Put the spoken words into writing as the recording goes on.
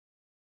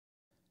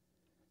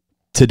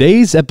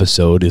Today's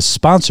episode is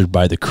sponsored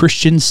by the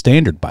Christian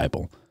Standard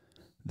Bible.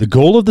 The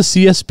goal of the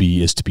CSB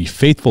is to be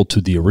faithful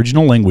to the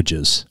original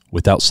languages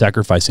without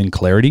sacrificing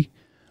clarity,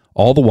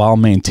 all the while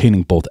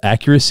maintaining both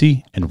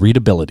accuracy and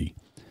readability.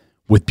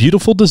 With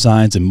beautiful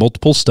designs and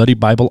multiple study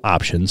Bible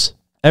options,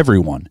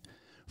 everyone,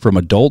 from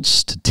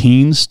adults to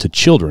teens to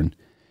children,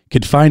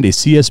 can find a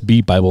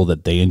CSB Bible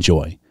that they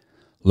enjoy.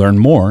 Learn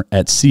more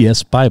at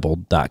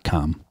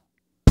csbible.com.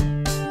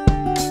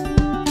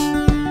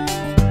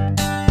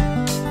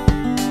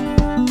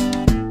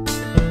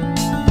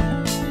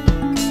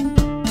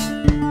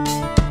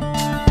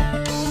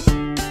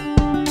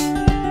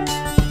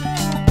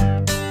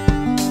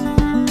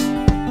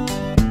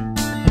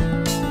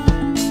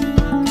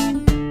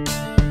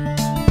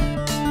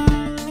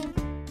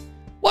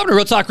 Welcome to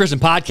Real Talk Christian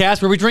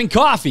Podcast, where we drink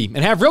coffee and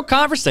have real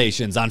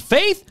conversations on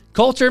faith,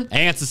 culture,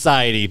 and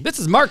society. This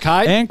is Mark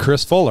Hyde. And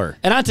Chris Fuller.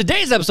 And on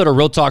today's episode of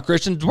Real Talk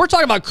Christians, we're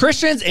talking about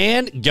Christians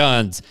and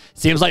guns.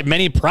 Seems like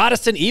many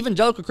Protestant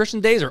evangelical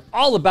Christian days are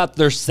all about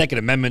their Second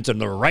Amendment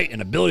and the right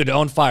and ability to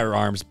own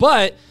firearms.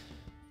 But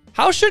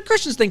how should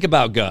Christians think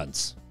about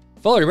guns?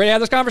 Fuller, you ready to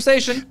have this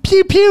conversation?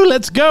 Pew pew,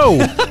 let's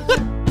go.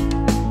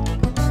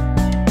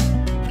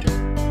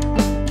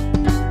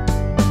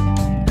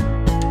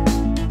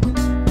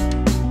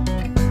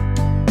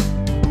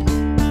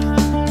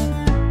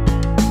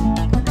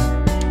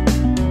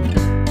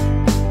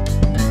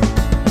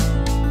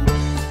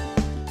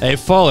 Hey,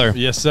 Fuller.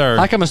 Yes, sir.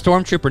 How come a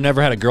stormtrooper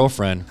never had a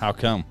girlfriend? How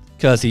come?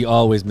 Because he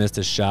always missed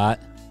a shot.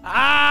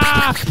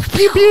 Ah!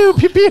 Pew pew,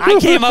 pew pew. I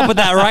came up with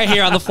that right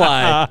here on the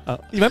fly.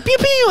 He went pew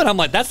pew, and I'm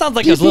like, that sounds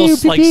like a little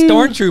like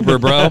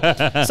stormtrooper,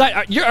 bro.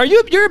 So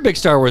you're a big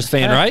Star Wars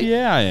fan, right?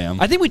 Yeah, I am.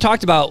 I think we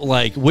talked about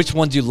like which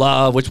ones you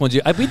love, which ones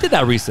you. We did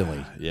that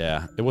recently.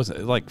 Yeah, it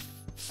wasn't like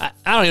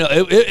I don't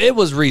know. It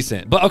was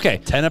recent, but okay.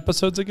 10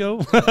 episodes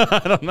ago.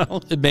 I don't know.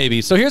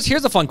 Maybe. So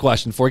here's a fun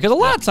question for you, because a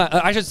lot of times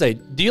I should say,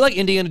 do you like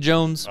Indiana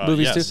Jones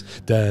movies yes.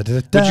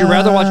 too? Would you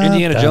rather watch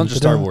Indiana Jones or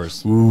Star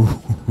Wars? Ooh,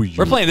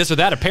 We're playing this or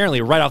that apparently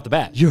right off the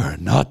bat. You're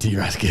naughty,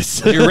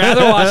 Raskus. Would you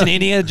rather watch an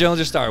Indiana Jones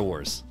or Star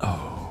Wars?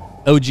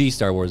 Oh, OG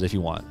Star Wars if you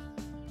want.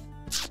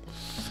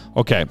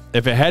 Okay,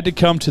 if it had to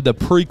come to the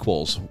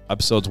prequels,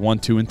 episodes 1,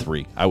 2, and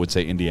 3, I would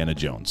say Indiana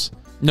Jones.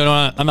 No,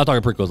 I'm not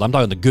talking prequels. I'm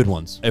talking the good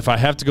ones. If I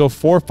have to go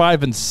 4,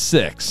 5, and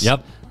 6,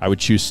 Yep. I would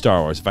choose Star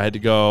Wars. If I had to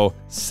go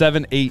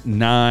 7, 8,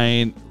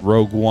 9,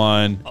 Rogue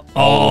One,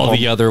 All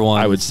the other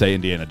ones. I would say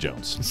Indiana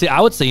Jones. See, I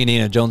would say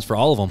Indiana Jones for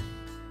all of them.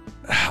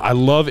 I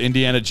love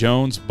Indiana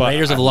Jones, but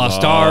Raiders of the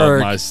Lost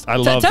Ark. I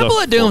love Temple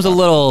of Doom's a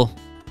little.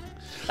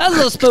 That was a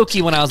little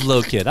spooky when I was a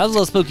little kid. A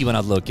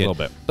little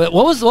bit. But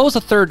what was the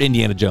third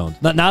Indiana Jones?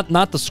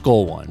 Not the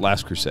skull one.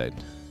 Last Crusade.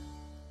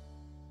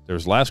 There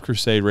was Last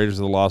Crusade, Raiders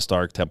of the Lost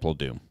Ark, Temple of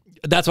Doom.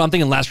 That's what I'm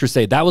thinking. Last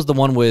Crusade. That was the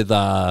one with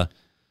trying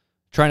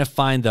to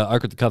find the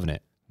Ark of the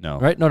Covenant. No,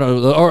 right? No.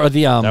 Or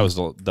the that was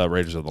the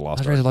Raiders of the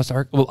Lost Ark. Raiders of the Lost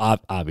Ark. Well,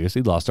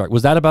 obviously Lost Ark.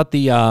 Was that about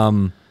the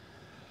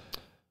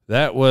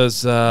That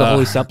was the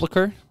Holy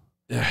Sepulchre?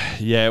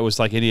 Yeah, it was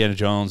like Indiana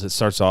Jones. It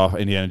starts off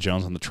Indiana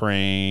Jones on the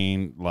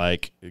train,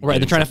 like right.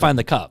 They're trying to find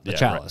the cup, the yeah,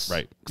 chalice.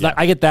 Right. Yeah.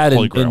 I get that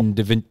in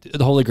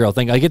the Holy Grail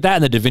thing. I get that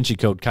in the Da Vinci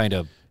Code kind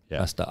of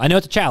messed up. I know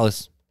it's a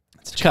chalice.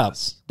 It's a cup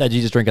that you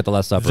just drink at the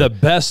Last Supper. The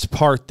best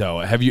part,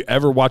 though, have you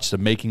ever watched the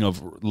making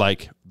of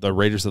like the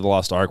Raiders of the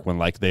Lost Ark when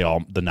like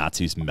the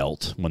Nazis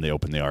melt when they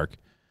open the Ark?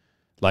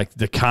 Like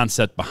the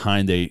concept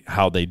behind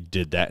how they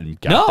did that and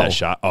got that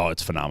shot. Oh,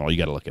 it's phenomenal. You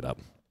got to look it up.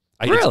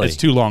 Really? It's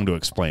too long to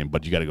explain,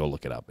 but you got to go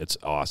look it up. It's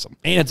awesome.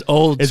 And it's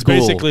old school.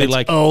 It's basically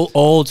like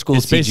old school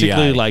It's CGI.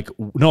 basically like,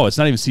 no, it's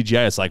not even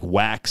CGI. It's like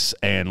wax,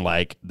 and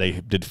like they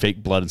did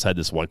fake blood inside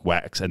this like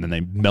wax, and then they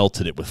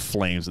melted it with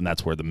flames, and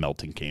that's where the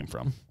melting came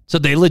from. So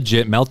they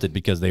legit melted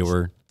because they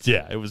were...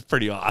 Yeah, it was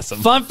pretty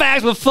awesome. Fun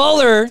facts with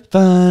Fuller.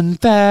 Fun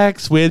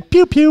facts with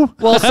Pew Pew.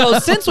 Well, so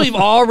since we've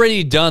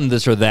already done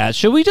this or that,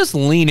 should we just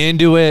lean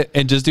into it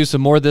and just do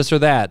some more this or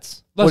that?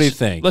 What do you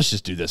think? Let's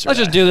just do this. Let's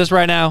just do this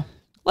right now.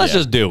 Let's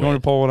just do it. You want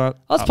to pull one up?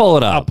 Let's pull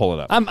it up. I'll pull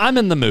it up. I'm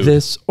in the mood.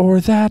 This or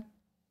that.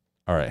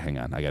 All right, hang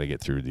on. I got to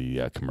get through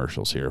the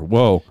commercials here.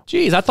 Whoa.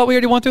 Jeez, I thought we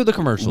already went through the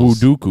commercials.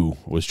 Wuduku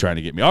was trying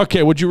to get me.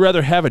 Okay, would you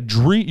rather have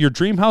your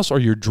dream house or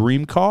your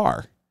dream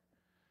car?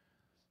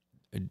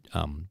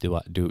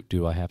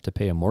 Do I have to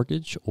pay a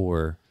mortgage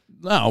or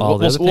no?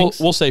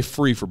 We'll say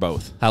free for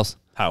both.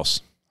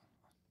 House.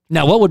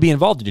 Now, what would be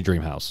involved in your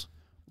dream house?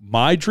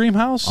 My dream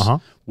house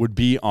would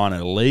be on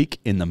a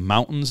lake in the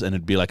mountains, and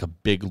it'd be like a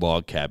big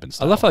log cabin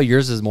style. I love how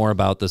yours is more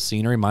about the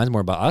scenery. Mine's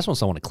more about I just want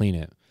someone to clean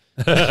it.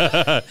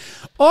 A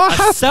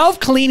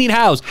self-cleaning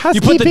house. You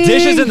put the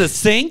dishes in the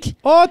sink.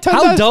 How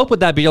dope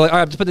would that be? You're like, all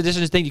right, just put the dishes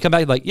in the sink. You come back,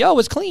 you're like, yo,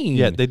 it's clean.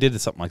 Yeah, they did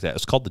something like that.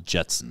 It's called the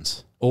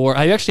Jetsons. Or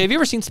have you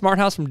ever seen Smart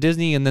House from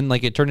Disney, and then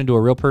like it turned into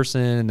a real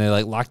person, and they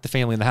like locked the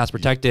family in the house,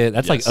 protect it?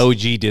 That's like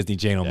OG Disney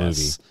Channel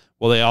movie.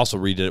 Well, they also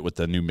redid it with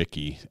the new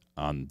Mickey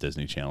on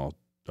Disney Channel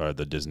or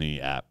the Disney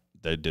app.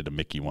 They did a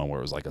Mickey one where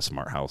it was like a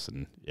smart house,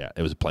 and yeah,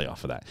 it was a playoff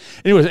for that.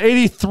 Anyways,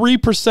 83%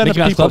 of people. Mickey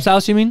Mouse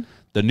Clubhouse, you mean?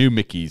 The new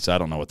Mickeys, I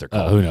don't know what they're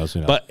called. Who knows?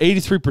 But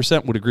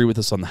 83% would agree with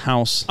us on the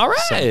house. All right.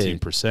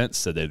 17%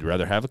 said they'd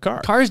rather have a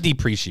car. Cars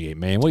depreciate,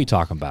 man. What are you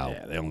talking about?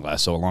 Yeah, they don't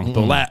last so long.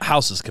 But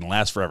houses can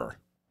last forever.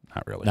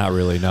 Not really. Not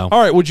really, no.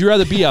 All right, would you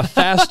rather be a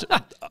faster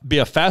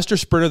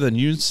sprinter than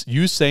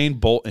Usain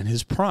Bolt in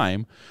his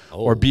prime,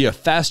 or be a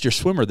faster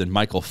swimmer than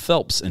Michael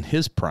Phelps in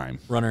his prime?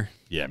 Runner.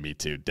 Yeah, me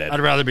too. Dead. I'd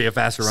rather be a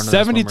faster runner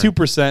than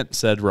 72%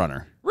 said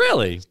runner.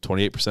 Really?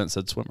 28%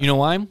 said swimmer. You know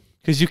why?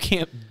 Because you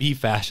can't be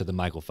faster than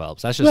Michael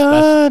Phelps. That's just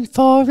run,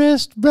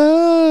 Forrest,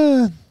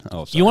 run.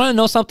 Oh, sorry. You want to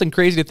know something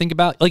crazy to think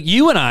about? Like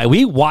you and I,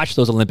 we watched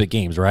those Olympic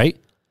Games, right?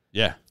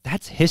 Yeah.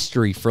 That's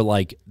history for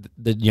like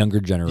the younger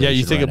generation. Yeah,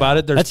 you think about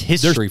it. That's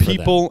history. There's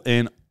people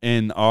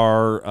in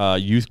our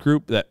youth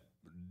group that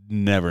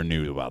never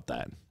knew about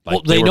that. Like,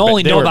 well, they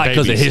only know about it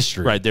because of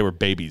history. Right, they were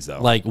babies,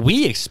 though. Like,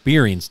 we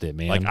experienced it,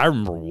 man. Like, I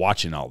remember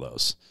watching all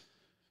those.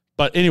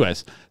 But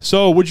anyways,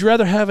 so would you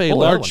rather have a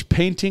large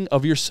painting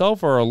of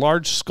yourself or a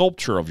large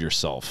sculpture of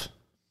yourself?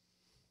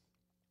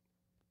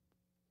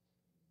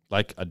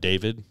 Like a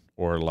David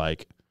or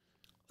like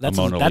a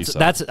Mona Lisa?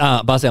 That's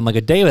Bossy, I'm like,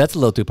 a David, that's a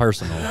little too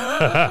personal.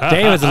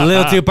 David's a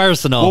little too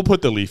personal. We'll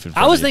put the leaf in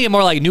front I was of you. thinking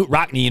more like Newt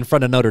Rockney in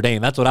front of Notre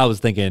Dame. That's what I was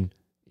thinking.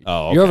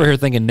 Oh, okay. You're over here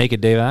thinking naked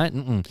David.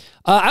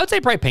 I would say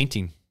probably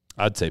painting.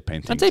 I'd say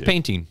painting. I'd say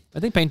painting. I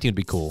think painting would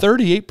be cool.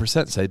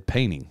 38% said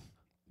painting.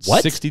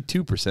 What?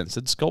 62%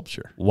 said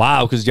sculpture.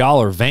 Wow, because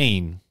y'all are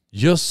vain.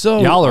 Y'all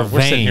are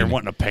We're sitting vain. here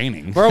wanting a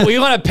painting. Bro, we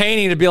want a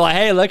painting to be like,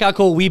 hey, look how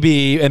cool we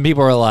be. And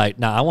people are like,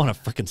 nah, I want a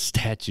freaking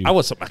statue. I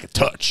want something I can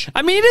touch.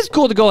 I mean, it is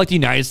cool to go like the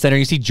United Center.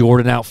 You see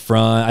Jordan out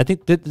front. I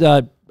think that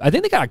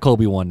they got a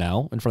Kobe one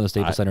now in front of the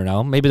Staples Center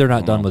now. Maybe they're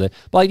not done with it.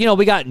 But, like,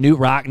 we got Newt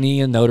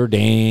Rockney in Notre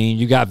Dame.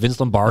 You got Vince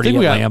Lombardi at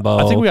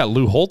Lambeau. I think we got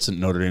Lou Holtz in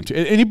Notre Dame, too.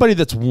 Anybody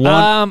that's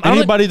won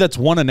that's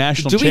won a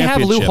national championship. Do we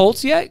have Lou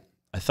Holtz yet?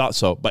 I thought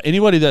so. But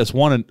anybody that's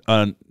won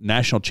a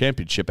national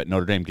championship at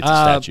Notre Dame gets a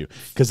statue.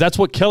 Because that's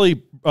what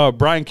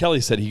Brian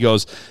Kelly said. He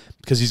goes,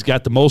 because he's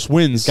got the most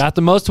wins. Got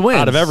the most wins.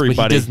 Out of everybody.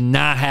 But he does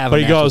not have a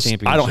national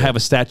championship. I don't have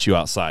a statue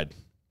outside.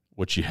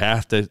 Which you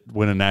have to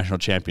win a national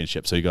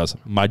championship. So he goes,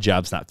 my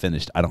job's not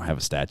finished. I don't have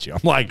a statue.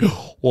 I'm like,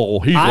 well,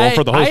 he's going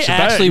for the whole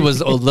shebang. I actually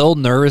was a little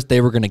nervous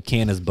they were going to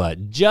can his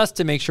butt just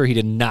to make sure he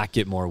did not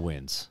get more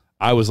wins.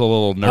 I was a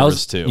little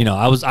nervous too.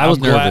 I was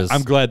nervous.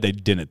 I'm glad they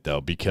didn't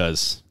though,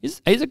 because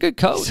he's a good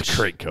coach. He's a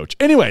great coach.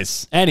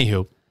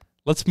 Anywho,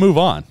 let's move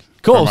on.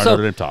 Cool. So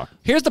Notre Dame talk.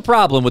 Here's the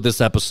problem with this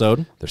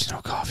episode. There's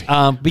no coffee.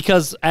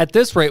 Because at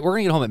this rate, we're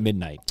gonna get home at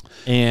midnight,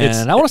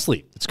 and I want to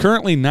sleep. It's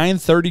currently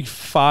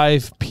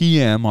 9:35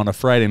 p.m. on a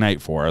Friday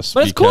night for us.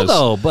 But it's cool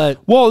though.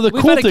 But the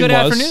we've cool had a thing good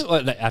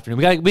was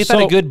afternoon. We've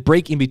had a good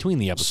break in between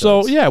the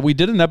episodes. So yeah, we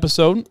did an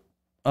episode,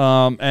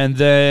 and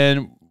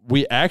then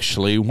we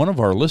actually, one of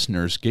our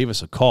listeners gave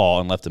us a call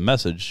and left a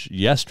message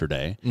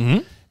yesterday,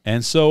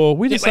 and so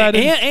we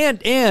decided.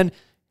 And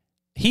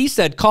he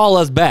said, "Call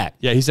us back."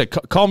 Yeah, he said,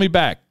 "Call me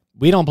back."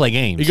 We don't play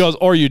games. He goes,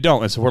 or you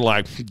don't. And so we're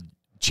like,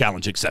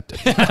 challenge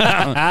accepted.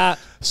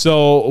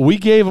 So we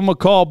gave him a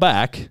call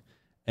back,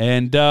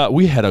 and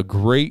we had a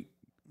great,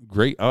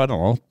 I don't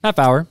know, half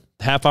hour,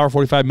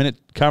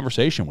 45-minute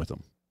conversation with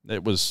him.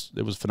 It was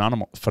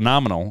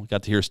phenomenal.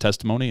 Got to hear his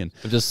testimony, and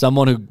just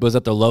someone who was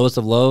at the lowest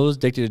of lows,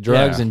 addicted to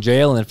drugs, in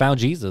jail, and then found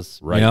Jesus.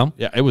 Right.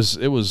 Yeah. It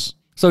was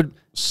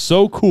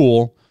so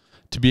cool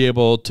to be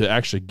able to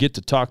actually get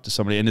to talk to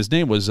somebody, and his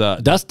name was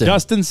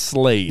Dustin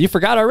Slade. You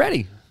forgot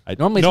already. I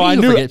knew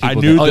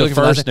the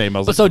first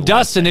name. So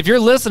Dustin, if you're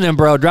listening,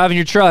 bro, driving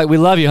your truck, we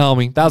love you,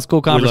 homie. That was a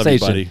cool conversation. We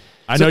love you, buddy.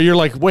 I know you're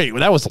like, wait,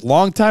 that was a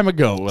long time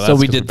ago. Well, so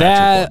we did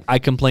that. I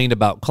complained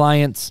about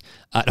clients.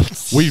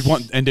 We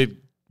did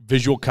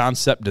visual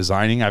concept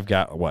designing. I've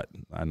got 4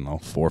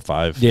 or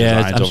 5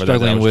 designs I'm over there.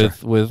 struggling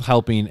with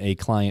helping a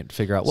client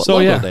figure out what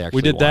logo they actually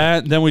we did want.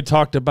 that. Then we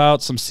talked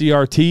about some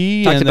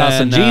CRT. Talked about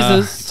some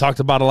Jesus.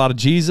 Talked about a lot of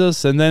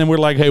Jesus. And then we're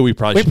like, hey, we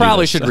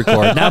probably should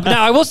record. Now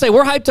I will say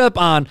we're hyped up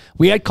on,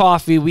 we had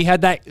coffee. We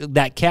had that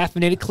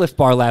caffeinated Cliff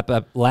Bar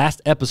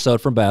last episode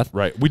from Beth.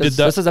 Right. We did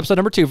that. This is episode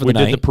number 2 for the night.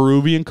 We did the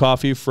Peruvian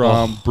coffee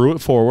from Brew It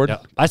Forward.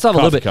 Yeah. I still have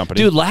a little bit.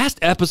 Company. Dude, last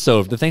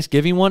episode, the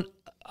Thanksgiving one,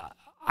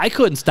 I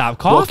couldn't stop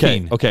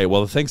coughing. Okay.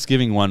 Well, the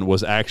Thanksgiving one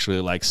was actually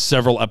like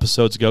several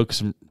episodes ago.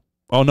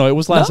 Oh no, it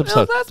was last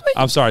episode. Last week.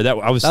 I'm sorry. You're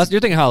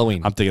thinking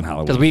Halloween. I'm thinking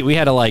Halloween because we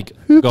had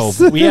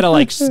to we had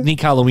to sneak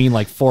Halloween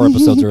 4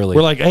 episodes early.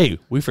 We're like, hey,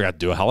 we forgot to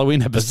do a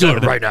Halloween episode.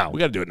 Let's do it right now. We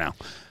got to do it now.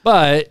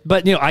 But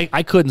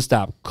I couldn't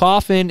stop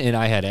coughing, and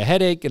I had a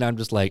headache, and I'm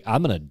just like,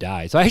 I'm gonna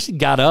die. So I actually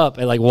got up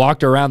and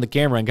walked around the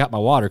camera and got my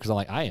water because I'm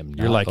like, I am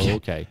not. You're like,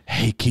 okay.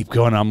 Hey, keep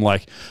going. I'm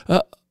like,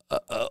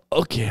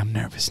 okay, I'm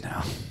nervous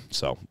now.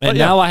 So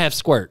now I have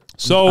squirt.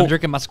 So I'm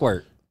drinking my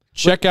squirt.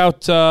 Check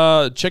out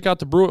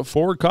the Brew It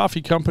Forward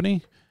Coffee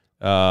Company.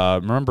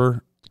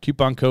 Remember,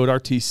 coupon code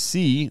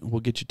RTC will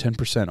get you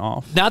 10%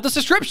 off. Not the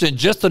subscription,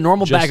 just the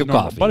normal bag of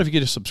coffee. But if you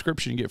get a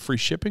subscription, you get free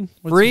shipping.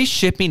 Free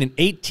shipping and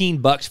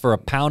 $18 for a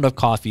pound of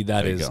coffee.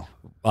 That is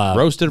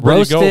roasted,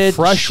 ready to go,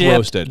 fresh shipped,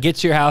 roasted.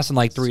 Gets to your house in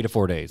 3 to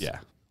 4 days. Yeah.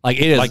 Like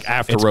it is like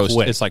after it's roast.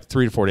 quick. It's like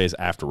 3 to 4 days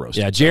after roast.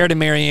 Yeah, Jared and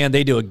Marianne,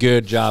 they do a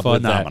good job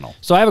Phenomenal. with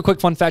that. So I have a quick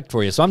fun fact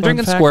for you. So I'm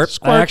drinking fact, Squirt.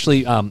 Squirt. I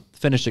actually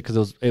finished it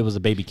because it was a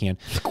baby can.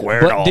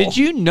 Squirt. But did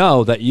you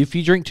know that if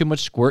you drink too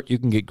much Squirt, you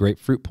can get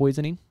grapefruit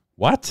poisoning?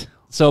 What?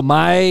 So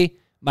my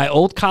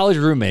old college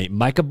roommate,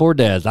 Micah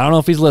Bordez, I don't know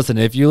if he's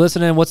listening. If you're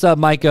listening, what's up,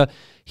 Micah?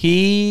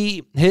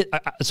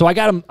 So I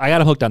got him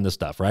hooked on this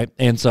stuff, right?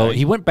 And so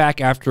he went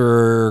back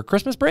after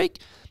Christmas break,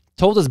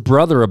 told his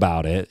brother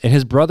about it, and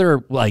his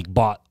brother like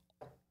bought,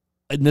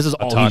 and this is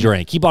all he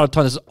drank. He bought a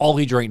ton. This is all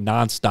he drank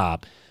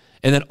nonstop.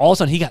 And then all of a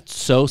sudden he got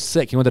so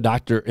sick. He went to the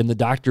doctor, and the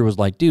doctor was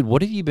like, "Dude,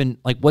 what have you been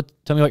like? What?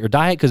 Tell me about your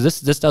diet, because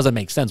this doesn't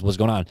make sense. What's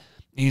going on?" And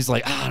he's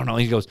like, "I don't know."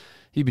 He goes,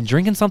 "You've been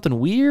drinking something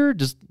weird,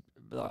 just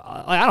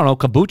I don't know,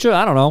 kombucha.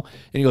 I don't know."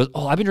 And he goes,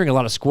 "Oh, I've been drinking a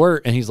lot of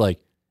Squirt." And he's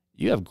like,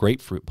 "You have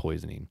grapefruit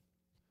poisoning."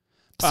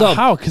 So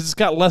how? Because it's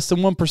got less than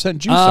 1%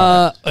 juice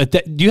on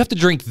it. You have to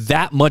drink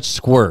that much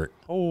Squirt.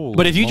 Holy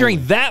but if you moly.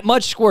 drink that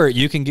much Squirt,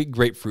 you can get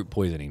grapefruit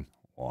poisoning.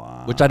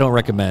 Wow. Which I don't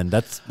recommend.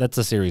 That's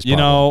a serious problem. You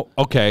know,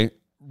 okay.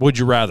 Would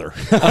you rather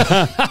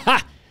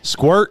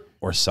Squirt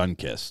or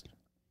Sunkissed?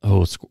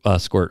 Oh,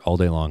 Squirt all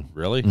day long.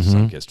 Really?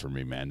 Sunkissed for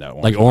me, man. That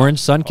one. Like orange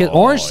Sunkissed.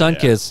 Oh, Orange yeah.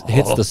 Sunkissed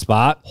hits the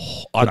spot.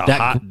 On a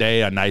hot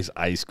day, a nice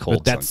ice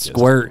cold. That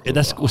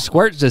Sunkissed.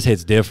 Squirt just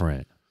hits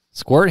different.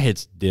 Squirt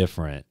hits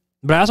different.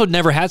 But I also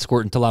never had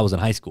Squirt until I was in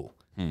high school.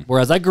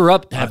 Whereas I grew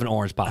up having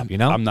orange pop, you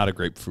know? I'm not a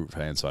grapefruit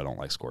fan, so I don't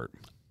like Squirt.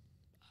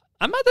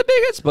 I'm not the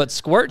biggest, but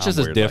Squirt just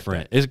is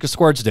different.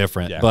 Squirt's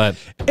different. Yeah. But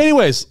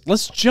anyways,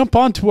 let's jump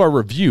on to our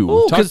review.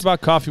 We talked about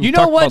coffee. You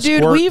know what,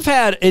 dude? We've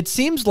had, it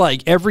seems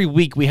like every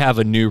week we have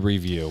a new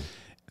review.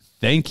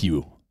 Thank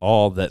you,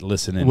 all that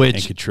listen and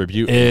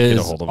contribute and is get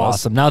a hold of us.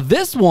 awesome. Now,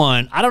 this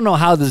one, I don't know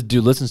how this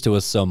dude listens to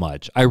us so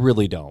much. I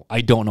really don't.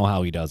 I don't know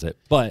how he does it,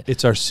 but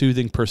It's our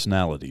soothing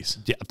personalities.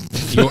 yeah,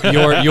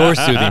 your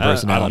soothing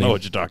personality. I don't know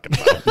what you're talking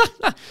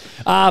about.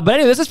 But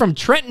anyway, this is from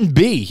Trenton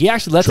B. He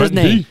actually lets his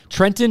Trenton name. B.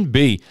 Trenton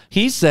B.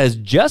 He says,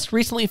 just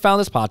recently found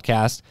this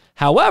podcast.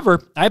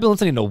 However, I've been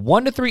listening to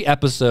 1 to 3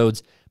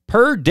 episodes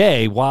per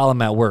day while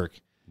I'm at work.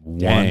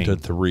 1 to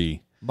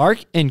 3. Mark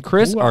and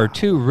Chris are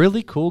two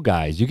really cool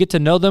guys. You get to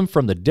know them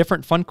from the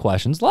different fun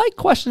questions, like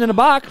Question in a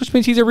Box, which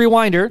means he's a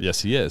rewinder.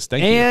 Yes, he is.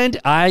 Thank you. And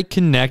I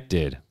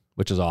connected,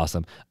 which is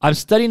awesome. I'm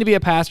studying to be a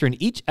pastor,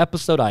 and each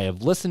episode I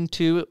have listened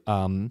to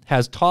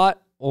has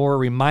taught or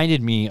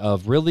reminded me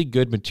of really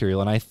good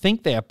material, and I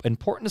think they have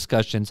important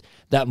discussions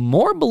that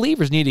more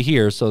believers need to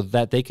hear so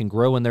that they can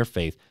grow in their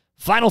faith.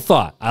 Final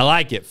thought. I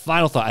like it.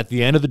 Final thought. At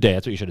the end of the day.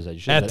 That's what you should have said. You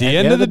should have At said, the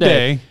end of the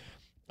day,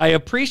 I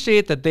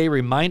appreciate that they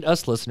remind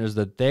us listeners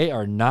that they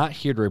are not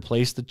here to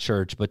replace the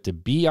church, but to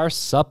be our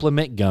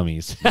supplement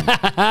gummies.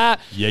 yeah.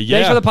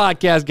 Thanks for the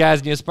podcast, guys.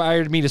 And you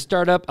inspired me to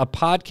start up a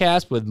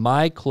podcast with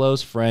my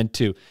close friend,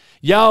 too.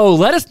 Yo,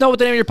 let us know what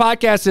the name of your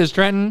podcast is,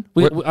 Trenton.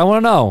 I want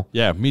to know.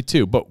 Yeah, me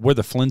too. But we're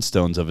the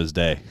Flintstones of his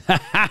day.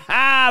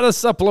 The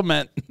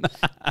supplement.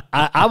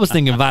 I was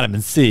thinking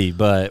vitamin C,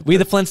 but we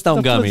the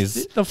Flintstone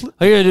gummies.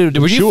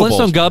 Were you chewables.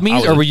 Flintstone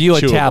gummies or were you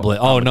a chewable. tablet?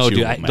 Oh, I'm a no, dude.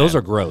 chewable, Those man.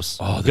 are gross.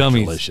 Oh, they're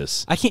gummies.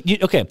 delicious. I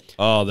can't. Okay.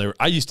 Oh,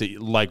 I used to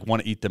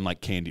want to eat them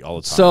like candy all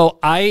the time. So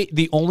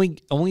the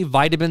only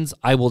vitamins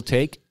I will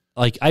take,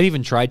 like I've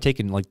even tried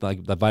taking like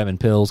the vitamin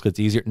pills because it's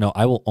easier. No,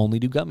 I will only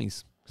do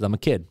gummies because I'm a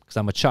kid, because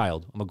I'm a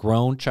child. I'm a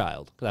grown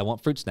child because I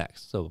want fruit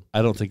snacks. So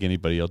I don't think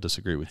anybody will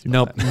disagree with you.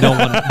 Nope,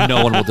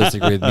 no one will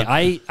disagree with me.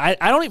 I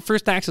don't eat fruit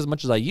snacks as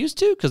much as I used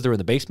to because they're in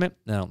the basement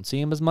and I don't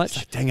see them as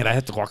much. Dang it, I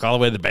have to walk all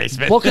the way to the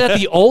basement. Well, because at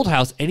the old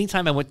house,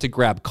 anytime I went to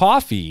grab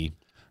coffee,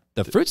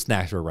 the fruit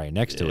snacks were right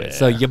next to it.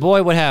 So your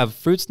boy would have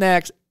fruit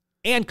snacks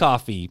and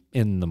coffee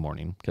in the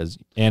morning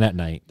and at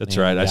night. That's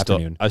and right.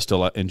 afternoon. I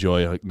still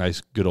enjoy a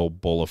nice good old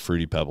bowl of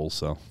Fruity Pebbles.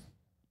 So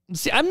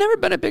See, I've never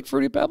been a big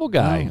Fruity Pebble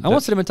guy. I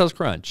want Cinnamon Toast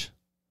Crunch.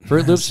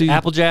 Fruit Loops,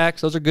 Apple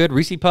Jacks, those are good.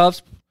 Reese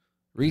Puffs.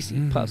 Reese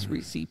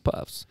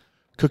Puffs.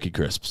 Cookie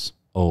Crisps.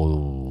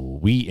 Oh,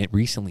 we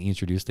recently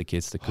introduced the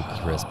kids to Cookie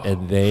Crisp,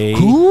 and they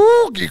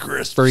Cookie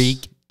Crisps.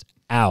 freaked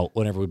out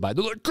whenever we buy.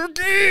 They're like,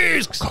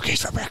 cookies!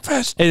 Cookies for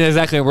breakfast. And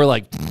exactly, we're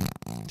like,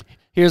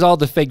 here's all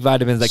the fake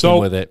vitamins that came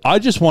with it. I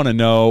just want to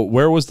know,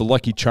 where was the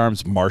Lucky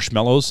Charms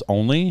marshmallows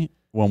only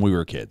when we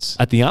were kids?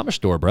 At the Amish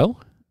store, bro.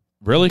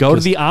 Really? Go to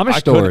the Amish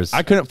stores.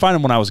 I couldn't find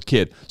them when I was a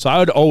kid. So I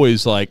would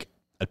always I'd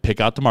pick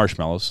out the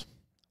marshmallows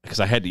because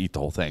I had to eat the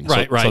whole thing.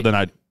 Right. So then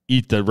I'd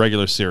eat the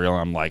regular cereal.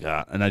 And I'm like,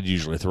 and I'd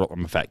usually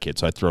I'm a fat kid,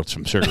 so I'd throw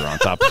some sugar on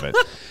top of it.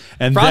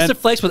 And Frosted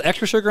Flakes with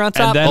extra sugar on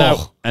top.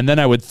 And then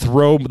I would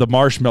throw the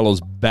marshmallows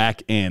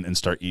back in and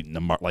start eating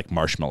the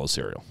marshmallow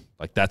cereal.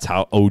 Like that's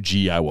how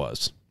OG I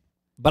was.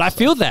 But I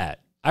feel that.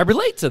 I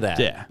relate to that.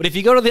 Yeah. But if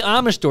you go to the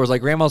Amish stores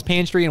like Grandma's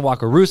Pantry in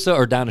Wakarusa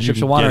or down to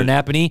Shipshewana or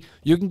Napanee,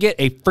 you can get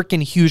a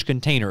freaking huge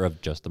container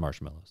of just the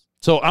marshmallows.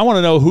 So I want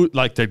to know who,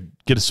 they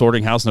get a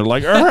sorting house and they're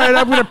like, all right,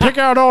 I'm going to pick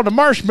out all the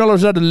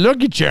marshmallows out of the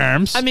Lucky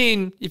Charms. I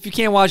mean, if you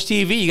can't watch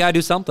TV, you got to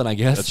do something, I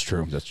guess. That's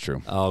true. That's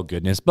true. Oh,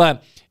 goodness.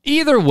 But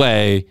either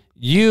way,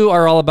 you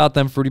are all about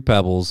them Fruity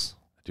Pebbles.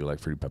 do like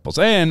Fruity Pebbles.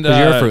 And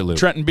you're a Fruit Loop.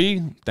 Trenton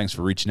B, thanks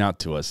for reaching out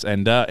to us.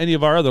 And any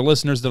of our other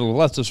listeners that have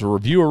left us a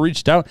review or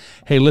reached out,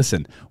 hey,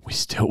 listen,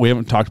 we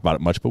haven't talked about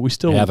it much, but we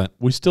still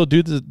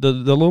do the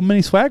little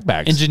mini swag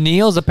bags. And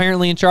Janelle's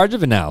apparently in charge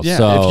of it now. Yeah,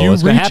 so if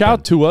you reach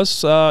out to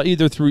us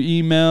either through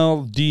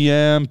email,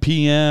 DM,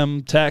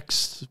 PM,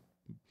 text,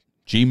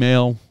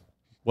 Gmail,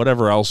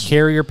 whatever else.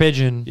 Carrier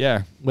pigeon.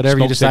 Yeah. Whatever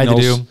you decide to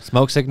do.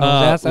 Smoke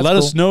signals. Let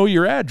us know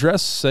your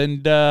address,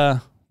 and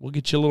we'll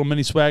get you a little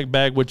mini swag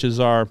bag, which is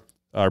our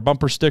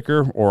bumper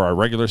sticker or our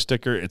regular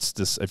sticker. It's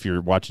this, if you're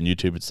watching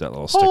YouTube, it's that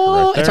little sticker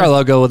right there. It's our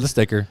logo with the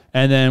sticker.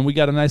 And then we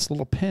got a nice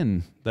little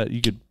pin that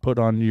you could put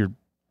on your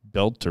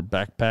belt or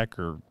backpack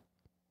or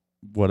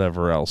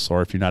whatever else.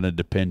 Or if you're not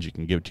into pins, you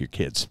can give it to your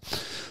kids.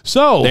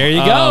 So there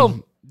you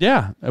go.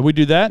 Yeah, we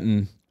do that,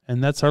 and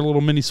that's our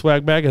little mini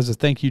swag bag as a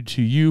thank you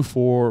to you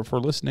for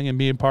listening and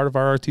being part of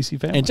our RTC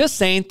family. And just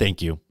saying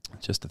thank you.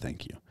 Just a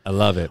thank you. I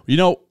love it. You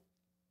know,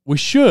 we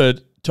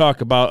should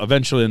talk about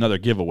eventually another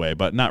giveaway,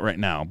 but not right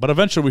now. But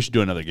eventually we should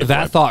do another giveaway.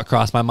 That thought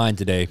crossed my mind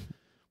today.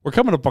 We're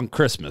coming up on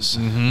Christmas.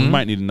 We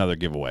might need another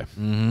giveaway.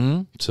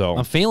 So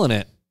I'm feeling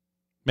it.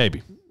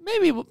 Maybe.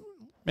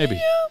 Yeah,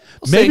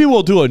 Maybe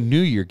we'll do a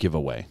New Year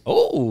giveaway.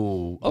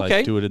 Oh, okay.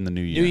 Like do it in the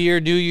New Year. New Year,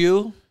 new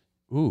you.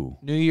 Ooh.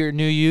 New Year,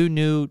 new you,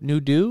 new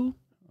do.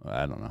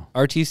 I don't know.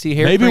 RTC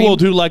hair Maybe cream? we'll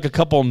do like a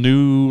couple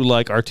new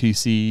like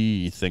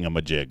RTC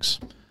thingamajigs.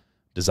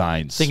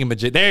 Designs.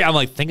 Thingamajig. There, I'm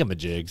like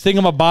thingamajigs.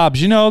 Thingamabobs.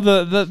 You know,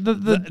 the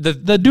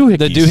doohickeys.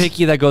 The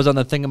doohickey that goes on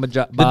the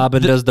thingamabob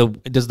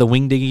and does the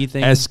wing diggy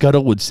thing. As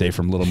Scuttle would say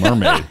from Little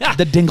Mermaid.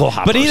 The dingle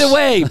hoppers. But either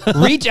way,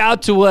 reach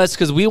out to us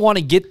because we want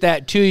to get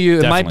that to you.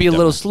 It might be a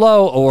little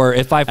slow, or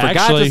if I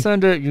forgot to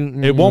send it.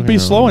 It won't be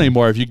slow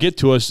anymore. If you get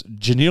to us,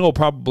 Janelle will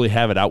probably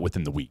have it out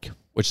within the week.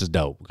 Which is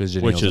dope.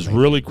 Which is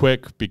really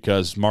quick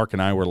because Mark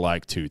and I were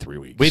like 2-3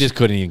 weeks. We just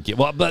couldn't even get...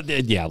 Well, but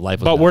yeah,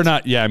 life was But nuts. we're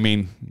not... Yeah, I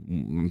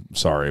mean,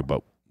 sorry,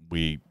 but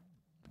we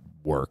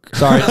work.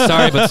 Sorry,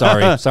 but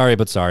sorry. Sorry,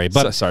 but sorry.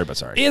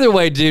 Either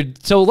way,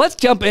 dude. So let's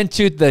jump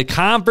into the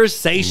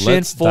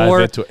conversation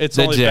for It's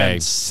the only day.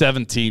 been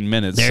 17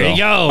 minutes. There you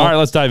go. All right,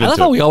 let's dive into it. I love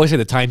how we always say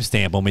the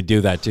timestamp when we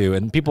do that, too.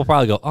 And people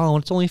probably go, oh,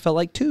 it's only felt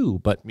like 2.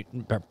 But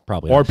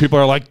probably Or not. people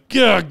are like,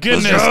 yeah,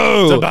 goodness,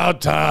 it's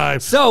about time.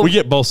 So we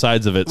get both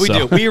sides of it. We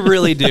do. We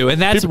really do. And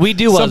that's, we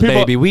do us,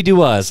 baby. We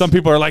do us. Some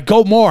people are like,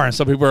 go more. And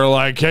some people are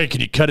like, hey, can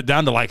you cut it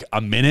down to like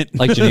a minute?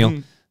 Like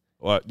Janelle.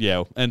 Well,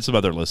 yeah, and some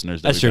other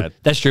listeners. That's true.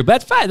 That's true. But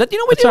that's fine. We do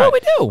what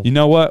we do. You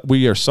know what?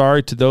 We are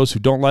sorry to those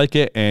who don't like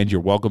it, and you're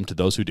welcome to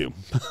those who do.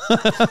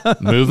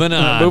 Moving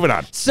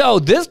on. So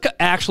this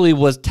actually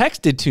was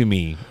texted to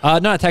me.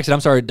 Not texted. I'm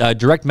sorry.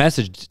 Direct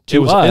message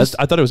to us.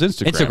 I thought it was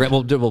Instagram.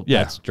 Well,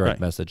 yeah, that's direct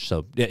message.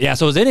 So yeah.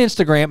 So it was in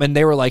Instagram, and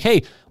they were like,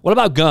 "Hey, what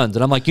about guns?"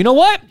 And I'm like, you know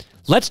what?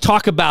 Let's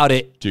talk about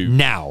it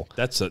now.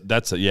 That's a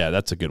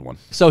good one.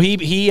 So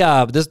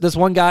this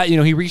one guy,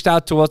 he reached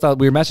out to us.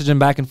 We were messaging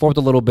back and forth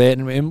a little bit,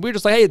 and we were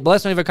just like, hey,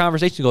 let's have a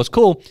conversation. He goes,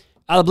 cool.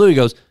 Out of the blue, he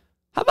goes,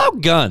 how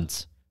about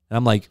guns? And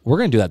I'm like, we're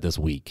gonna do that this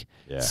week.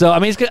 Yeah. So I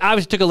mean, it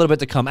obviously took a little bit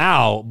to come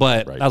out,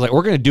 but I was like,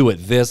 we're gonna do it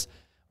this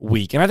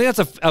week, and I think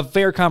that's a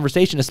fair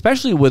conversation,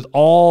 especially with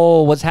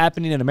all what's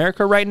happening in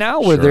America right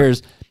now, where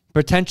there's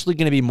potentially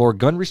going to be more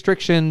gun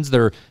restrictions.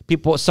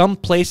 Some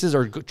places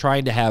are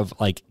trying to have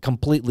like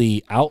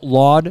completely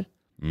outlawed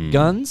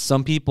guns.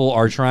 Some people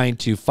are trying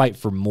to fight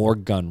for more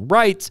gun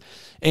rights.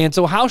 And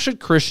so how should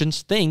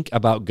Christians think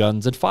about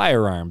guns and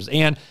firearms?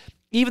 And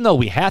even though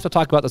we have to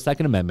talk about the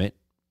Second Amendment,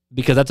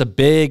 because that's a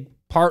big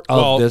part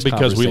of this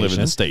conversation. Because we live in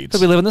the States. Because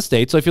we live in the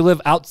States. So if you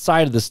live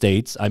outside of the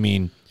States, I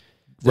mean...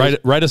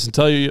 Write us and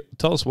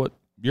tell us what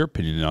your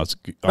opinion is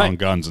on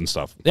guns and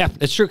stuff. Yeah,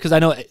 it's true, because I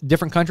know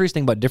different countries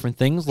think about different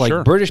things.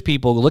 Like British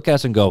people look at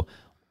us and go,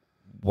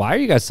 why are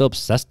you guys so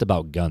obsessed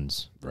about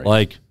guns? Right.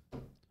 Like,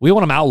 we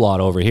want them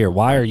outlawed over here.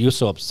 Why are you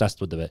so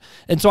obsessed with it?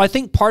 And so I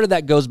think part of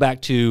that goes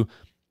back to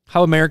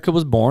how America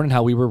was born and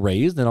how we were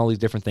raised and all these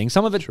different things.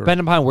 Some of it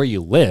depends upon where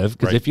you live,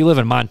 because if you live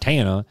in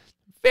Montana,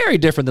 very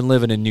different than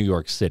living in New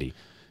York City.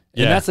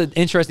 And that's the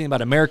interesting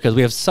about America, is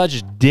we have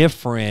such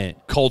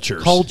different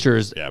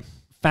cultures.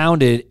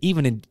 Founded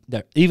even in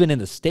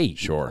the state.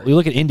 Sure. We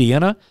look at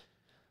Indiana.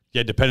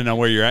 Yeah, depending on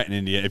where you're at in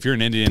Indiana. If you're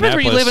in Indianapolis.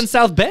 Depends where you live in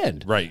South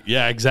Bend. Right.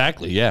 Yeah,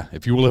 exactly. Yeah.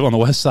 If you live on the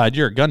west side,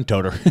 you're a gun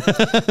toter.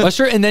 Well,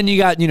 sure. And then you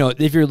got,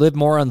 if you live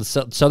more on the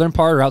southern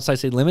part or outside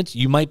state limits,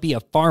 you might be a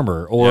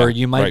farmer, or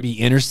you might be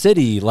inner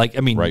city. Like,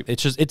 I mean,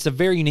 it's a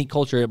very unique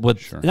culture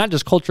with not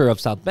just culture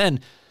of South Bend,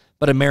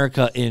 but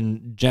America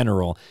in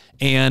general.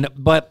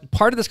 But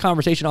part of this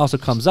conversation also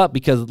comes up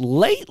because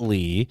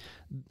lately,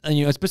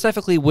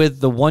 specifically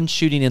with the one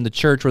shooting in the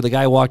church where the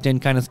guy walked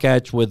in kind of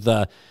sketch with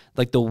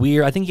like the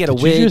weird, I think he had a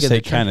wig. Did you just say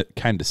kind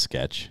of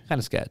sketch? Kind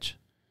of sketch.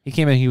 He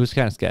came in, he was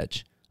kind of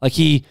sketch. Like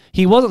he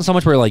wasn't so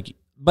much where like,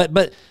 but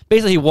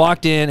basically he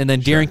walked in and then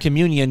during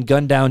communion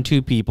gunned down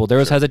 2 people. There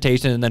was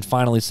hesitation, and then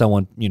finally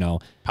someone,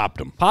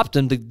 popped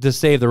him to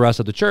save the rest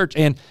of the church.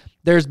 And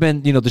there's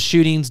been, the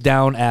shootings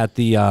down at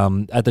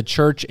the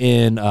church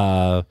in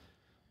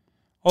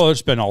Oh,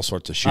 there's been all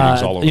sorts of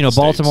shootings all over the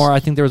Baltimore, States. I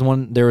think there was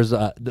one. There was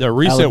the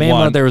recent Alabama,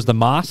 one. there was the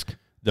mosque.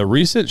 The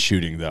recent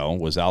shooting, though,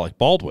 was Alec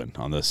Baldwin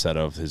on the set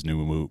of his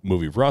new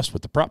movie Rust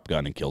with the prop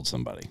gun and killed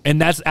somebody. And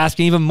that's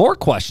asking even more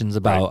questions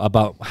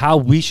about how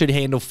we should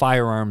handle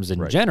firearms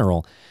in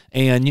general.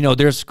 And,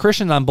 there's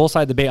Christians on both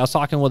sides of the debate. I was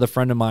talking with a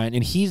friend of mine,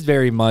 and he's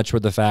very much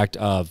with the fact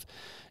of,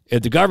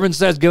 if the government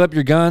says give up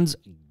your guns,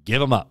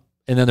 give them up.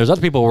 And then there's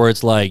other people where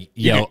it's like,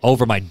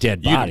 over my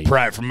dead body. You can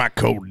pry it from my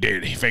cold,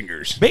 dead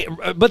fingers.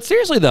 But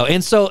seriously, though,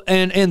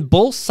 and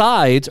both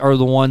sides are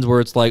the ones where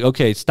it's like,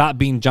 okay, stop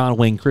being John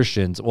Wayne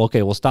Christians. Well,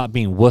 okay, well, stop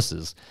being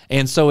wusses.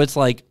 And so it's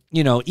like,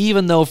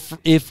 even though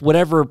if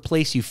whatever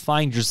place you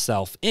find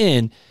yourself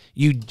in,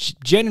 you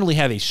generally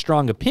have a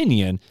strong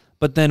opinion,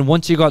 but then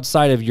once you go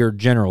outside of your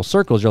general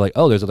circles, you're like,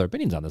 oh, there's other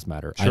opinions on this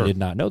matter. Sure. I did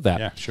not know that.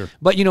 Yeah, sure.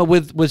 But,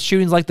 with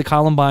shootings like the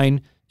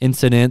Columbine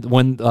incident,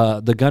 when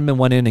the gunman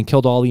went in and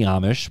killed all the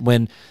Amish,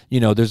 when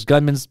there's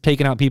gunmen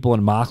taking out people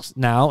in mosques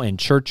now and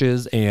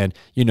churches, and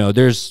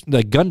there's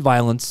the gun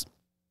violence.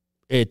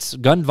 It's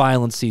gun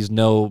violence sees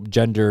no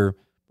gender,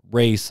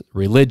 race,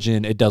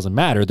 religion. It doesn't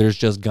matter. There's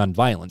just gun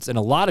violence, and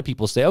a lot of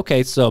people say,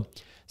 okay, so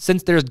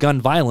since there's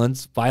gun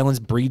violence, violence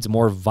breeds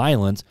more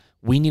violence.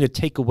 We need to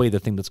take away the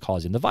thing that's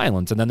causing the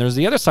violence. And then there's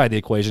the other side of the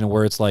equation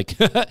where it's like,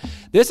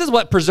 this is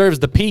what preserves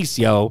the peace,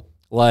 yo.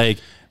 Like.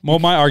 Well,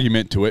 my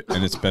argument to it,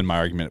 and it's been my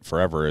argument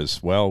forever,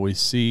 is, well, we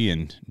see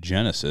in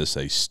Genesis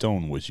a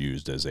stone was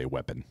used as a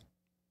weapon.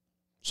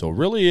 So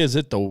really, is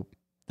it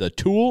the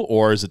tool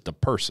or is it the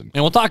person?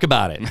 And we'll talk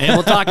about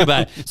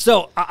it.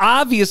 So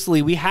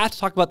obviously, we have to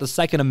talk about the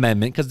Second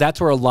Amendment, because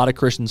that's where a lot of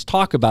Christians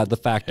talk about the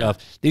fact of,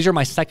 these are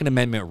my Second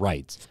Amendment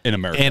rights. In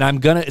America. And I'm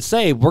going to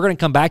say, we're going to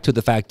come back to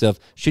the fact of,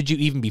 should you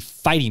even be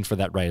fighting for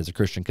that right as a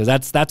Christian? Because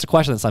that's a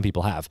question that some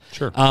people have.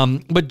 Sure.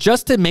 But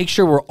just to make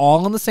sure we're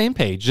all on the same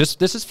page,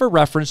 this is for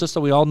reference, just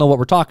so we all know what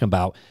we're talking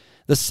about.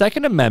 The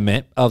Second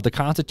Amendment of the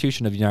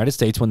Constitution of the United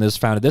States, when this was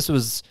founded, this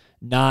was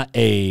not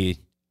a...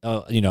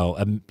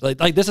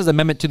 this is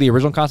amendment to the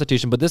original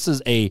Constitution, but this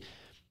is a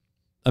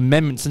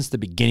amendment since the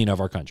beginning of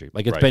our country.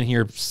 Like, it's been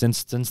here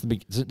since the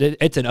beginning.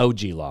 It's an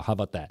OG law. How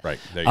about that? Right.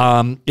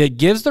 It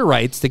gives the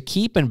rights to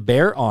keep and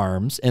bear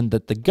arms, and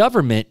that the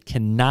government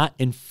cannot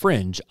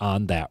infringe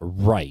on that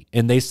right.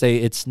 And they say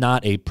it's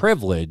not a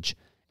privilege,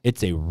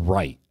 it's a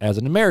right. As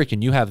an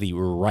American, you have the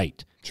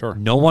right. Sure.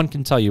 No one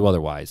can tell you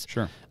otherwise.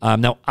 Sure.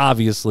 Now,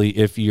 obviously,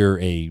 if you're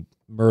a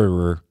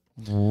murderer,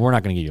 we're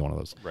not going to give you one of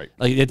those. Right.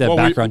 Like, it did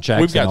background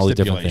checks and all these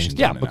different things.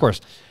 Yeah, of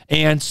course.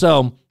 And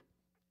so,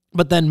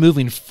 but then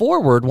moving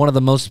forward, one of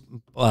the most,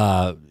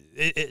 there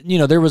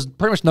was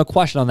pretty much no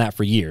question on that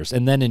for years.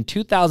 And then in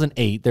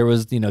 2008, there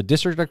was,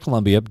 District of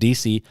Columbia,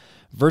 D.C.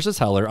 versus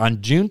Heller.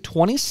 On June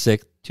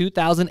 26th,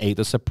 2008,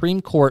 the Supreme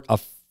Court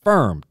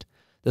affirmed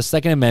the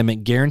Second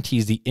Amendment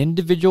guarantees the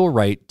individual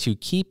right to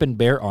keep and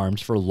bear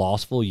arms for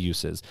lawful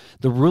uses.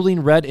 The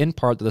ruling read in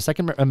part that the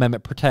Second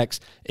Amendment protects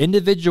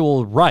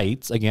individual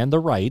rights, again, the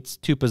rights,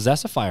 to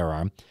possess a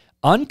firearm,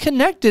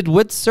 unconnected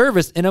with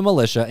service in a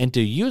militia, and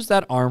to use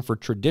that arm for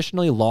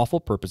traditionally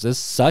lawful purposes,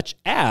 such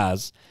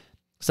as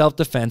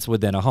self-defense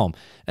within a home.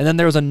 And then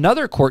there was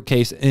another court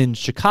case in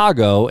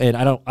Chicago, and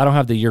I don't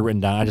have the year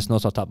written down, I just know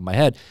it's off the top of my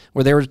head,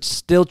 where they were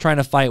still trying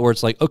to fight, where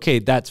it's like, okay,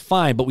 that's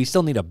fine, but we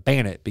still need to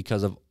ban it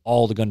because of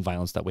all the gun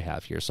violence that we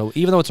have here. So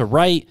even though it's a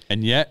right,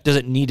 and yet does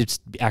it need to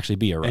actually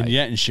be a right? And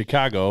yet in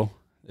Chicago,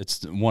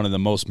 it's one of the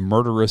most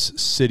murderous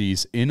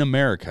cities in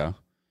America,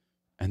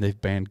 and they've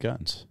banned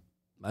guns.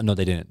 No,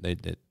 they didn't. They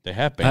did. They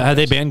have banned guns. Have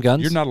they banned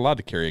guns? You're not allowed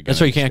to carry a gun.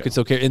 That's right, you can't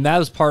still carry. And that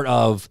was part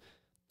of,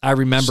 I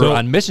remember,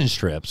 on mission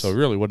trips. So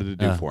really, what did it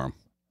do for them?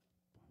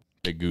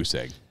 Big goose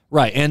egg.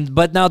 Right,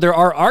 but now there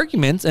are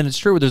arguments, and it's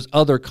true, there's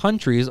other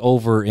countries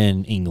over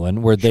in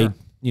England where they,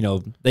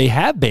 they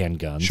have banned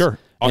guns. Sure.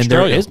 And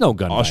there is no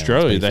gun violence,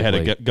 Australia, they had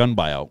basically. a gun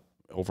buyout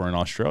over in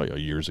Australia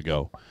years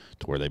ago,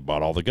 to where they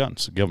bought all the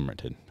guns. The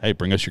government did. Hey,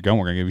 bring us your gun.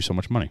 We're going to give you so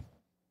much money.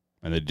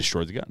 And they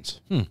destroyed the guns.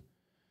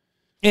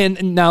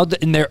 And now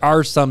there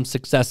are some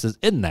successes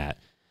in that.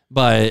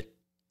 But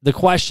the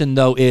question,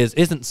 though,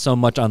 isn't so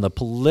much on the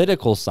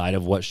political side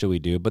of what should we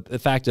do, but the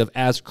fact of,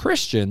 as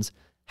Christians,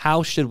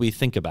 how should we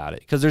think about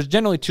it? Because there's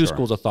generally two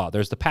schools of thought.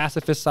 There's the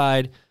pacifist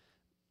side,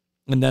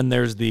 and then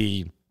there's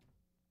the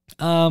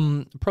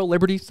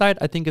pro-liberty side,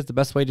 I think is the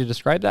best way to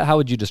describe that. How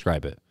would you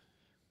describe it?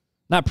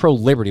 Not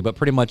pro-liberty, but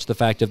pretty much the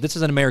fact of, this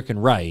is an American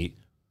right.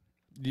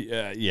 You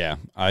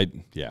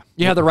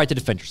have the right to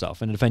defend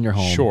yourself and defend your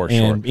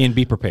home. And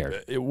be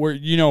prepared.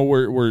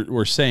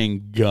 We're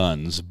saying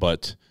guns,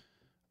 but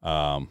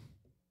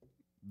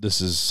this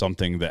is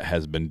something that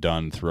has been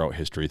done throughout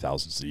history,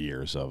 thousands of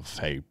years.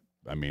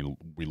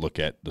 We look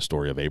at the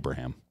story of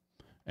Abraham,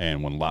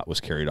 and when Lot was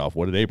carried off,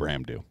 what did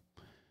Abraham do?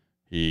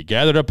 He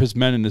gathered up his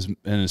men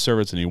and his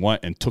servants, and he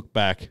went and took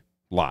back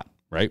Lot,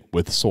 right,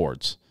 with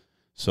swords.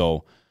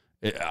 So,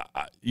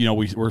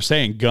 we're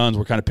saying guns.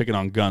 We're kind of picking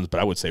on guns, but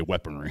I would say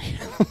weaponry,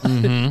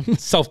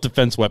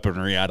 self-defense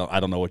weaponry. I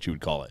don't know what you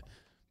would call it,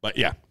 but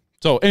yeah.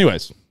 So,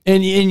 anyways,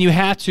 And you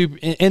have to,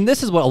 and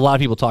this is what a lot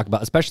of people talk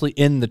about, especially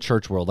in the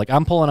church world. Like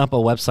I'm pulling up a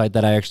website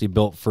that I actually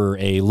built for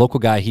a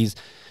local guy.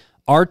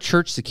 Our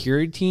church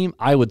security team,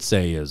 I would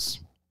say, is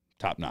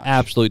top notch,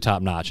 absolutely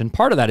top notch. And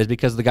part of that is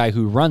because the guy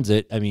who runs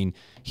it, I mean,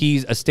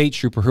 he's a state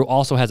trooper who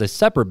also has a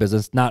separate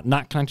business, not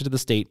connected to the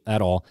state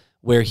at all,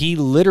 where he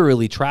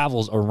literally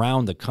travels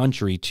around the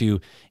country to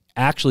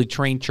actually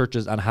train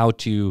churches on how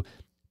to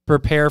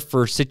prepare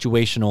for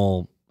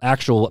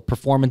actual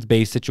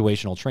performance-based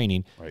situational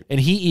training. Right.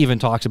 And he even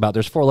talks about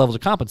there's 4 levels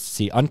of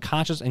competency: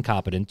 unconscious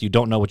incompetence, you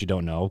don't know what you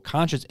don't know;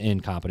 conscious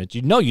incompetence,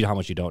 you know how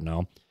much you don't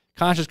know;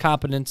 conscious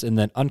competence, and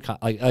then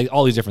like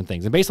all these different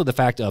things. And basically the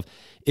fact of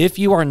if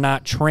you are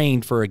not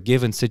trained for a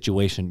given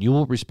situation, you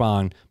will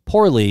respond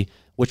poorly,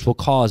 which will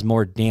cause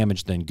more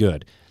damage than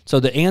good. So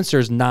the answer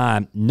is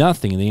not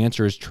nothing. The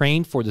answer is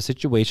train for the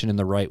situation in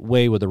the right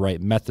way, with the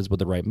right methods, with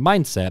the right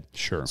mindset.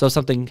 Sure. So if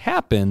something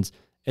happens,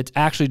 it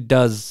actually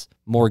does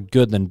more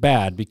good than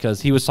bad,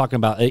 because he was talking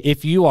about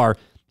if you are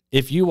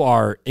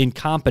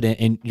incompetent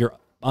and you're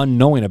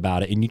unknowing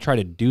about it and you try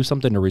to do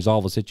something to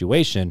resolve a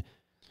situation,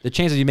 the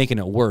chances of you making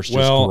it worse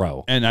just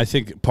grow. And I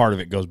think part of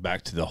it goes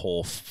back to the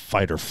whole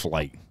fight or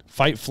flight.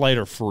 Fight, flight,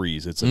 or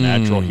freeze. It's a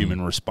natural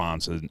human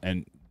response,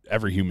 and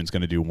every human's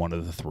going to do one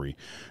of the 3.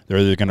 They're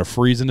either going to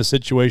freeze in a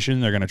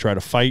situation, they're going to try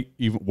to fight,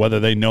 even whether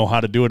they know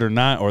how to do it or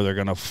not, or they're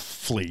going to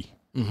flee.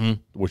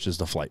 Which is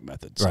the flight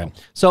method. So.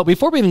 Right. So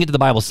before we even get to the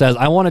Bible says,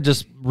 I want to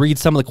just read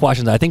some of the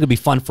questions that I think would be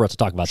fun for us to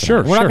talk about tonight.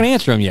 Sure. We're not going to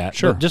answer them yet.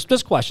 Sure. Just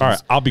questions. All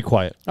right. I'll be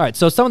quiet. All right.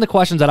 So some of the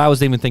questions that I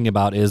was even thinking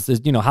about is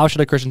how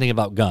should a Christian think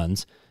about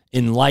guns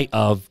in light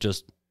of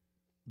just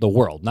the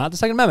world, not the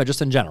Second Amendment,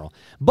 just in general.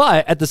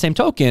 But at the same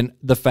token,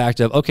 the fact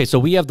of, okay, so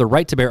we have the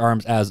right to bear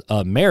arms as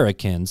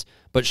Americans,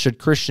 but should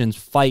Christians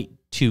fight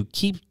to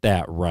keep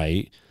that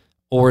right?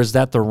 Or is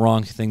that the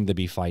wrong thing to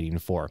be fighting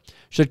for?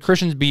 Should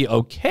Christians be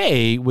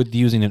okay with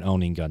using and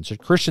owning guns?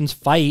 Should Christians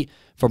fight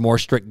for more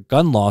strict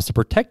gun laws to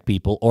protect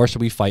people, or should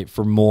we fight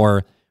for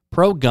more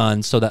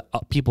pro-guns so that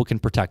people can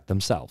protect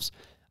themselves?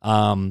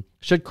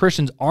 Should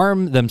Christians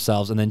arm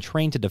themselves and then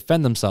train to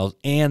defend themselves,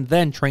 and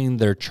then train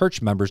their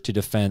church members to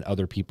defend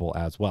other people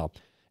as well?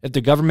 If the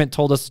government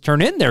told us to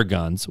turn in their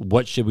guns,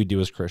 what should we do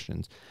as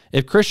Christians?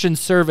 If Christians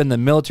serve in the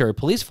military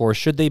police force,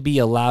 should they be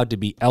allowed to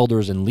be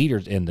elders and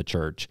leaders in the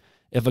church?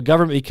 If a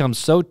government becomes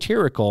so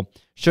tyrannical,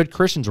 should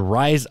Christians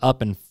rise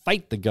up and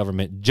fight the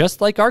government just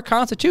like our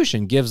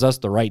Constitution gives us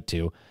the right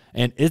to?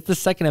 And is the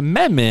Second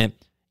Amendment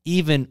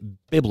even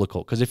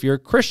biblical? Because if you're a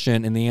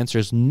Christian and the answer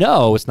is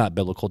no, it's not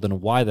biblical,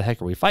 then why the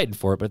heck are we fighting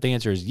for it? But if the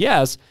answer is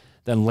yes,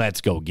 then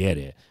let's go get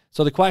it.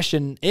 So the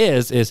question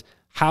is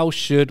how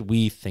should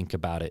we think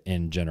about it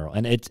in general?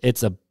 And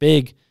it's a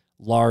big,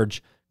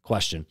 large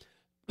question.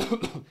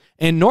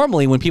 And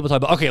normally when people talk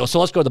about, okay, so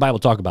let's go to the Bible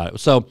and talk about it.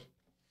 So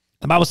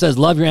the Bible says,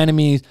 love your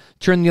enemies,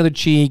 turn the other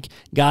cheek.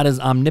 God is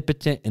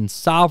omnipotent and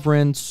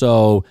sovereign.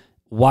 So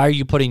why are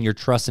you putting your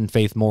trust and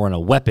faith more in a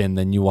weapon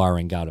than you are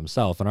in God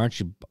himself? And aren't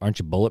you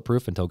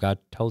bulletproof until God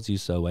tells you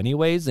so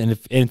anyways?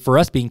 And for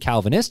us being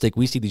Calvinistic,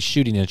 we see these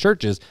shooting in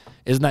churches.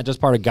 Isn't that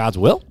just part of God's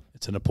will?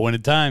 It's an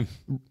appointed time.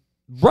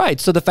 Right.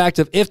 So the fact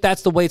of if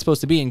that's the way it's supposed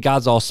to be and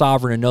God's all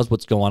sovereign and knows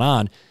what's going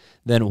on,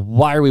 then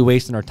why are we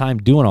wasting our time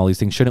doing all these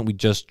things? Shouldn't we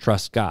just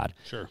trust God?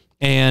 Sure.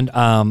 And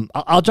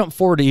I'll jump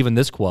forward to even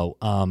this quote,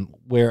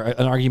 where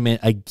an argument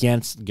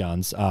against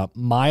guns.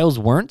 Miles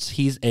Wernz,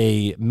 he's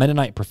a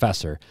Mennonite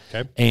professor.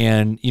 Okay.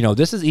 And,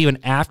 this is even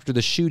after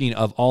the shooting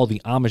of all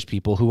the Amish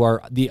people who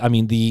are the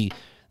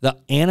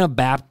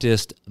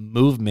Anabaptist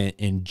movement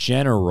in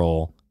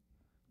general.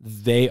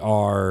 They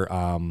are,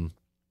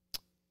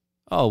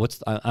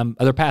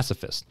 they're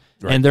pacifists.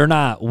 Right. And they're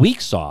not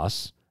weak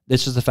sauce.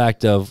 It's just the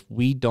fact of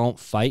we don't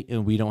fight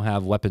and we don't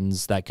have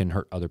weapons that can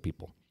hurt other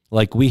people.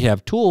 Like we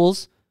have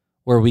tools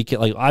where we can,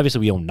 like,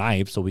 obviously we own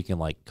knives so we can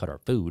like cut our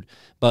food,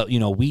 but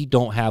we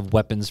don't have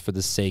weapons for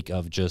the sake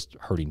of just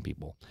hurting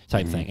people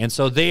type thing. And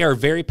so they are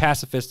very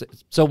pacifist.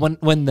 So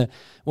when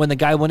the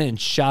guy went in and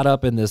shot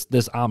up in this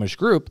Amish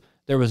group,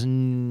 there was,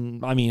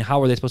 how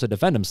were they supposed to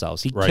defend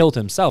themselves? He killed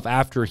himself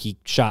after he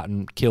shot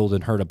and killed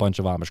and hurt a bunch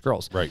of Amish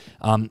girls. Right.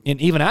 And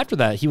even after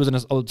that, he was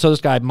so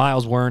this guy,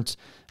 Miles Wernz,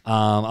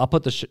 I'll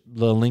put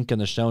the link in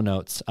the show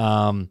notes.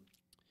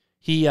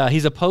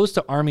 He's opposed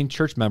to arming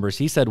church members.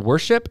 He said,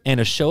 worship and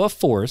a show of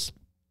force,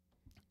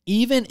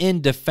 even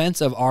in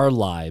defense of our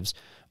lives,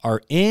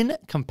 are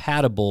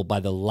incompatible by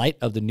the light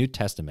of the New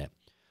Testament.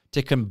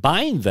 To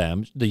combine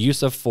them, the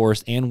use of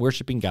force and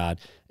worshiping God,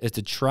 is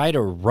to try to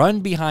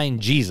run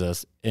behind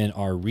Jesus in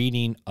our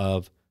reading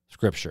of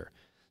Scripture.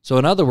 So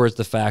in other words,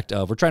 the fact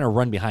of we're trying to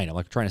run behind him,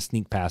 like we're trying to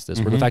sneak past this,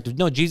 where the fact of,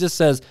 no, Jesus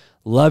says,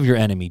 love your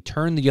enemy,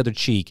 turn the other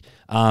cheek.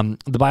 The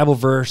Bible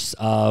verse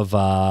of...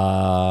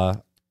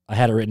 I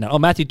had it written down.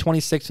 Matthew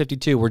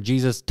 26:52, where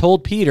Jesus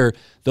told Peter,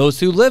 those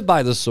who live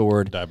by the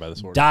sword die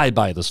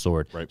by the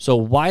sword. Right. So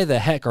why the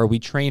heck are we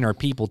training our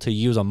people to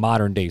use a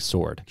modern day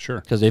sword? Sure.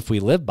 Because if we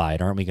live by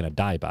it, aren't we going to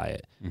die by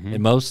it?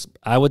 And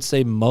I would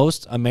say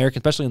most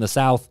Americans, especially in the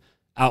South,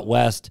 out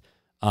West,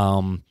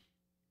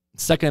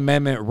 Second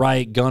Amendment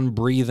right, gun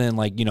breathing,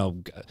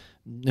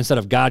 instead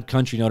of God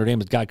Country Notre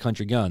Dame, it's God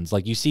Country Guns.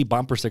 Like you see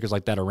bumper stickers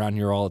like that around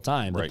here all the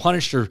time. Right.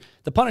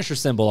 The Punisher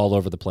symbol all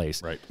over the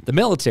place. Right. The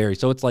military.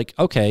 So it's like,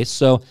 okay,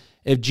 so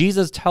if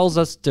Jesus tells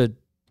us to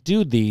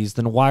do these,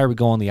 then why are we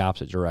going the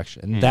opposite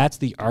direction? And that's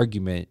the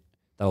argument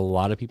that a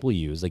lot of people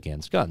use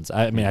against guns.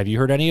 I mean, have you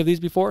heard any of these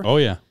before? Oh,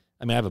 yeah.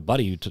 I mean, I have a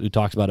buddy who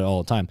talks about it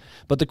all the time.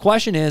 But the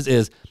question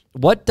is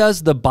what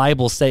does the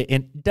Bible say?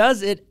 And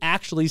does it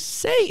actually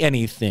say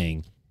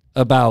anything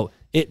about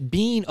it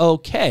being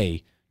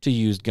okay to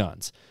use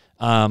guns?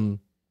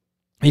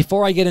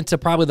 Before I get into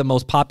probably the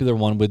most popular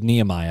one with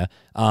Nehemiah,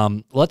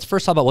 let's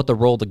first talk about what the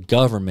role of the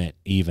government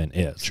even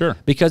is. Sure.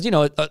 Because,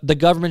 the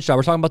government job,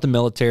 we're talking about the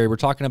military, we're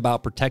talking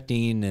about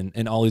protecting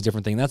and all these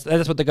different things.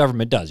 That's what the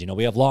government does.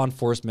 We have law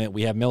enforcement,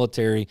 we have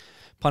military,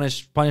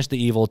 punish the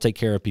evil, take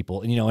care of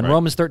people. And, in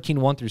Romans 13,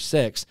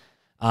 1-6,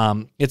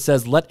 it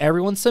says, let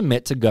everyone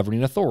submit to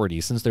governing authority,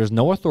 since there's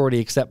no authority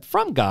except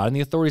from God, and the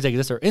authorities that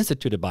exist are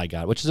instituted by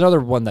God, which is another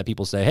one that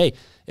people say, hey,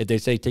 if they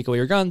say take away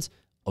your guns,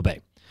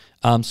 obey.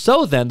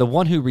 So then, the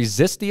one who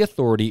resists the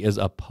authority is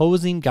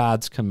opposing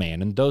God's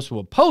command, and those who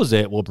oppose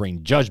it will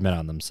bring judgment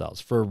on themselves.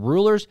 For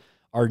rulers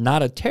are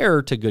not a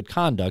terror to good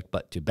conduct,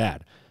 but to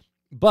bad.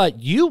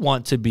 But you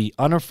want to be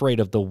unafraid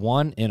of the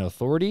one in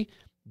authority.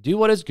 Do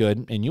what is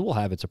good, and you will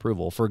have its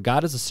approval. For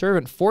God is a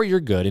servant for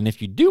your good, and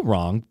if you do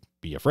wrong,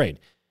 be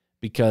afraid,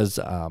 because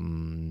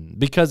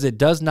it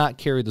does not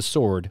carry the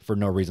sword for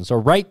no reason. So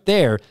right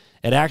there,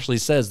 it actually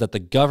says that the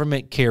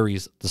government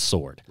carries the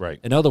sword. Right.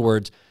 In other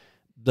words,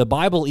 the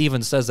Bible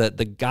even says that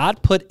the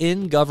God put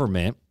in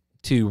government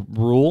to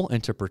rule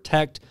and to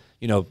protect,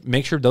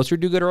 make sure those who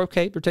do good are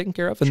okay, they're taken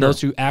care of, and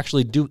those who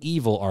actually do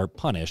evil are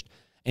punished.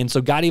 And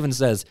so God even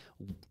says,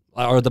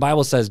 or the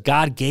Bible says,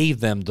 God gave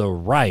them the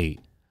right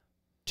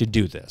to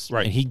do this.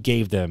 Right. And he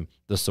gave them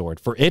the sword.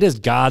 For it is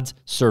God's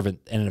servant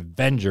and an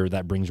avenger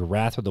that brings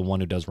wrath to the one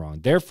who does wrong.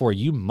 Therefore,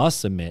 you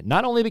must submit,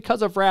 not only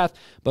because of wrath,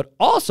 but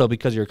also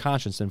because of your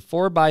conscience. And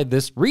for by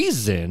this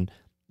reason,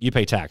 you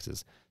pay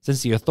taxes,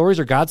 since the authorities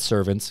are God's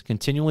servants,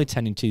 continually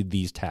tending to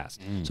these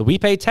tasks. So we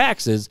pay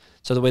taxes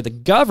so the way the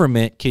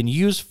government can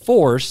use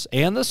force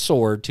and the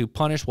sword to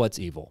punish what's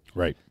evil.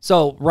 Right.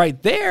 So right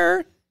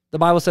there, the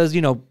Bible says,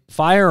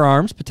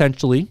 firearms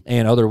potentially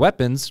and other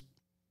weapons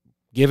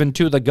given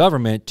to the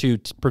government to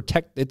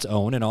protect its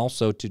own and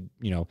also to,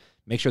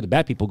 make sure the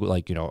bad people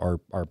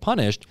are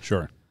punished.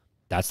 Sure.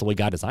 That's the way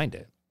God designed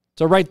it.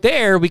 So right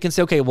there, we can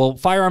say, okay, well,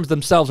 firearms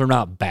themselves are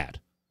not bad,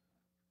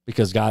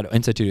 because God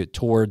instituted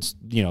towards,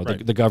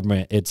 the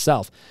government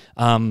itself.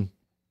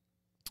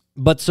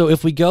 But so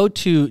if we go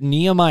to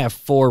Nehemiah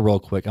 4 real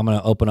quick, I'm going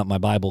to open up my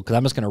Bible because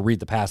I'm just going to read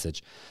the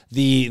passage.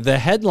 The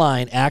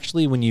headline,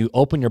 actually, when you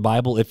open your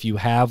Bible, if you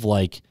have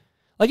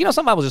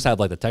some Bibles just have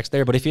the text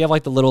there, but if you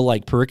have the little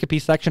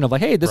pericope section of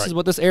hey, this is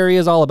what this area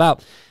is all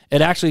about,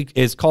 it actually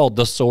is called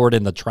the sword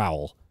and the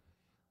trowel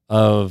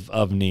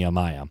of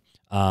Nehemiah.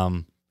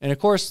 And of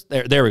course,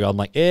 there we go. I'm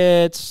like,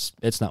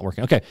 it's not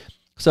working. Okay.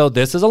 So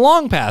this is a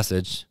long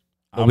passage,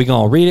 but we're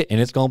going to read it, and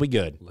it's going to be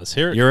good. Let's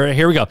hear it.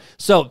 Here we go.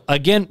 So,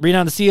 again, read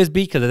on the CSB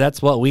because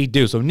that's what we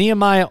do. So,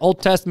 Nehemiah,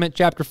 Old Testament,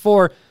 chapter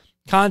 4,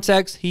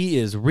 context, he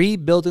is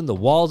rebuilding the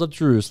walls of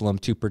Jerusalem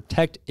to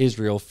protect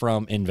Israel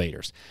from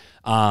invaders.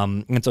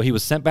 And so he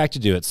was sent back to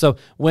do it. So,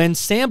 when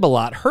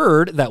Sanballat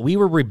heard that we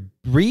were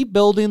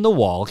rebuilding the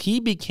wall, he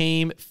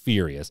became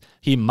furious.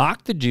 He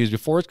mocked the Jews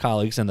before his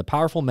colleagues, and the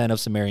powerful men of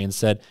Samaria and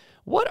said,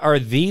 what are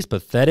these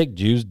pathetic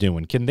Jews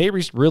doing? Can they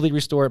really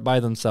restore it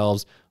by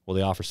themselves? Will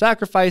they offer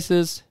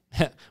sacrifices?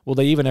 Will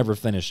they even ever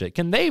finish it?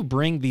 Can they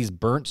bring these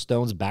burnt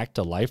stones back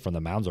to life from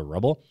the mounds of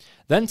rubble?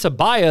 Then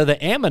Tobiah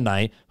the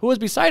Ammonite, who was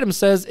beside him,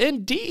 says,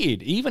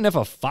 indeed, even if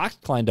a fox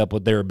climbed up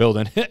what they were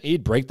building,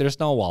 he'd break their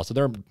stone wall. So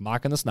they're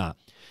mocking the snot.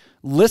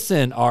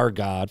 Listen, our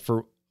God,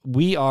 for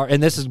we are,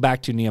 and this is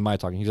back to Nehemiah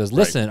talking. He says,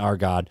 listen, our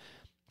God,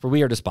 for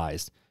we are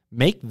despised.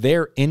 Make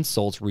their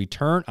insults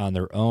return on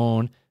their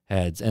own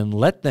heads, and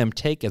let them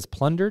take as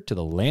plunder to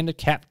the land of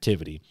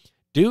captivity.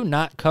 Do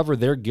not cover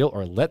their guilt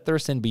or let their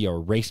sin be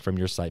erased from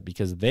your sight,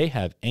 because they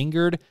have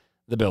angered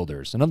the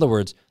builders. In other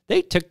words,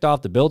 they ticked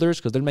off the builders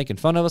because they're making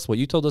fun of us, what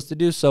you told us to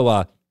do.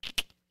 So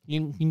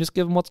you can just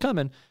give them what's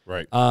coming.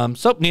 Right.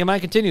 So Nehemiah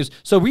continues.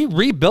 So we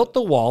rebuilt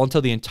the wall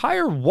until the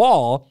entire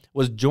wall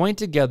was joined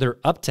together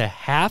up to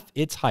half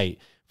its height,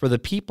 for the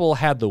people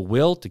had the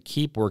will to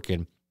keep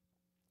working.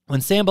 When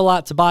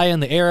Sanballat, Tobiah,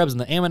 and the Arabs,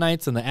 and the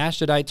Ammonites, and the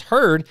Ashdodites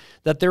heard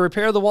that the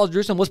repair of the wall of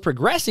Jerusalem was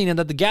progressing and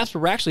that the gaps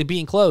were actually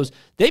being closed,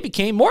 they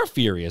became more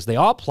furious. They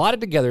all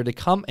plotted together to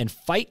come and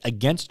fight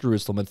against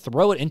Jerusalem and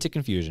throw it into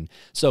confusion.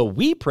 So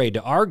we prayed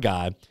to our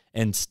God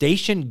and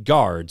stationed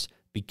guards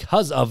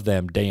because of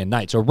them day and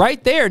night. So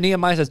right there,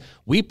 Nehemiah says,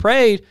 we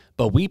prayed,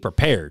 but we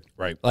prepared.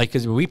 Right.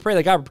 Because we prayed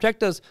that God would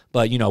protect us,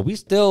 but, we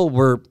still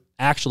were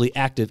actually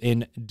active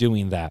in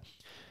doing that.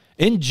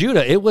 In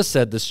Judah, it was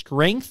said, the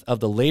strength of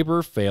the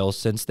laborer fails,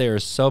 since there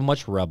is so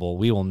much rubble,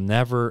 we will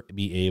never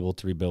be able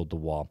to rebuild the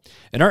wall.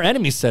 And our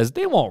enemy says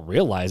they won't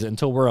realize it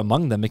until we're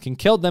among them and can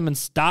kill them and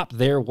stop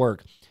their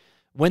work.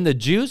 When the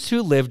Jews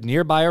who lived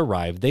nearby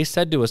arrived, they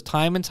said to us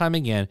time and time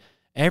again,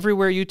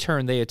 Everywhere you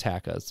turn, they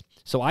attack us.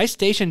 So I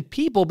stationed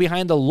people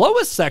behind the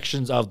lowest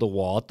sections of the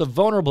wall at the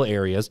vulnerable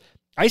areas.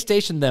 I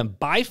stationed them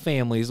by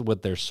families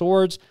with their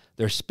swords,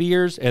 their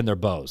spears, and their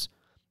bows.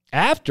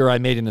 After I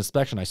made an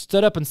inspection, I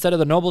stood up and said to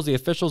the nobles, the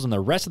officials, and the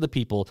rest of the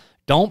people,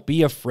 don't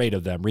be afraid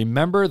of them.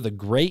 Remember the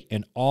great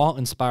and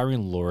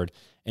awe-inspiring Lord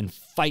and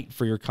fight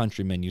for your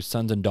countrymen, you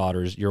sons and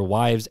daughters, your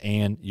wives,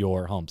 and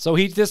your homes. So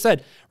he just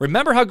said,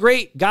 remember how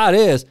great God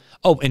is.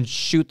 Oh, and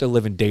shoot the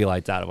living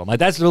daylights out of them. Like,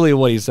 that's really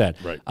what he said.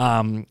 Right.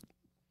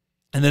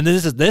 And then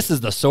this is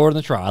the sword in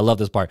the trial. I love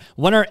this part.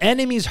 When our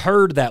enemies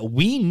heard that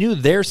we knew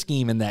their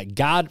scheme and that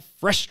God had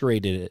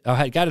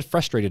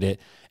frustrated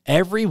it,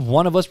 every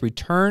one of us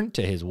returned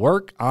to his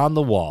work on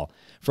the wall.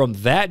 From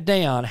that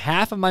day on,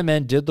 half of my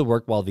men did the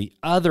work while the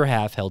other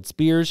half held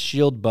spears,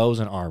 shield, bows,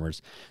 and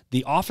armors.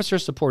 The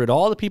officers supported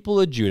all the people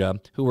of Judah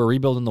who were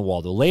rebuilding the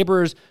wall. The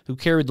laborers who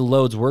carried the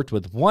loads worked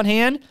with one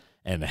hand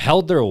and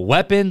held their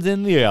weapons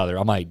in the other.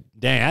 I'm like,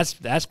 dang,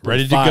 that's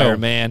ready to fire, go,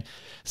 man.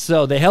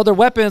 So they held their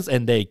weapons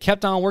and they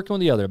kept on working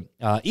with the other.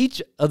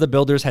 Each of the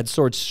builders had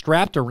swords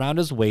strapped around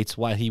his waist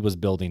while he was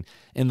building,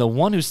 and the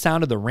one who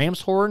sounded the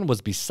ram's horn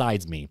was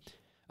besides me,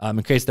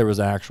 in case there was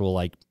an actual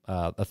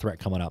a threat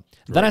coming up.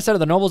 Right. Then I said to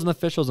the nobles and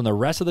officials and the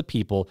rest of the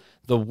people,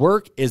 the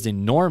work is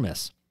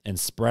enormous and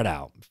spread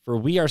out, for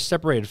we are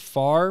separated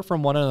far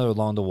from one another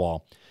along the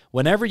wall.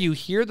 Whenever you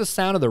hear the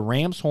sound of the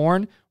ram's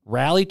horn,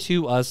 rally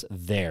to us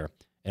there,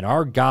 and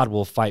our God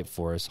will fight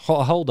for us.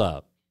 Hold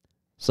up.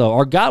 So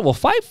our God will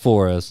fight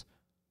for us,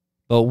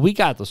 but we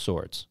got the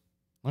swords.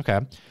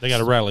 Okay. They got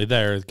to rally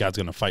there. God's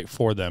going to fight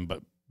for them,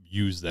 but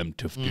use them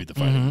to do the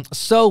fighting.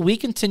 So we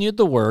continued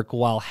the work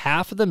while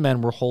half of the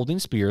men were holding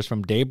spears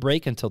from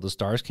daybreak until the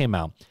stars came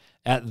out.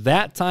 At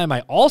that time,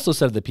 I also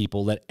said to the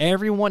people, let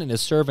everyone and his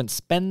servant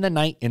spend the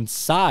night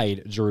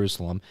inside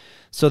Jerusalem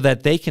so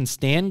that they can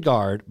stand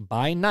guard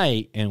by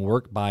night and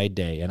work by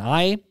day. And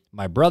I,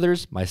 my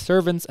brothers, my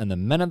servants, and the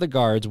men of the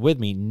guards with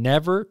me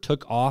never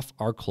took off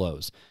our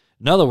clothes.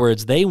 In other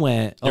words, they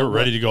went. They were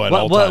ready to go at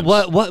all times.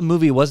 What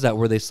movie was that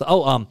where they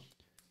saw?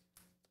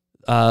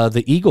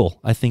 The Eagle,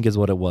 I think is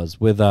what it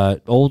was, with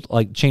old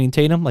Channing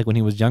Tatum, when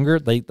he was younger.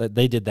 They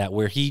did that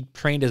where he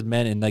trained his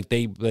men and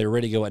they were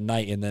ready to go at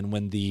night, and then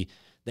when the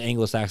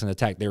Anglo-Saxon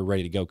attacked, they were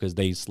ready to go because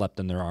they slept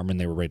in their armor and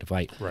they were ready to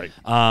fight. Right.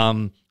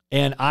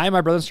 And I,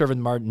 my brother and servant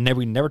Martin,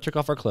 we never took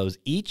off our clothes.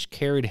 Each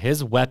carried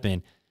his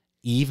weapon,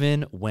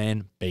 even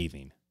when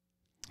bathing.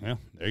 Yeah,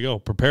 there you go.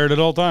 Prepared at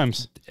all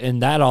times.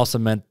 And that also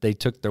meant they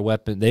took their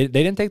weapon. They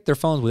didn't take their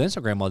phones with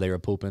Instagram while they were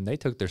pooping. They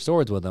took their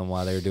swords with them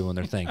while they were doing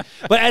their thing.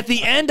 But at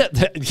the end,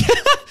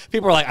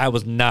 people were like, I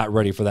was not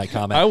ready for that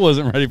comment. I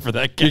wasn't ready for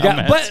that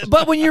comment.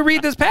 But when you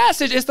read this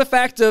passage, it's the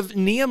fact of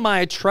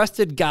Nehemiah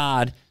trusted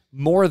God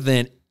more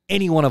than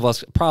any one of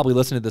us probably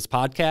listening to this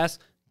podcast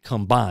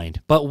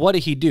combined. But what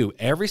did he do?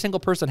 Every single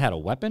person had a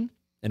weapon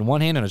in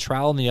one hand and a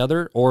trowel in the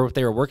other, or if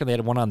they were working, they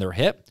had one on their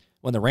hip.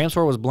 When the ram's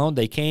horn was blown,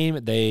 they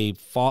came, they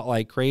fought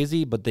like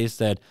crazy, but they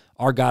said,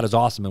 our God is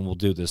awesome and we'll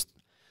do this.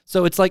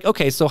 So it's like,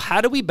 okay, so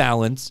how do we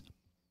balance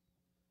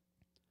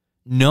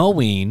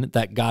knowing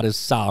that God is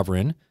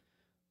sovereign,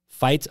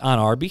 fights on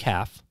our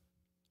behalf,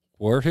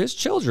 or his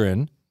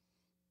children,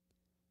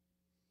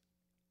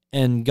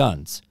 and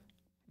guns?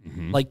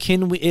 Mm-hmm.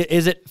 Can we,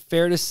 is it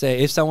fair to say,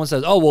 if someone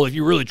says, oh, well, if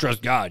you really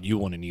trust God, you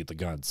want to need the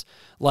guns.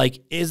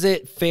 Is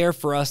it fair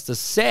for us to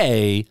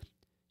say,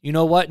 you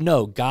know what?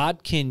 No,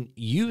 God can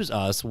use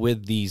us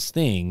with these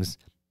things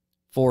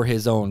for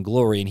his own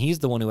glory, and he's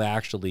the one who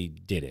actually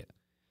did it.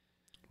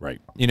 Right.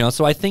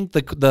 So I think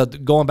the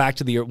going back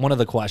to one of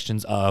the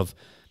questions of,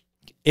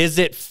 is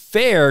it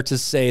fair to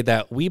say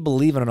that we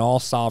believe in an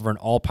all-sovereign,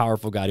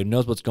 all-powerful God who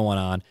knows what's going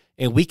on,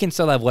 and we can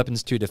still have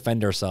weapons to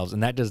defend ourselves,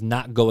 and that does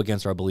not go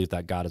against our belief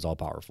that God is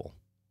all-powerful?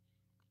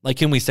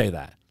 Can we say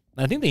that?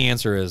 And I think the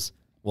answer is,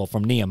 well,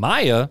 from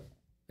Nehemiah,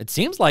 it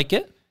seems like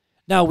it.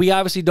 Now, we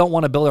obviously don't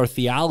want to build our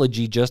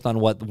theology just on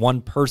what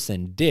one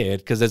person did,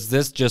 because is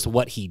this just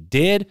what he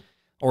did,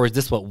 or is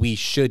this what we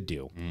should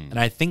do? And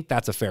I think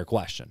that's a fair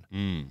question.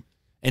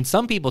 And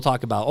some people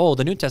talk about,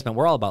 the New Testament,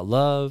 we're all about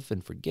love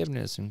and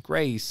forgiveness and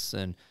grace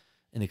and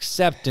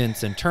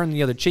acceptance and turn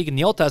the other cheek. In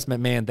the Old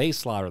Testament, man, they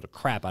slaughter the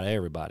crap out of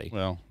everybody.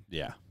 Well,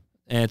 yeah.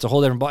 And it's a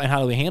whole different, and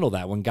how do we handle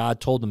that when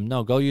God told them,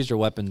 no, go use your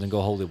weapons and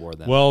go holy war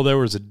them? Well, there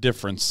was a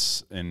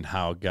difference in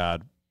how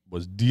God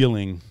was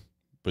dealing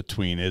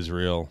between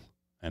Israel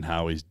and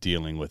how he's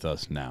dealing with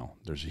us now.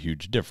 There's a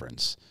huge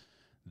difference.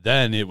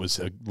 Then it was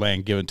a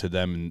land given to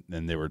them,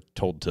 and they were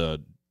told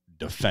to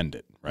defend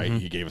it, right? Mm-hmm.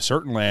 He gave a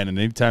certain land, and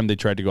anytime they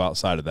tried to go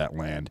outside of that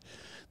land,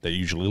 they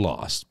usually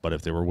lost. But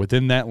if they were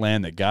within that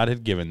land that God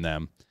had given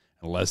them,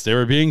 unless they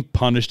were being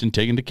punished and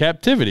taken to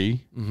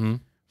captivity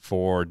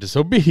for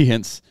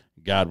disobedience,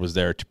 God was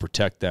there to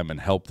protect them and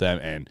help them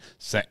and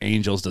sent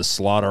angels to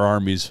slaughter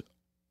armies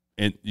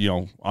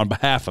on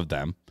behalf of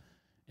them.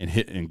 And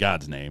hit in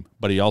God's name,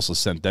 but he also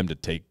sent them to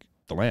take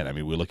the land. I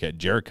mean, we look at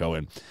Jericho,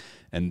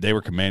 and they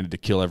were commanded to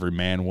kill every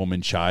man,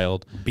 woman,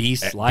 child,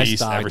 beast,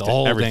 livestock, everything, the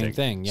whole everything.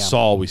 thing. Yeah.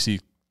 Saul, we see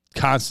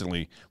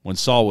constantly, when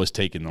Saul was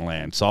taking the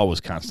land, Saul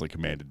was constantly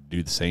commanded to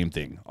do the same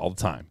thing all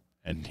the time.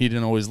 And he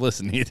didn't always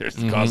listen either. It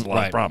caused a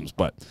lot of problems.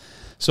 But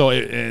so,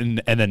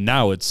 and then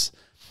now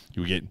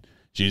you get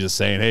Jesus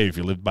saying, hey, if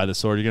you live by the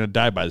sword, you're going to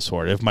die by the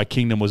sword. If my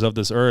kingdom was of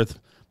this earth,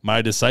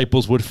 my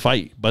disciples would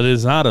fight, but it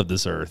is not of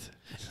this earth.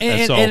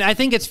 And I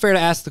think it's fair to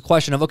ask the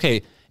question of,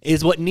 okay,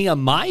 is what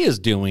Nehemiah is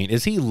doing,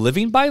 is he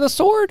living by the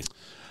sword?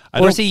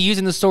 Or is he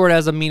using the sword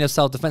as a mean of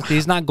self-defense?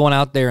 He's not going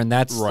out there and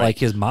that's like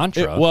his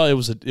mantra. It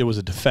was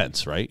a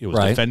defense, right? It was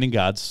defending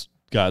God's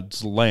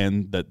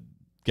land that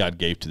God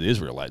gave to the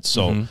Israelites.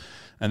 So,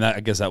 and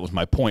I guess that was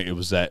my point. It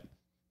was that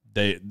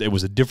it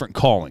was a different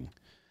calling.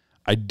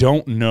 I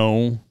don't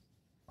know.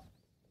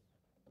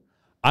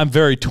 I'm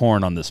very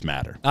torn on this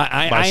matter.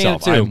 I am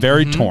too. I'm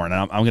very torn.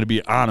 And I'm going to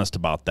be honest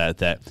about that.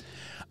 That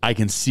I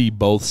can see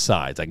both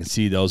sides. I can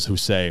see those who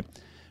say,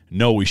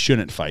 no, we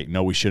shouldn't fight.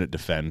 No, we shouldn't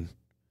defend.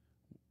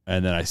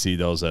 And then I see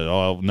those that,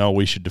 oh, no,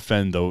 we should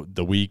defend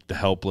the weak, the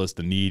helpless,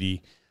 the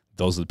needy.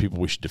 Those are the people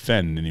we should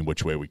defend in any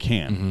which way we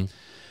can.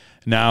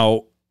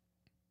 Now,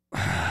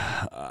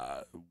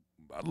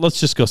 let's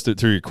just go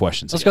through your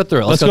questions. Let's go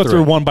through it. Let's go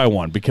through one by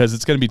one because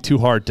it's going to be too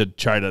hard to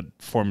try to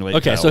formulate.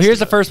 Okay, so here's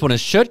the first one: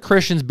 is should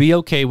Christians be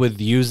okay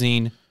with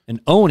using and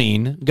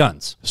owning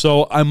guns?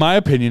 So, in my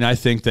opinion, I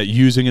think that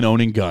using and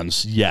owning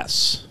guns,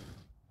 yes,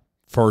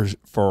 for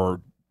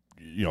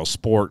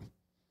sport,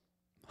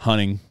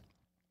 hunting,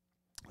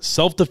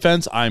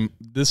 self-defense.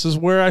 This is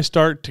where I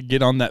start to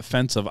get on that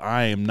fence of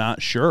I am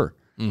not sure.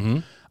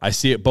 I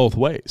see it both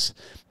ways.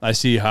 I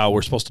see how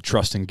we're supposed to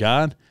trust in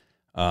God.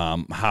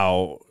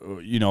 How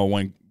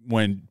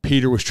when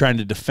Peter was trying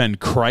to defend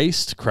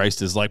Christ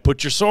is like,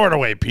 put your sword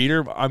away,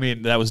 Peter. I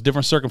mean, that was a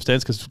different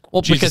circumstance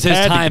because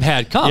his time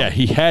had come. Yeah,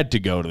 he had to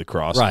go to the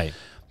cross. Right.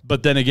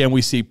 But then again,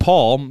 we see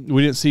Paul.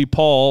 We didn't see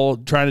Paul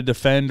trying to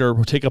defend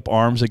or take up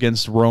arms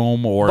against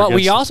Rome But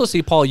we also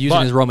see Paul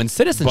using his Roman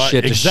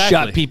citizenship to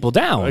shut people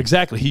down.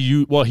 Exactly. He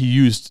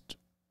used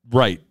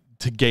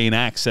to gain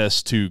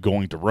access to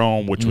going to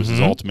Rome, which was his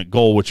ultimate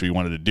goal, which we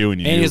wanted to do.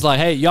 And he's like,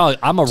 hey, y'all,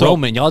 I'm a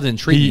Roman. Y'all didn't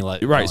treat me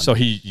like right. So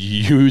he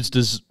used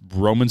his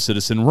Roman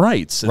citizen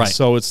rights. And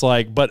so it's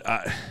like, but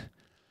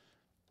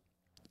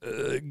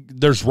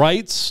there's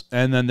rights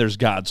and then there's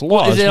God's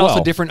law. Is it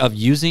also different of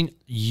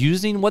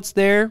using what's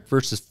there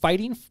versus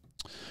fighting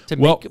to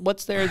make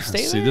what's there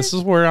stay there? This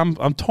is where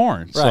I'm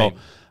torn. Right.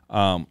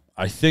 So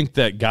I think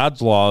that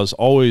God's laws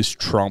always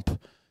trump.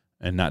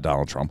 And not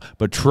Donald Trump,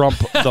 but trump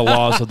the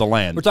laws of the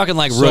land. We're talking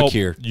like Rook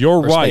here.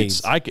 Your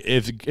rights.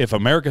 If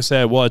America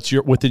said, well, it's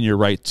within your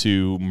right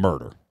to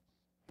murder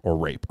or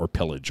rape or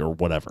pillage or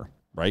whatever,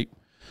 right?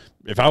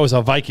 If I was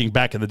a Viking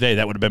back in the day,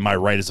 that would have been my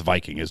right as a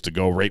Viking, is to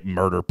go rape,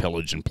 murder,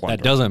 pillage, and plunder.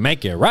 That doesn't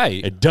make it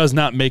right. It does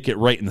not make it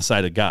right in the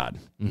sight of God.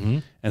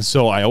 And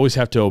so I always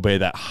have to obey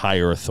that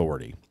higher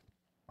authority.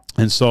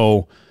 And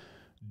so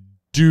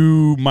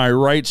do my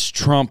rights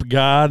trump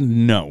God?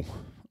 No.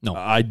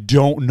 I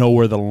don't know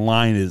where the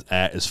line is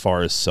at as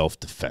far as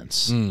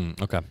self-defense.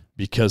 Okay.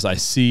 Because I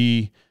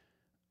see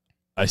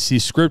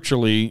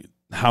scripturally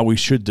how we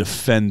should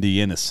defend the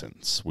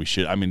innocents. We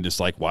should, just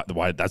like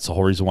why that's the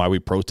whole reason why we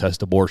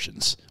protest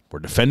abortions. We're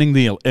defending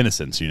the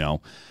innocents,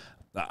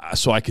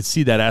 So I could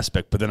see that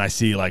aspect, but then I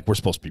see like we're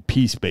supposed to be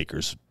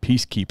peacemakers,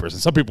 peacekeepers,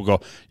 and some people go,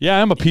 "Yeah,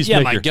 I'm a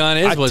peacemaker. Yeah, my gun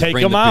is what's take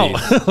them out."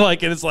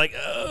 And it's like,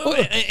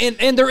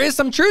 and there is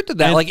some truth to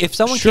that. Like if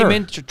someone came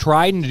in to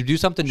try to do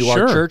something to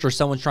our church, or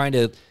someone's trying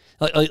to,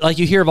 like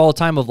you hear of all the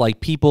time of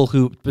like people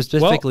who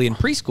specifically in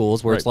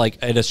preschools where it's like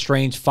an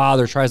estranged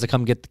father tries to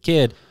come get the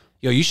kid.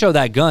 You show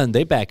that gun,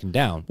 they back him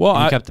down. Well,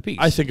 and you kept the peace.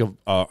 I think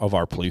of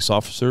our police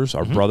officers,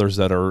 our brothers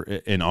that are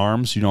in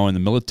arms, in the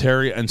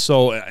military, and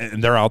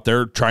they're out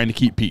there trying to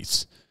keep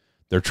peace.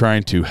 They're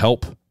trying to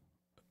help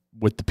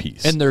with the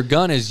peace, and their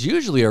gun is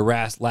usually a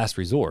last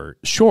resort.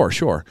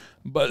 Sure.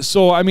 But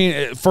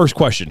first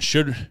question: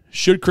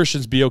 should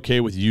Christians be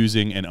okay with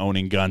using and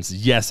owning guns?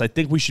 Yes, I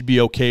think we should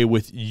be okay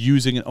with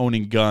using and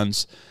owning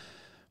guns.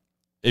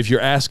 If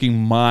you're asking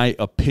my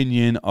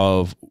opinion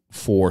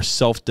for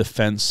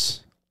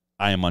self-defense,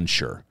 I am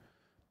unsure.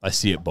 I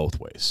see it both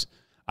ways.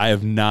 I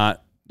have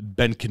not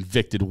been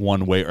convicted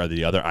one way or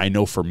the other. I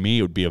know for me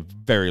it would be a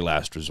very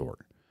last resort.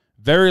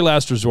 Very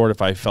last resort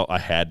if I felt I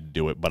had to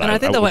do it. But I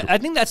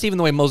think that's even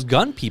the way most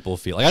gun people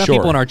feel. Like I know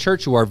people in our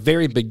church who are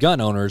very big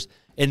gun owners,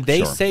 and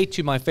they say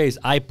to my face,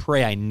 "I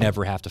pray I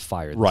never have to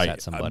fire this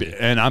at somebody."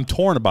 And I'm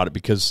torn about it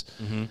because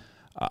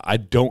I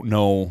don't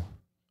know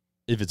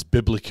if it's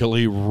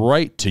biblically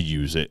right to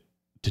use it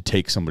to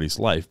take somebody's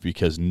life,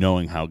 because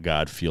knowing how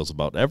God feels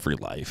about every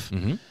life.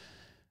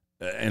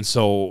 And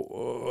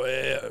so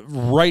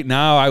right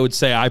now I would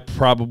say I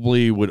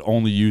probably would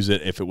only use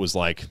it if it was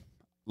like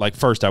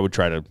first I would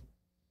try to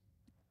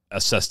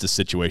assess the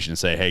situation and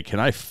say, hey, can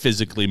I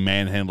physically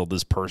manhandle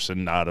this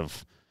person out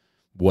of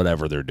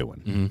whatever they're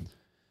doing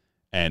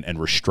and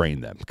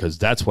restrain them? Because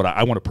that's what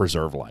I want to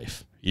preserve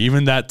life.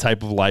 Even that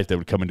type of life that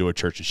would come into a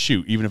church and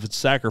shoot, even if it's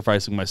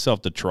sacrificing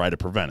myself to try to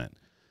prevent it.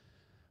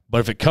 But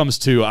if it comes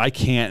to I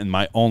can't and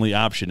my only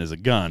option is a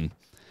gun,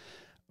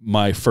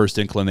 my first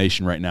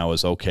inclination right now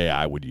is, okay,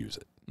 I would use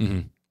it. Mm-hmm.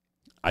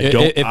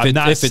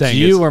 If it's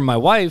you or my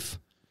wife.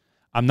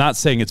 I'm not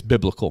saying it's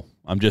biblical.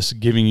 I'm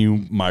just giving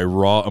you my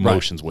raw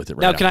emotions with it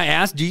right now. Now, can I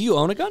ask, do you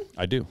own a gun?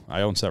 I do.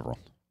 I own several.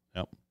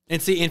 Yep.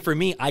 And for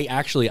me,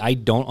 I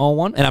don't own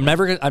one, and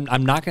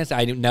I'm not gonna say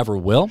I never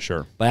will.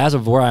 Sure. But as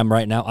of where I'm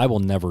right now, I will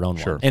never own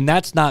one. And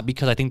that's not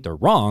because I think they're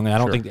wrong, and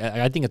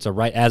I think it's a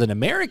right as an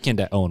American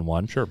to own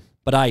one. Sure.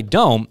 But I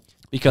don't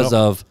because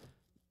of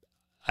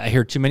I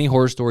hear too many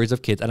horror stories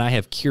of kids, and I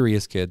have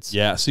curious kids.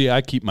 Yeah, see,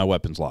 I keep my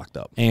weapons locked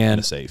up in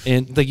a safe.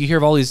 And like you hear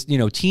of all these,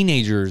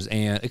 teenagers,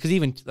 and because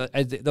even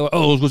let's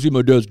go see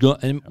my dad's gun,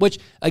 and which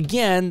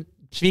again,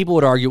 people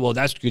would argue, well,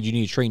 that's good. You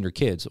need to train your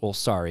kids. Well,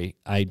 sorry,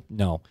 I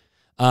know.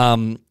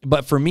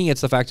 But for me,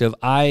 it's the fact of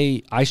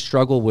I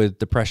struggle with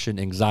depression,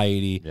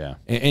 anxiety,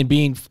 and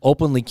being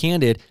openly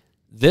candid.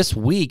 This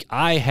week,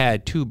 I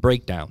had 2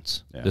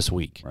 breakdowns this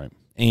week. Right.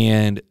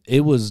 And it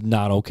was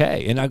not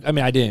okay. And I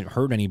mean, I didn't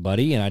hurt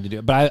anybody,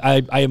 and but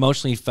I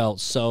emotionally felt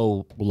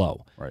so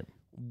low. Right.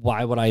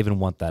 Why would I even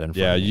want that in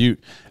front of me? You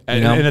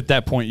know? And at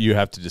that point, you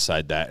have to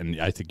decide that, and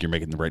I think you're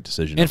making the right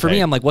decision. And for me,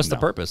 I'm like, what's the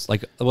purpose?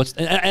 Like,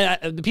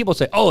 and people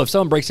say, oh, if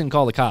someone breaks in,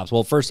 call the cops.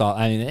 Well, first off,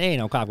 I mean, ain't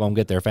no cop gonna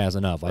get there fast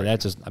enough. Like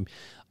that's just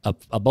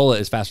a bullet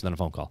is faster than a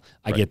phone call.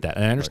 I get that,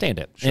 and I understand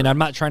it. Sure. And I'm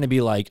not trying to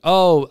be like,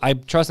 oh, I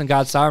trust in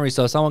God's sovereignty.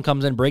 So if someone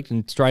comes in, breaks,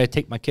 and try to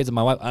take my kids and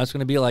my wife, I'm just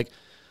gonna be like,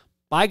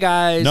 bye,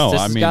 guys. No,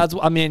 this is God's.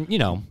 I mean,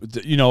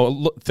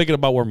 thinking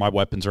about where my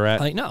weapons are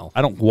at. I know.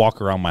 I don't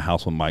walk around my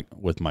house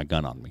with my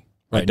gun on me.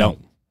 Right. I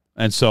don't.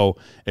 And so,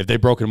 if they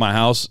broke into my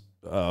house,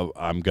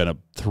 I'm gonna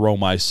throw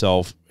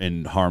myself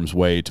in harm's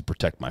way to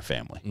protect my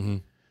family.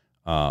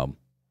 Mm-hmm.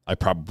 I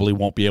probably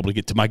won't be able to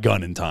get to my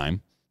gun in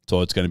time,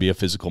 so it's going to be a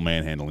physical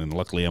manhandling. And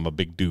luckily, I'm a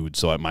big dude,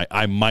 so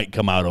I might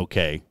come out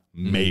okay.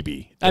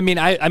 Maybe. I mean,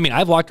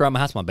 I've walked around my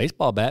house with my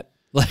baseball bat.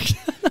 Like,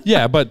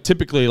 yeah, but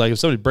typically, like if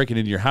somebody's breaking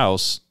into your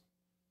house,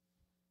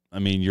 I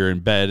mean, you're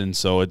in bed, and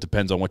so it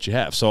depends on what you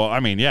have. So,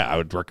 I mean, yeah, I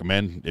would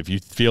recommend if you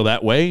feel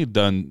that way,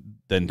 then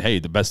hey,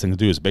 the best thing to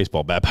do is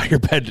baseball bat by your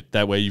bed.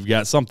 That way, you've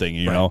got something,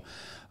 you know.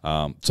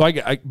 So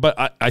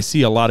I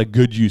see a lot of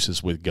good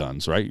uses with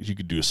guns, right? You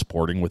could do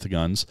sporting with the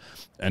guns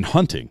and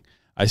hunting.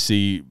 I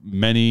see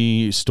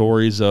many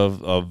stories of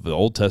the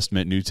Old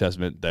Testament, New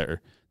Testament that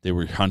they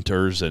were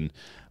hunters, and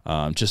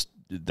just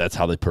that's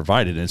how they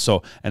provided.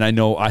 And I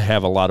know I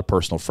have a lot of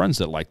personal friends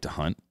that like to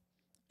hunt.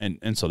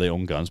 And so they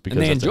own guns because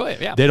they enjoy it.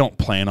 Yeah, they don't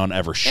plan on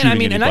ever shooting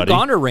anybody. And I've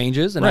gone to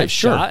ranges and I've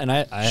shot, and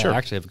I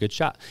actually have a good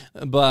shot.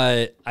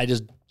 But I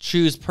just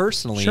choose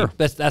personally. Sure.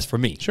 That's for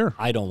me. Sure,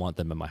 I don't want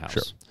them in my house.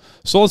 Sure.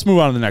 So let's move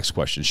on to the next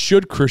question: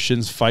 should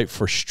Christians fight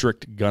for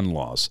strict gun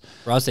laws?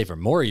 Or I'd say for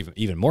more,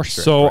 even more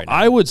strict. So right now.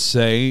 I would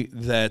say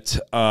that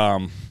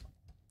I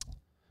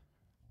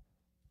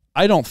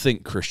don't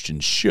think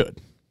Christians should,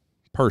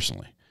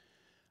 personally.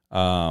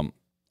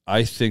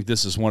 I think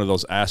this is one of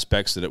those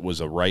aspects that it was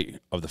a right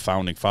of the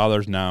founding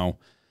fathers. Now,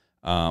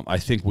 I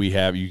think you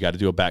got to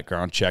do a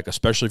background check,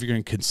 especially if you're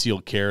going to conceal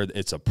carry.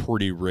 It's a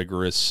pretty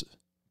rigorous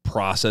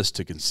process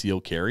to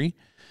conceal carry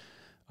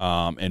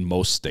in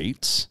most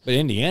states. But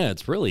Indiana,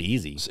 it's really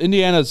easy.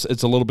 Indiana,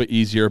 it's a little bit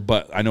easier,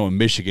 but I know in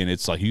Michigan,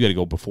 it's like you got to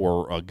go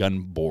before a gun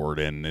board,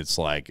 and it's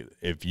like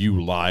if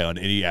you lie on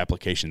any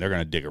application, they're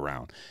going to dig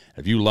around.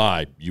 If you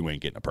lie, you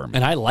ain't getting a permit.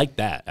 And I like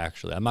that,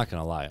 actually. I'm not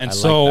going to lie. And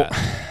like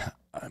that.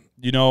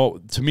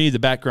 To me, the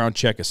background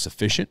check is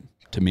sufficient,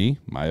 to me,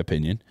 my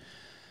opinion.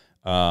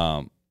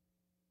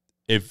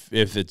 If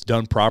it's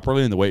done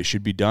properly and the way it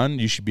should be done,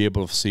 you should be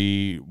able to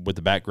see with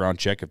the background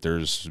check if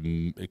there's,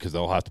 because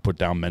they'll have to put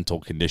down mental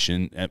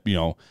condition, and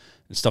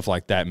stuff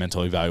like that,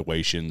 mental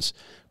evaluations,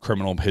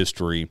 criminal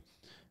history.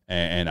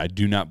 And I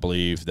do not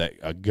believe that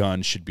a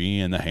gun should be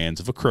in the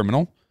hands of a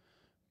criminal,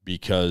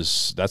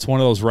 because that's one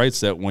of those rights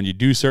that when you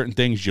do certain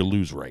things, you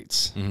lose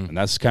rights. Mm-hmm. And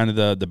that's kind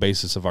of the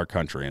basis of our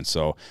country. And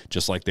so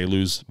just like they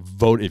lose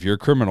vote, if you're a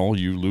criminal,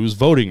 you lose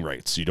voting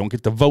rights. You don't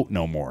get to vote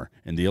no more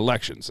in the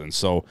elections. And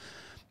so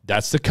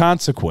that's the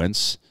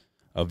consequence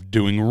of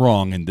doing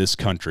wrong in this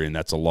country, and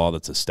that's a law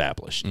that's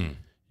established. Mm.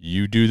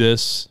 You do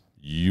this,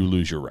 you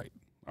lose your right.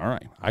 All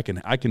right, I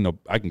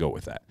can go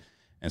with that.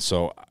 And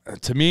so,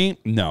 to me,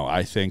 no,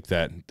 I think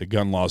that the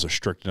gun laws are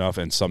strict enough.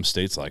 In some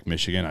states like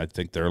Michigan, I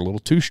think they're a little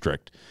too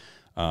strict.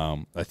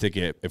 I think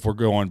if we're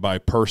going by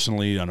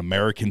personally an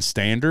American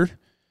standard,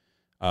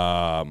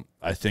 I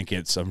think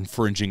it's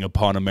infringing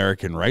upon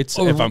American rights.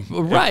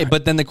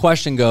 But then the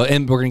question goes,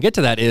 and we're going to get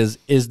to that, is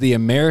the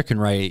American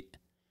right,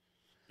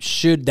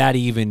 should that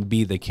even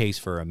be the case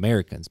for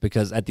Americans?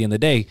 Because at the end of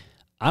the day,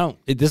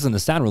 this doesn't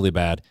sound really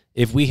bad.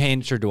 If we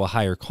answer to a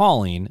higher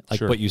calling, like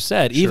what you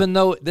said, even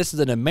though this is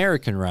an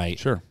American right,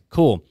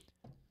 cool.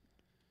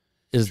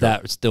 Is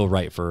that still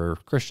right for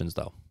Christians,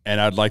 though?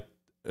 And I'd like,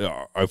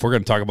 if we're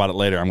going to talk about it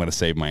later, I'm going to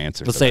save my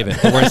answer. Let's save it.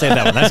 We're going to save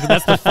that one.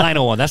 That's the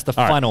final one. That's the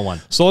final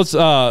one. So let's.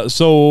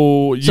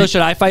 So should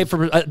I fight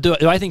for? Do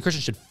I think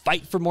Christians should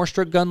fight for more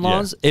strict gun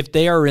laws? Yeah. If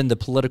they are in the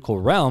political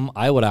realm,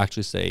 I would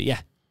actually say,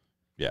 yeah.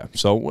 Yeah.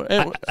 So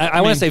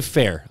I want to say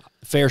fair.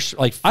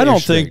 I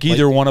don't think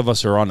either one of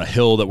us are on a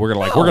hill that we're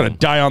gonna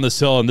die on this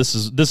hill, and this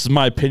is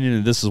my opinion,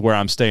 and this is where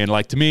I'm staying.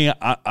 Like, to me,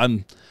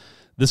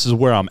 this is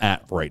where I'm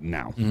at right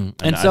now.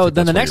 And so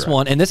then the next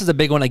one, and this is a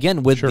big one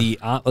again with the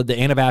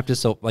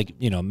Anabaptists. So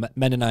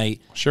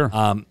Mennonite. Sure.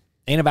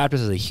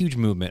 Anabaptist is a huge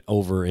movement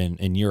over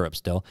in Europe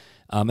still,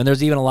 and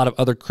there's even a lot of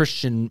other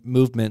Christian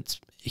movements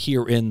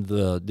here in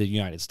the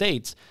United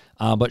States.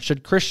 But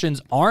should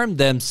Christians arm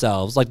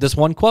themselves? Like this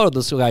one quote of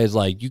this guy is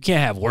like, you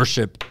can't have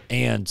worship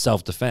and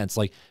self-defense.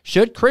 Like,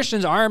 should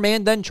Christians arm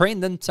and then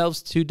train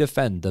themselves to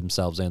defend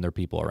themselves and their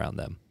people around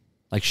them?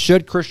 Like,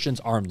 should Christians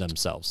arm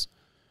themselves?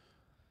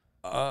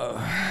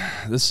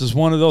 This is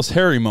one of those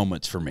hairy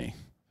moments for me.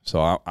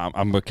 So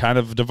I'm kind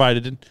of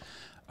divided.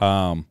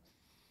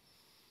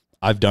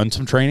 I've done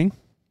some training.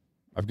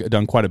 I've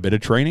done quite a bit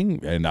of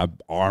training, and I'm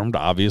armed,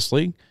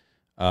 obviously.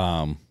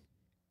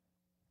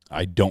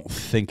 I don't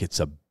think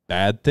it's a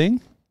bad thing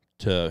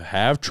to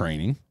have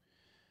training.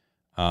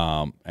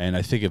 And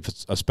I think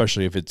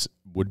especially if it's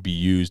would be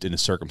used in a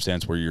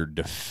circumstance where you're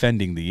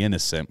defending the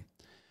innocent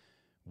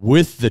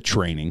with the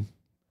training,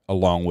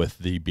 along with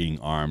the being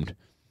armed,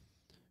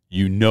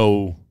 you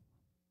know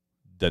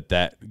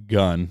that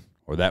gun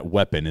or that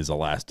weapon is a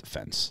last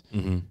defense.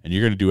 And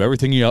you're going to do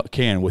everything you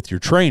can with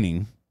your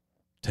training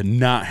to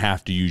not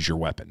have to use your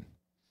weapon.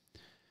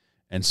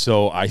 And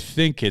so I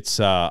think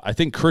I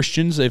think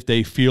Christians, if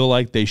they feel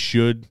like they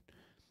should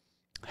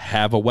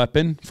have a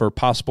weapon for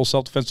possible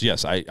self-defense,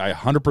 yes, I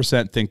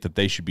 100% think that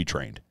they should be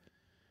trained,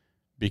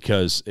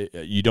 because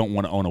you don't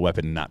want to own a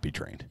weapon and not be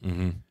trained.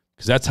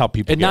 Because that's how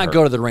people and get not hurt.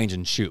 Go to the range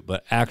and shoot,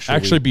 but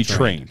actually be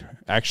trained.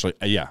 Actually,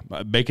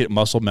 make it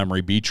muscle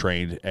memory. Be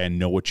trained and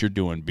know what you're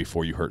doing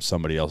before you hurt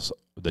somebody else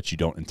that you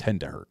don't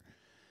intend to hurt.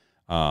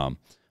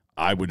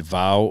 I would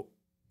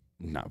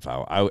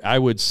I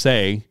would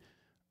say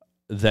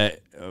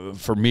that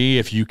for me,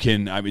 if you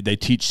can, they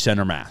teach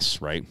center mass,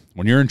 right?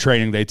 When you're in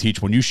training, they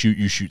teach when you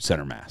shoot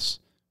center mass,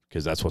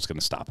 because that's what's going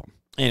to stop them.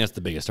 And it's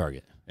the biggest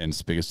target. And it's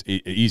the biggest,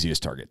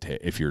 easiest target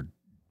if you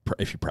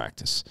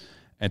practice.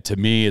 And to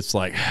me, it's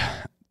like,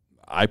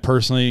 I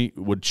personally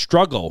would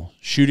struggle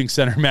shooting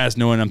center mass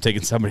knowing I'm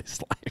taking somebody's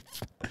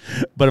life.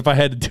 But if I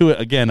had to do it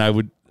again, I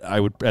would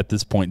at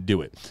this point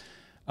do it.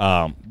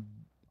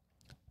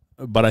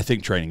 But I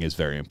think training is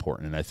very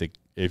important. And I think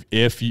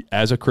if you,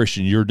 as a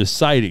Christian, you're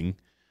deciding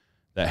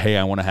that, hey,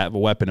 I want to have a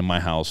weapon in my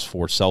house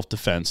for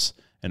self-defense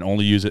and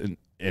only use it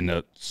in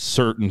a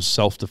certain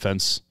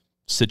self-defense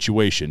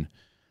situation,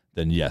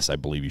 then yes, I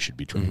believe you should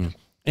be trained.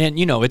 And,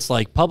 it's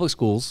like public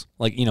schools,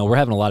 like, we're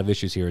having a lot of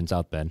issues here in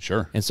South Bend.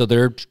 Sure. And so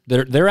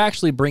they're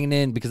actually bringing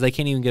in, because they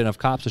can't even get enough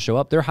cops to show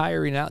up, they're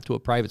hiring out to a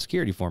private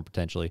security firm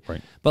potentially.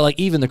 Right. But like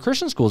even the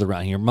Christian schools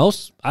around here,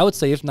 I would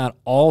say if not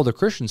all the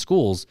Christian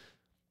schools,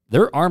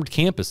 they're armed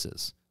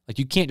campuses. Like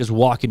you can't just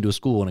walk into a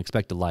school and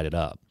expect to light it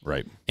up.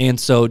 Right. And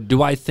so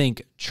do I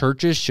think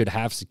churches should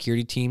have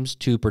security teams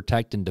to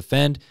protect and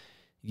defend?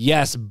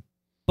 Yes,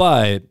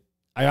 but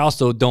I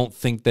also don't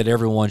think that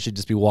everyone should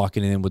just be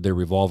walking in with their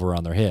revolver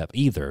on their hip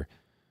either.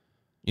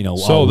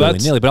 So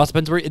willy-nilly. But it also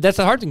depends that's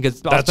the hard thing,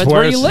 because it also depends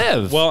where you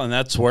live. Well, and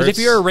that's where if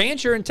you're a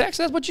rancher in Texas,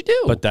 that's what you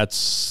do. But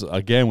that's,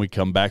 again, we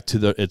come back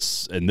to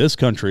it's in this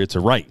country, it's a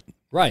right.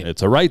 Right.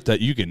 It's a right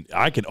that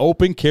I can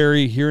open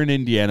carry here in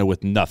Indiana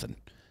with nothing.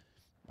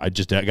 I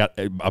got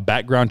a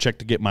background check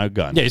to get my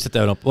gun. Yeah, you set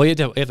that up. Well,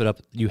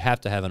 you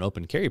have to have an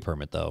open carry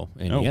permit, though,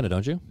 in Indiana,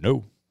 don't you?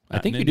 No. I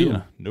think you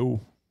Indiana. do.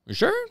 No. You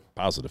sure?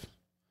 Positive.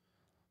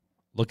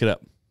 Look it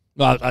up.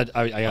 Well,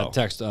 I got a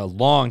text, a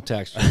long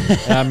text,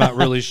 and I'm not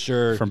really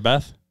sure. From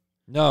Beth?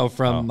 No,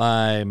 from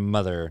my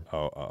mother.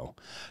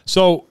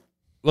 So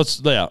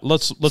let's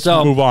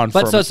move on.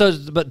 So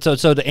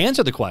to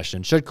answer the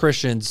question, should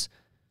Christians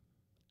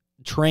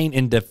train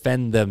and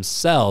defend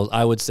themselves?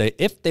 I would say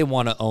if they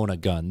want to own a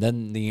gun,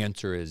 then the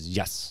answer is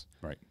yes.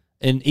 Right.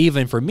 And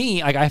even for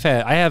me, I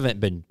haven't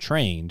been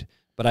trained,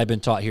 but I've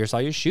been taught, here's how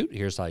you shoot,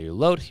 here's how you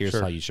load, here's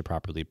how you should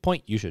properly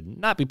point. You should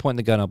not be pointing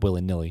the gun up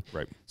willy-nilly.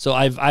 Right. So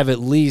I've at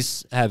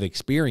least have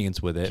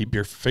experience with it. Keep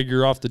your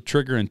finger off the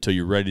trigger until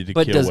you're ready to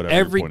kill whatever. But does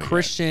every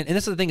Christian, and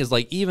this is the thing, is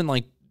like, even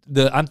like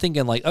I'm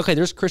thinking like, okay,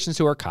 there's Christians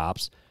who are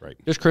cops. Right.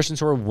 There's Christians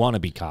who are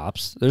wannabe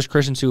cops. There's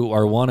Christians who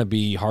are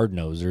wannabe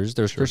hard-nosers.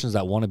 There's Christians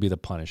that want to be the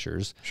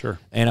punishers. Sure.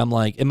 And I'm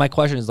like, and my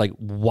question is like,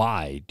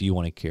 why do you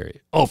want to carry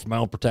it? Oh, for my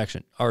own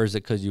protection. Or is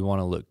it because you want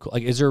to look cool?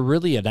 Like, is there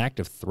really an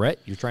active threat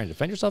you're trying to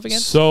defend yourself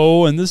against?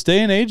 So in this day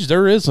and age,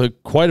 there is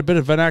quite a bit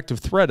of an active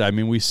threat. I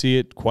mean, we see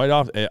it quite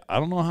often. I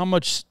don't know how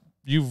much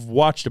you've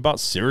watched about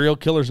serial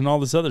killers and all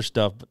this other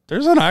stuff, but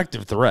there's an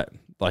active threat.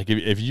 Like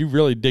if you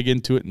really dig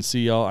into it and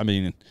see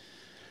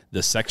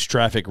the sex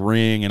traffic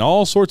ring and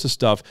all sorts of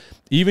stuff.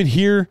 Even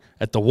here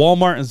at the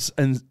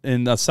Walmart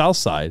in the South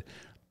Side,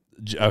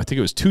 I think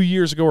it was 2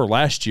 years ago or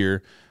last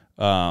year,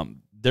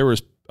 there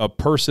was a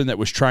person that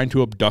was trying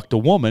to abduct a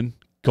woman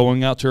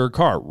going out to her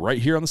car right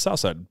here on the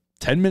South Side,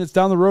 10 minutes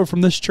down the road from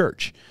this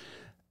church.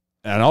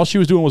 And all she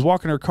was doing was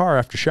walking her car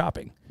after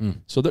shopping.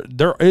 So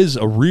there is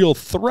a real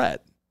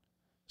threat.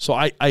 So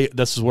I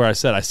this is where I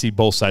said I see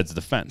both sides of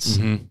the fence.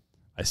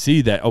 I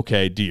see that,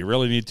 okay, do you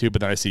really need to?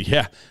 But then I see,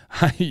 yeah,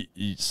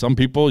 some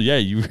people, yeah,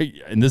 you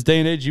in this day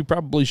and age, you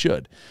probably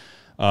should.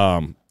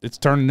 It's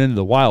turning into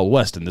the Wild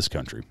West in this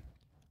country.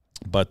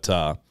 But,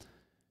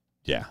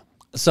 yeah.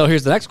 So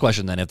here's the next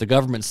question then. If the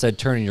government said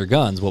turn in your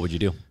guns, what would you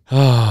do?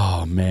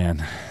 Oh,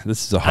 man.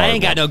 This is a hard one. I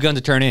ain't got no gun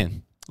to turn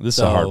in. This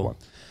is a hard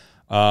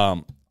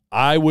one.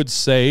 I would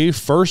say,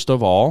 first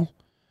of all,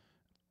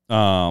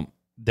 I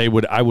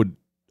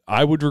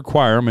would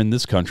require them in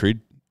this country,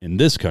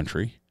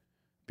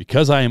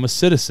 because I am a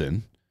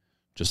citizen,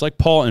 just like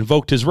Paul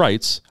invoked his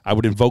rights, I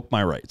would invoke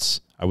my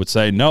rights. I would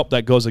say, nope,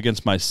 that goes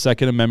against my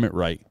Second Amendment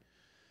right.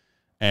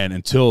 And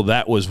until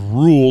that was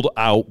ruled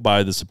out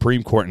by the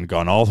Supreme Court and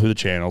gone all through the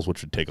channels,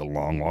 which would take a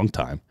long, long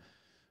time,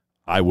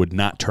 I would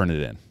not turn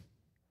it in.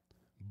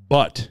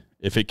 But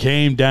if it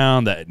came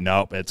down that,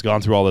 nope, it's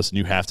gone through all this and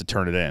you have to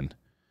turn it in,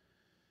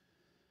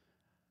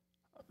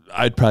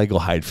 I'd probably go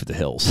hide for the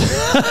hills.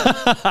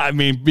 I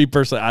mean, me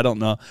personally, I don't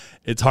know.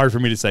 It's hard for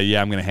me to say,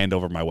 yeah, I'm going to hand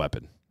over my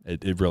weapon.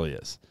 It really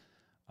is.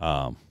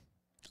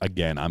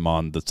 Again, I'm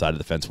on the side of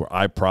the fence where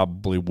I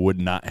probably would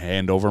not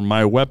hand over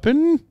my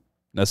weapon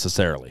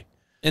necessarily.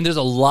 And there's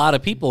a lot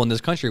of people in this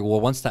country, well,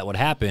 once that would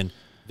happen,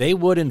 they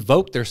would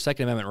invoke their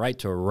Second Amendment right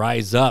to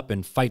rise up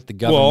and fight the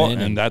government.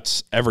 Well, and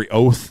that's every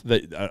oath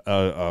that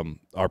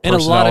our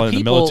personnel in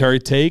the military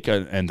take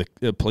and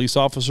the police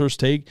officers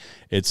take.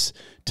 It's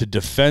to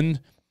defend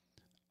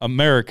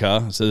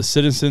America, so the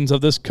citizens of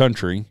this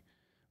country,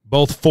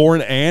 both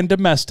foreign and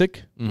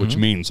domestic, which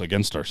means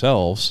against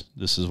ourselves.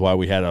 This is why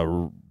we had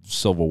a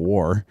civil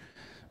war,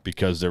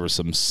 because there was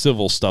some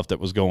civil stuff that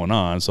was going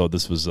on. So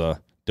this was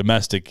a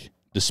domestic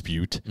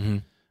dispute.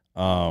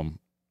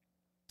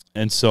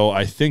 And so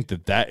I think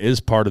that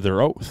is part of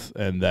their oath,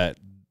 and that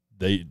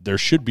there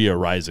should be a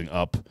rising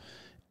up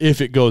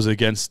if it goes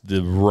against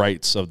the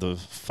rights of the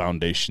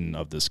foundation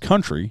of this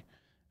country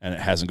and it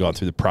hasn't gone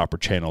through the proper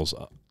channels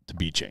to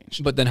be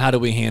changed. But then how do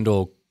we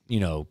handle,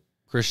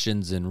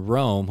 Christians in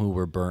Rome who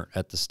were burnt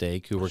at the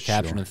stake, who were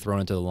captured and thrown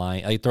into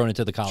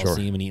the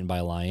Colosseum and eaten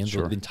by lions,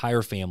 with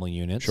entire family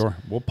units? Sure.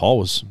 Well, Paul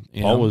was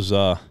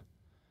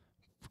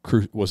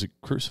was it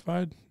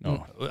crucified?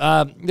 No.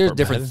 There's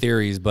different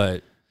theories,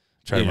 but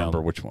trying to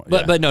remember which one.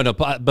 But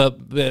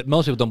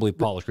most people don't believe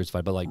Paul was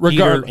crucified. But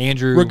Peter,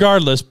 Andrew,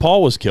 regardless,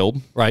 Paul was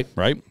killed. Right.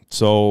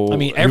 So I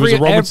mean, he was a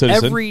Roman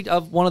citizen. Every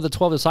of one of the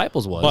 12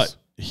 disciples was. But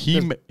he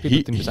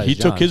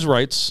took his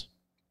rights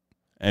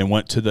and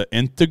went to the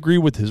nth degree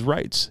with his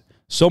rights.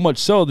 So much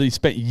so that he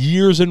spent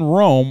years in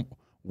Rome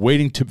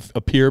waiting to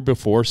appear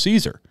before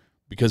Caesar,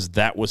 because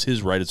that was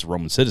his right as a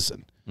Roman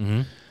citizen.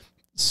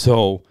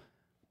 So,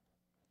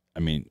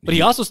 I mean, but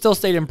he also still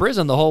stayed in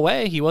prison the whole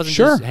way. He wasn't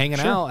just hanging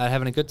out and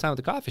having a good time at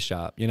the coffee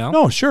shop,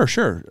 No, sure.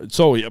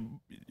 So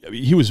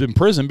he was in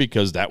prison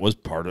because that was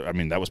part of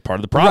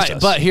the process.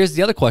 Right, but here's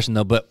the other question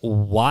though. But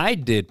why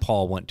did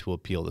Paul want to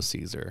appeal to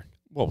Caesar?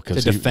 Well,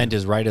 because to defend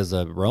his right as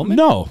a Roman?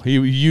 No, he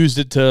used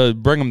it to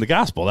bring him the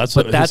gospel. That's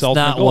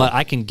not what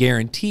I can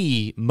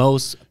guarantee.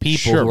 Most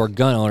people who are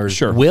gun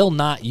owners will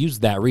not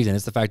use that reason.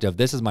 It's the fact of,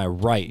 this is my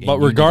right. But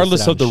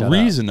regardless of the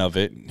reason of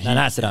it,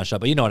 not sit down and shut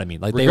up, but you know what I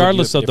mean.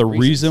 Regardless of the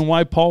reason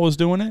why Paul was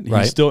doing it,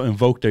 he still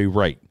invoked a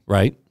right.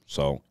 Right.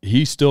 So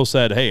he still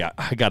said, "Hey,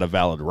 I got a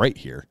valid right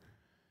here."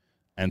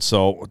 And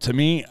so, to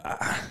me,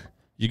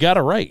 you got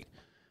a right.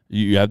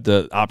 You have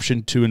the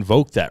option to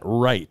invoke that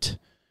right.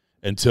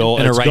 Until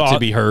and it's a right to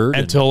be heard.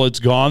 Until it's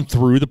gone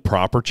through the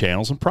proper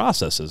channels and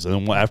processes.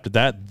 And after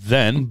that,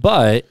 then...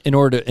 But in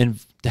order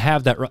to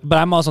have that... But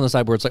I'm also on the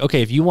side where it's like,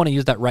 okay, if you want to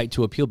use that right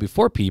to appeal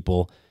before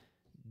people,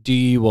 do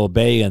you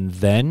obey and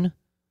then?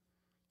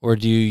 Or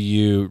do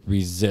you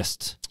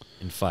resist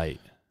and fight?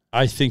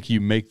 I think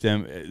you make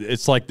them...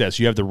 It's like this.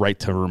 You have the right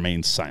to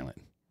remain silent,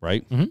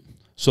 right?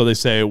 So they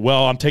say,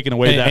 well, I'm taking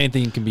away that...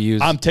 Anything can be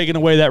used. I'm taking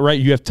away that right.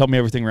 You have to tell me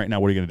everything right now.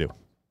 What are you going to do?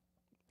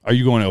 Are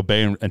you going to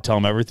obey and tell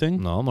them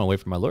everything? No, I'm going to wait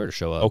for my lawyer to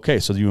show up. Okay,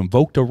 so you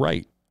invoked a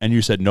right, and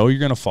you said, no, you're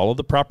going to follow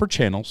the proper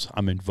channels.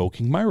 I'm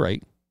invoking my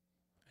right,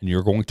 and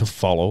you're going to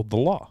follow the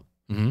law.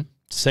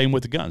 Same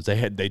with the guns.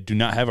 They do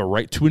not have a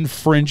right to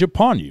infringe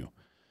upon you.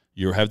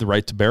 You have the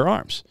right to bear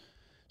arms.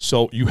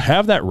 So you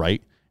have that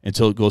right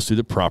until it goes through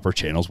the proper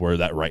channels where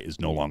that right is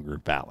no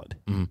longer valid.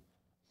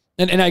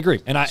 And I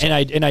agree, and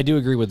I do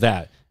agree with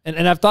that.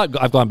 And I've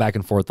gone back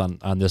and forth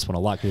on this one a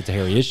lot because it's a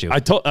hairy issue.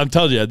 I'm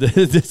telling you,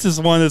 this is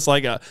one that's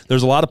like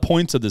there's a lot of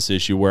points of this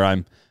issue where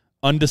I'm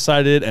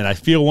undecided and I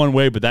feel one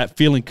way, but that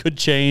feeling could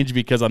change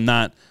because I'm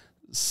not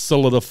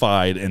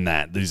solidified in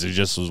that. These are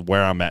just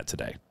where I'm at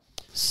today.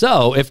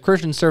 So if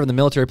Christians serve in the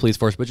military police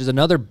force, which is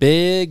another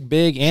big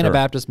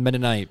Anabaptist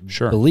Mennonite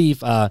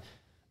belief, I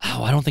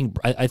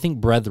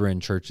think Brethren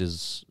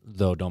churches,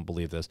 though, don't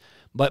believe this.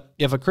 But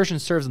if a Christian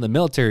serves in the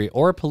military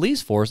or a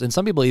police force, and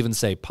some people even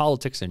say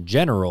politics in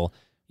general,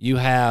 you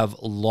have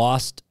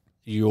lost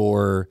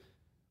your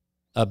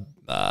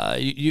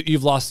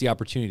you've lost the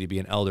opportunity to be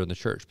an elder in the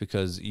church,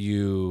 because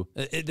you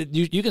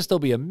can still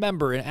be a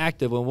member and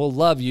active, and we'll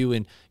love you,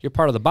 and you're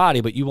part of the body,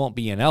 but you won't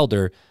be an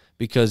elder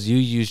because you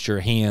used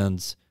your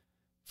hands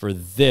for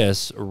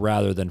this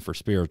rather than for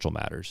spiritual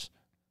matters.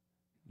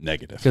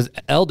 negative. Because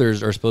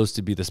elders are supposed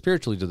to be the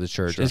spiritual leaders of the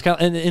church. Sure. It's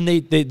kind of, and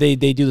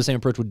they do the same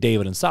approach with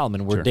David and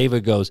Solomon, where Sure.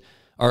 David goes,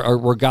 or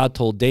where God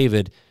told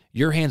David,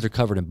 your hands are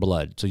covered in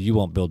blood, so you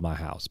won't build my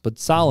house. But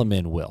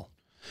Solomon will.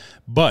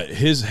 But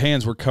his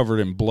hands were covered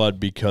in blood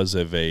because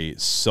of a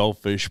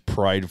selfish,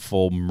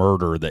 prideful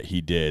murder that he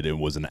did. It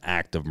was an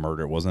act of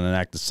murder. It wasn't an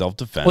act of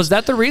self-defense. Was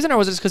that the reason, or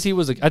was it just because he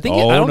was? I think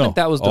I don't think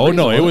that was the reason.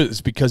 Oh no, it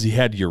was because he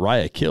had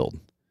Uriah killed.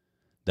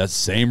 That's the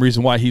same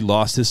reason why he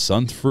lost his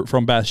son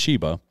from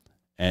Bathsheba,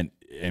 and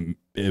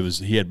it was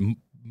he had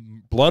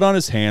blood on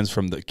his hands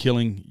from the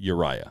killing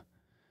Uriah,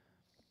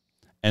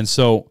 and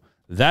so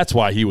that's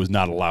why he was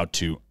not allowed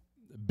to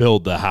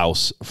build the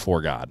house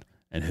for God,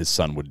 and his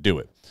son would do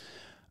it.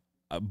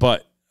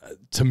 But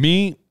to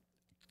me,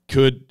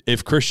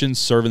 if Christians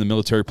serve in the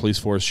military police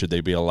force, should they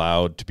be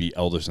allowed to be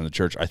elders in the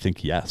church? I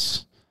think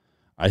yes.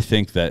 I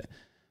think that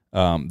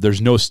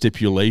there's no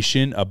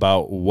stipulation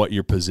about what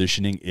your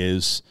positioning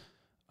is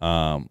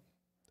and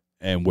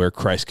where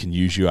Christ can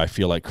use you. I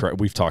feel like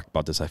we've talked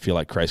about this. I feel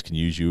like Christ can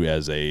use you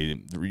as a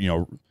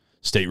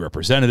state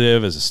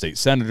representative, as a state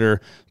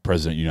senator,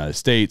 president of the United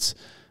States.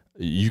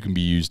 You can be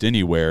used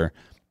anywhere.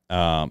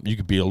 You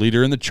could be a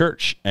leader in the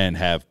church and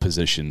have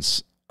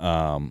positions.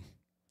 I'm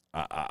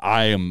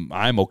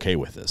okay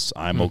with this.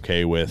 I'm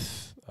okay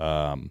with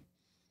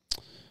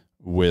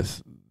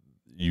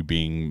you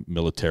being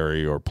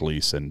military or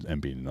police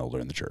and being an elder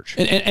in the church.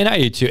 And I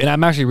do too. And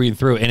I'm actually reading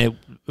through, and it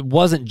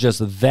wasn't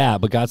just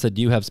that, but God said,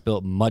 you have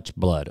spilt much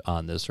blood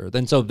on this earth.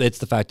 And so it's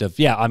the fact of,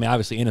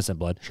 obviously innocent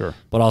blood, sure,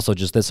 but also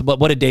just this. But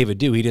what did David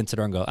do? He didn't sit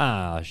there and go,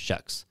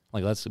 shucks.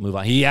 Like, let's move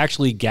on. He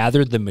actually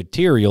gathered the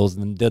materials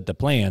and did the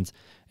plans,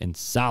 and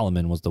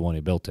Solomon was the one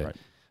who built it. Right.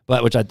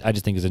 But which I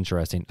just think is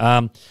interesting.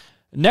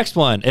 Next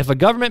one, if a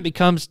government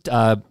becomes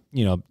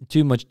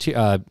too much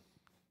tyrannical.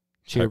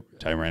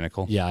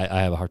 Yeah,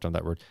 I have a hard time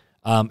with that word.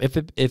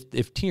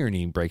 If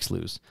tyranny breaks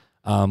loose,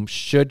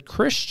 should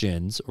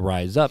Christians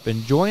rise up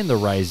and join the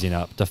rising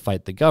up to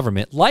fight the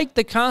government, like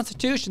the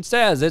Constitution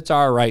says it's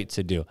our right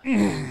to do?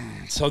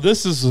 So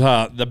this is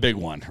the big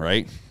one,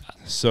 right?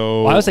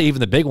 So I would say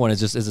even the big one is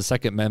the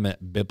Second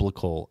Amendment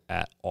biblical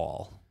at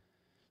all?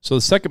 So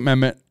the Second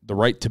Amendment, the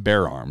right to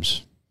bear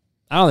arms.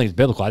 I don't think it's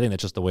biblical. I think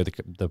that's just the way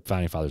the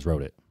founding fathers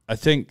wrote it. I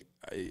think,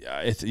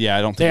 I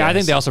don't think. I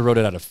think they also wrote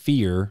it out of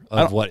fear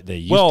of what they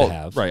used to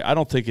have. Right. I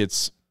don't think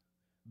it's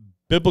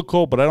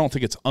biblical, but I don't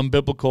think it's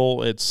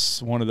unbiblical.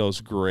 It's one of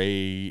those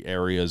gray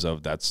areas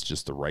of that's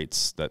just the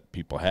rights that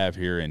people have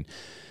here, and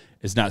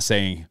it's not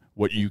saying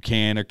what you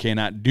can or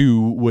cannot do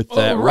with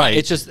that right.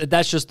 It's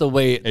that's just the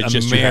way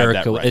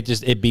America. Right.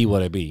 It be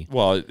what it be.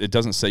 Well, it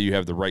doesn't say you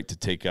have the right to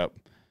take up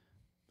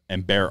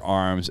and bear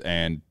arms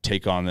and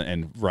take on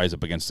and rise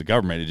up against the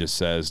government. It just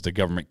says the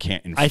government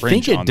can't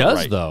infringe on the right. I think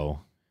it does, though.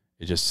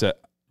 It just said,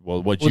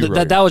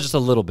 that was just a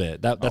little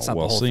bit. That's not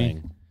the whole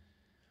thing.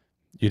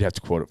 You'd have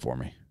to quote it for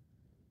me.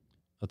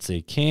 Let's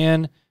see.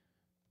 Can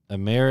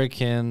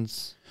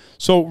Americans...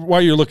 So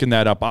while you're looking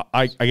that up,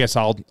 I guess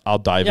I'll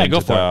dive into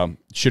go for it.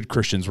 Should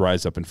Christians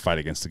rise up and fight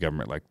against the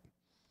government like,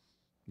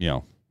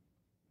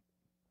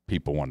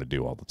 people want to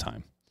do all the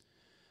time?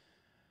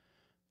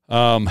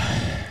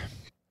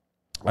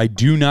 I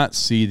do not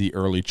see the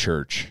early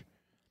church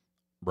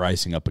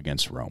rising up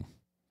against Rome.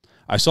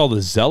 I saw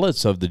the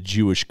zealots of the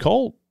Jewish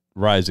cult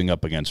rising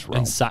up against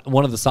Rome. And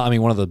one of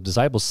the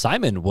disciples,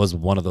 Simon, was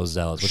one of those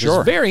zealots, which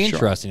is very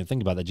interesting to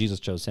think about that Jesus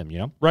chose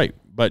him, Right,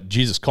 but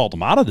Jesus called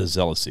him out of the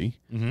zealousy.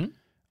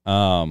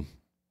 Mm-hmm.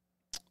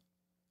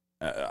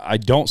 I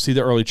don't see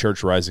the early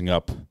church rising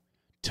up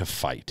to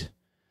fight.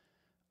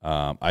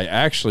 I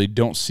actually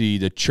don't see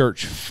the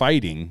church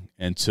fighting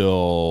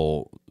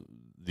until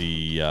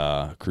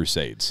the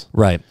Crusades.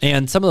 Right.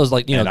 And some of those,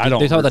 they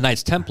talk about the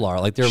Knights Templar.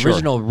 Like, the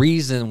original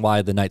reason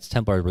why the Knights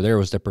Templar were there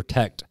was to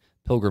protect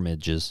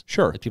pilgrimages.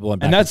 Sure. People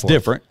went back and that's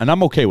different, and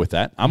I'm okay with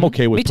that. I'm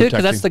okay with Me too,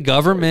 because that's the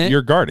government.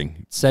 You're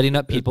guarding. Setting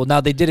up people.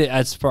 Now, they did it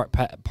as part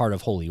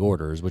of holy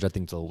orders, which I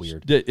think is a little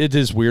weird. It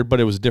is weird, but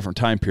it was a different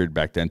time period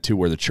back then, too,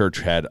 where the church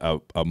had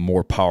a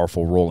more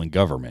powerful role in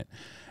government.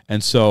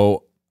 And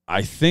so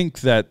I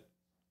think that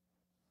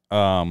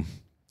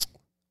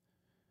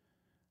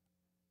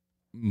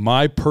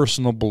my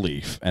personal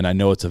belief, and I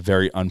know it's a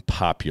very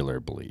unpopular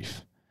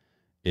belief,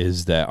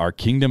 is that our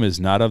kingdom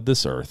is not of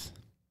this earth.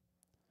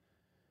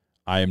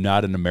 I am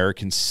not an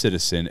American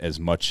citizen as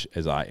much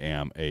as I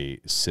am a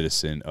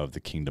citizen of the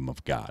kingdom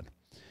of God.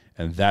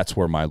 And that's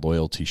where my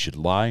loyalty should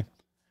lie.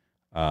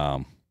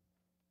 I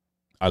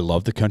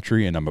love the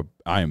country, and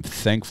I am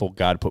thankful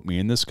God put me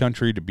in this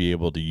country to be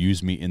able to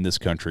use me in this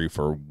country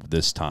for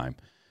this time.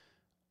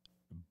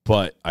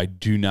 But I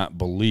do not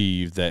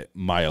believe that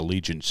my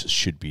allegiance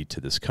should be to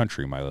this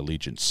country. My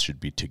allegiance should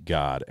be to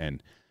God,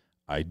 and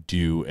I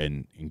do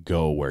and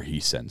go where he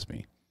sends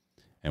me.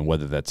 And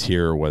whether that's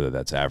here, whether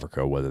that's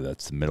Africa, whether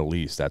that's the Middle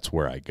East, that's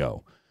where I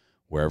go.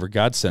 Wherever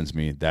God sends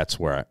me, that's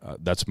where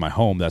that's my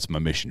home, that's my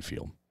mission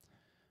field.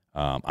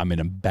 I'm an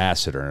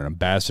ambassador, and an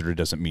ambassador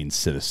doesn't mean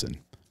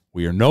citizen.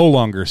 We are no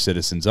longer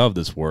citizens of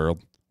this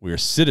world. We are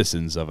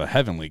citizens of a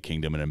heavenly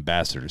kingdom and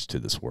ambassadors to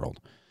this world.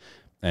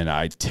 and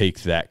I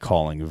take that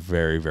calling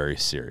very, very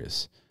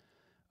serious.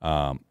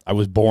 I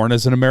was born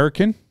as an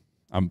American.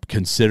 I'm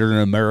considered an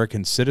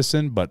American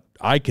citizen, but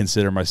I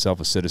consider myself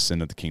a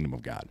citizen of the kingdom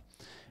of God,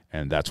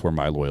 and that's where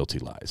my loyalty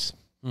lies.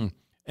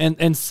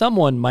 And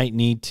someone might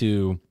need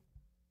to,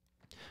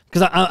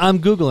 because I'm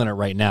Googling it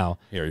right now.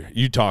 Here,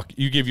 you talk.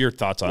 You give your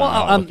thoughts on it.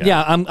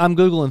 I'm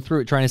Googling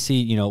through it, trying to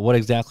see, what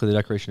exactly the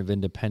Declaration of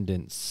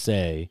Independence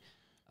say.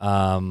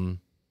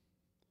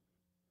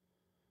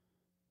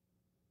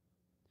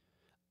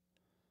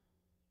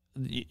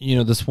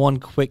 This one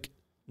quick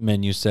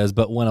menu says,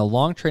 but when a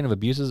long train of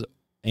abuses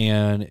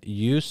and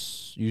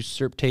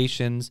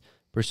usurpations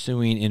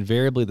pursuing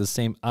invariably the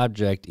same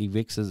object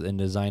evicts and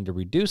designed to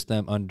reduce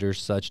them under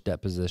such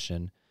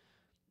deposition,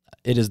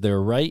 it is their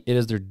right, it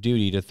is their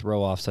duty to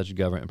throw off such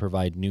government and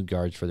provide new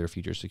guards for their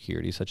future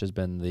security, such has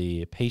been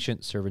the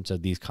patient servants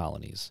of these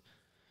colonies.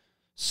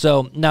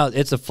 So now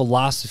it's a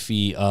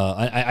philosophy.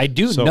 I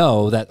do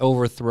know that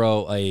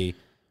overthrow a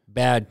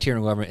bad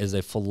tyrannical government is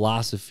a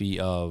philosophy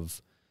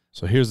of.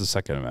 So here's the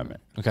Second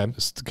Amendment. Okay.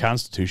 It's the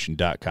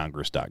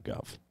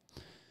Constitution.congress.gov. It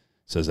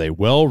says a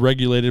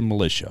well-regulated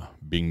militia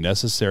being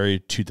necessary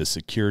to the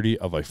security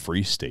of a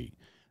free state,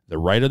 the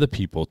right of the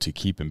people to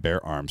keep and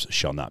bear arms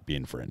shall not be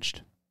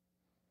infringed.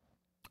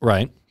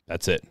 Right.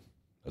 That's it.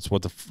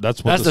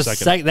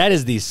 That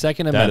is the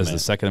Second Amendment. That is the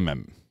Second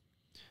Amendment.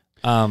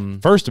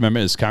 First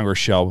Amendment is Congress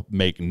shall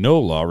make no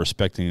law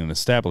respecting an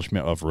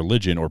establishment of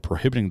religion or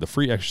prohibiting the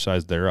free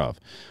exercise thereof,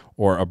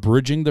 or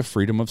abridging the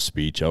freedom of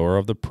speech or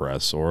of the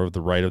press or of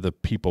the right of the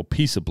people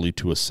peaceably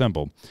to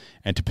assemble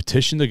and to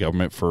petition the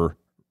government for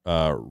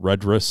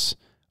redress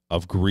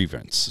of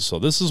grievance. So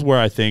this is where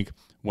I think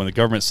when the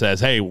government says,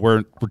 hey,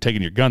 we're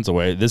taking your guns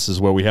away, this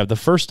is where we have the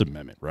First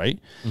Amendment, right?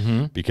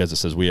 Mm-hmm. Because it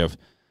says we have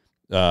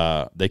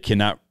they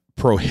cannot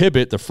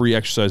prohibit the free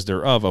exercise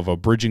thereof of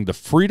abridging the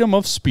freedom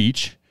of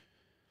speech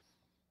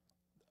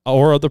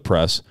or of the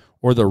press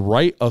or the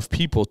right of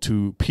people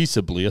to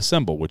peaceably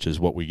assemble, which is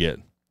what we get.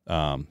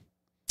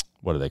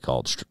 What are they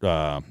called?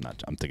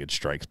 I'm thinking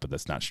strikes, but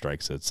that's not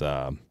strikes. It's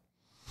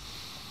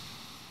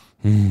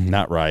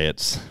not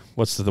riots.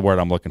 What's the word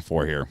I'm looking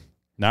for here?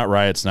 Not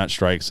riots, not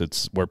strikes.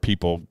 It's where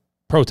people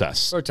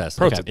protest.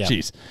 Protest. Okay, yeah.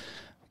 Jeez.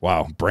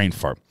 Wow, brain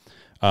fart.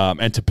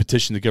 And to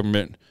petition the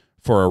government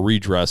for a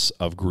redress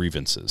of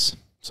grievances.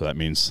 So that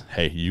means,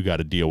 hey, you got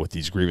to deal with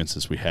these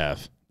grievances we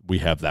have. We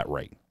have that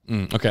right.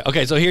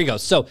 Okay, so here you go.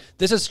 So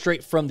this is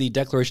straight from the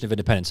Declaration of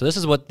Independence. So this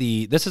is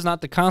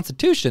not the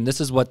Constitution.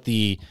 This is what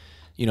the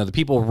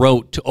people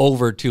wrote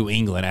over to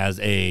England as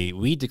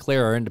we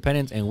declare our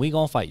independence and we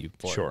gonna fight you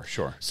for it.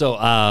 Sure. So,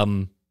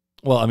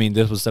 this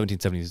was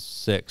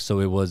 1776, so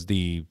it was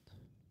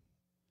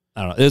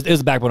I don't know. It was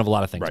the backbone of a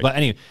lot of things. Right. But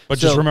anyway. But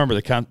just remember,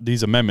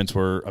 these amendments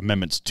were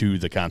amendments to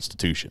the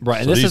Constitution.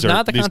 Right. And this is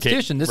not the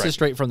Constitution. This is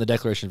straight from the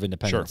Declaration of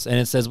Independence. Sure. And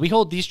it says, we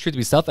hold these truths to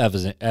be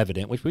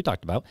self-evident, which we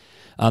talked about,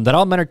 that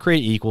all men are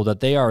created equal,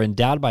 that they are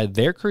endowed by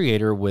their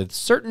Creator with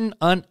certain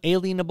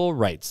unalienable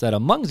rights, that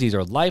amongst these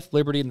are life,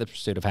 liberty, and the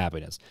pursuit of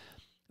happiness.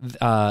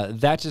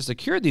 That to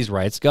secure these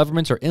rights,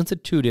 governments are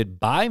instituted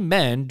by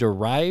men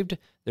derived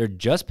their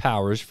just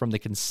powers from the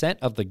consent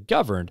of the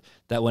governed,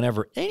 that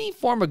whenever any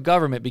form of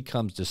government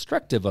becomes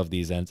destructive of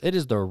these ends, it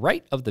is the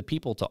right of the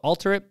people to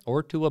alter it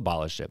or to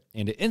abolish it,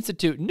 and to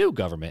institute new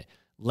government,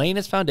 laying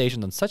its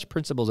foundation on such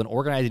principles and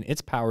organizing its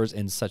powers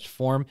in such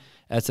form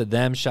as to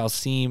them shall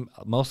seem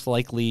most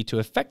likely to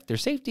affect their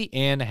safety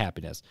and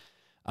happiness.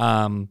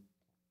 And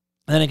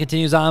then it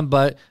continues on,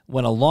 but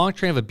when a long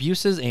train of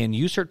abuses and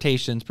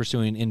usurpations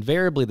pursuing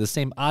invariably the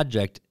same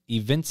object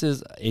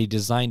evinces a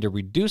design to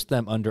reduce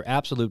them under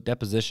absolute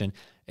deposition,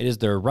 it is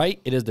their right,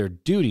 it is their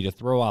duty to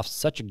throw off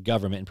such a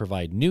government and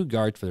provide new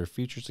guards for their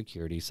future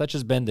security. Such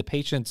has been the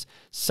patient's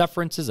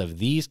sufferances of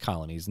these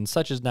colonies, and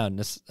such is now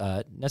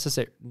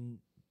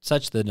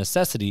such the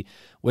necessity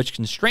which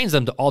constrains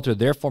them to alter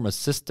their form of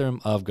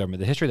system of government.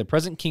 The history of the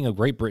present King of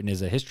Great Britain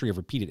is a history of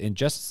repeated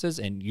injustices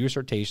and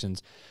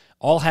usurpations,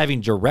 all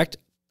having direct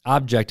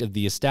object of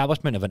the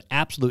establishment of an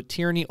absolute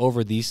tyranny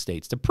over these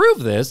states. To prove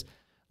this,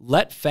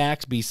 let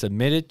facts be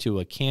submitted to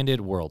a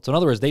candid world. So in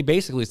other words, they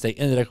basically say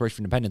in the Declaration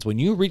of Independence, when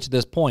you reach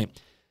this point,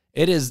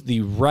 it is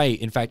the right,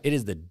 in fact, it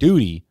is the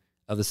duty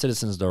of the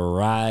citizens to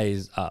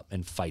rise up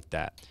and fight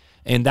that.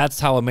 And that's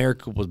how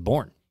America was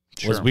born.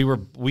 Sure. Was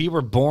we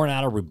were born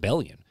out of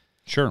rebellion.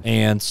 Sure.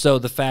 And so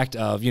the fact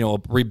of,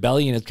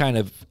 rebellion is kind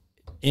of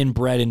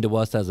inbred into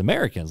us as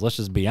Americans. Let's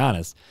just be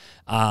honest.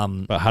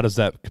 But how does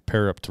that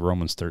compare up to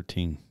Romans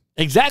 13?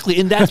 Exactly,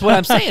 and that's what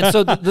I'm saying.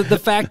 So the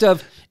fact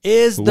of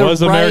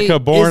America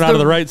born out of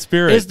the right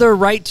spirit? Is the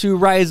right to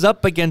rise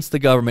up against the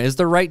government? Is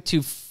the right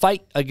to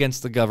fight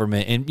against the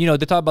government? And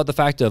they talk about the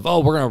fact of,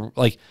 we're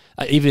gonna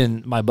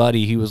even my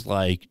buddy, he was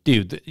like,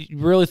 dude, you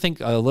really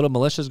think a little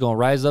militia is gonna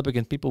rise up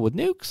against people with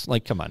nukes?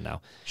 Like, come on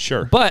now.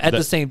 Sure. But at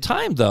the same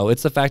time, though,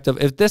 it's the fact of,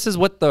 if this is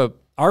what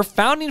our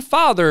founding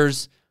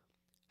fathers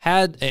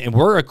had, and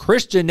we're a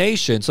Christian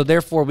nation, so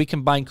therefore we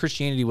combine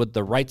Christianity with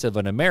the rights of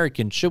an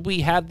American, should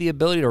we have the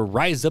ability to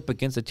rise up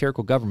against a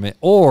tyrannical government?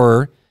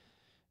 Or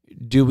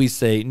do we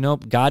say,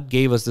 nope, God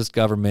gave us this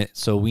government,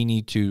 so we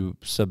need to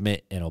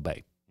submit and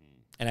obey?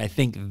 And I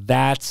think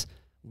that's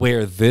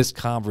where this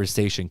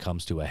conversation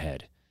comes to a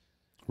head.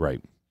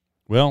 Right.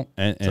 Well,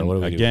 and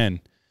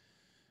again,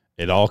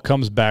 it all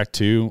comes back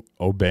to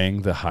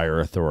obeying the higher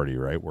authority,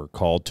 right? We're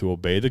called to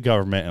obey the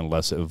government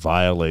unless it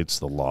violates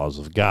the laws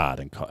of God,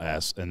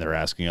 and they're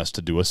asking us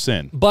to do a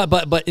sin. But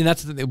and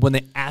that's when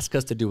they ask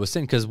us to do a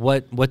sin, because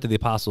what did the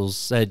apostles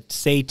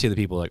say to the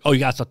people? Like, oh, you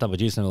got stuff up with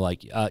Jesus, and they're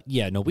like,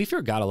 yeah, no, we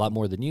fear God a lot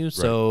more than you,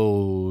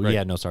 so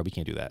yeah, no, sorry, we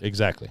can't do that.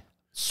 Exactly.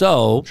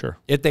 So Sure.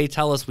 if they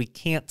tell us we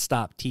can't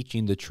stop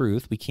teaching the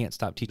truth, we can't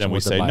stop teaching Then what we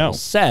the say Bible no.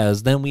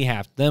 says, then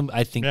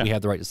I think we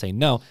have the right to say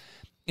no.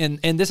 And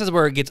this is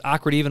where it gets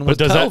awkward even with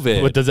does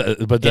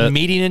COVID. And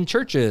meeting in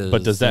churches.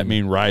 But does that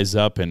mean rise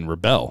up and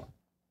rebel?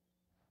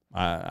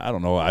 I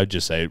don't know. I'd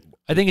just say,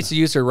 I think it's to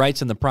use their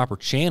rights in the proper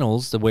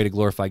channels, the way to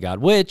glorify God,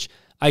 which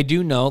I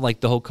do know,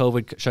 like the whole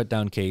COVID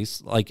shutdown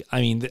case. Like,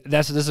 I mean,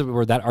 this is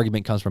where that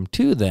argument comes from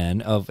too.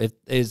 Then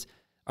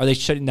are they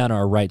shutting down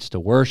our rights to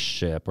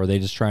worship? Or are they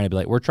just trying to be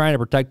like, we're trying to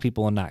protect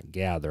people and not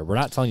gather? We're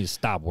not telling you to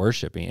stop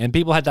worshiping. And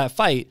people had that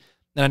fight.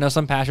 And I know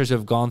some pastors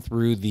have gone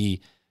through the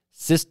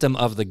system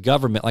of the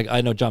government. Like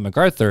I know John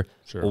MacArthur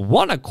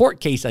won a court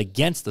case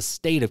against the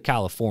state of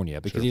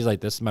California because he's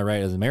like, this is my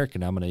right as an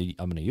American. I'm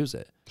gonna use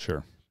it.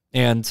 Sure.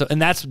 And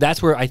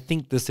that's where I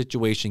think the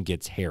situation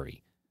gets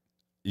hairy.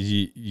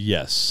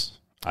 Yes,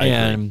 I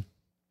agree.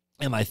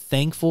 Am I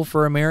thankful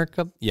for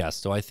America?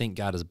 Yes. Do I think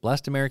God has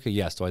blessed America?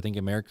 Yes. Do I think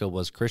America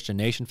was a Christian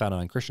nation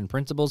founded on Christian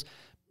principles?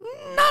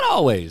 Not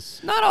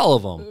always. Not all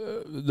of them.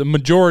 The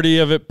majority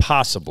of it,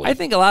 possibly. I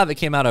think a lot of it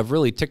came out of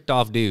really ticked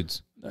off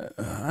dudes. Yes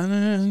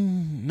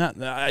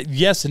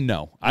and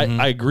no.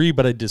 I agree,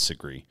 but I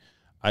disagree.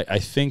 I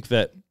think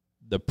that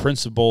the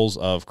principles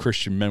of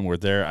Christian men were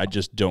there. I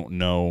just don't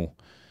know.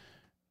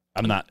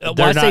 I'm not.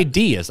 I say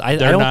deists. I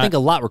don't think a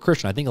lot were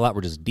Christian. I think a lot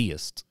were just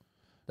deists.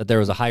 That there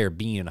was a higher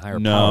being and a higher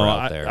power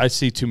out there. I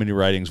see too many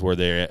writings where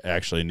they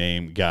actually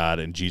name God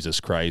and Jesus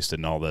Christ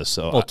and all this.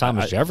 So well,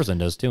 Thomas Jefferson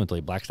does too until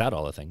he blacks out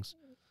all the things.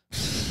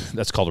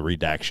 That's called a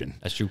redaction.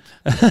 That's true.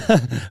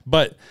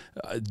 But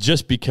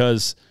just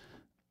because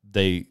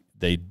they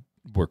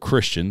were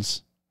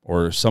Christians,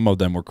 or some of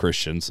them were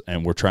Christians,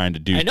 and were trying to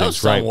do things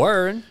right. I know some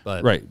weren't,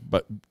 but right.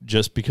 But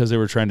just because they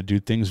were trying to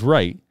do things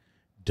right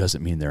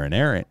doesn't mean they're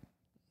inerrant.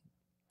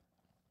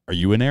 Are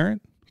you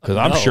inerrant? Because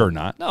I'm sure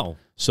not. No.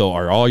 So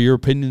are all your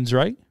opinions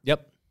right?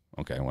 Yep.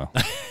 Okay, well.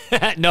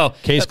 No.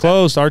 Case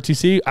closed,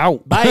 RTC,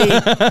 out.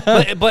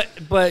 Bye. but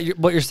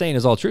what you're saying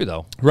is all true,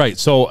 though. Right.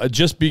 So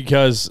just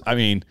because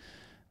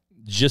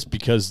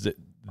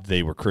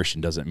they were Christian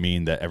doesn't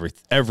mean that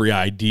every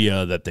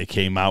idea that they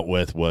came out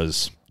with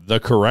was the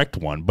correct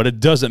one. But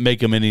it doesn't make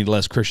them any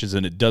less Christians,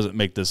 and it doesn't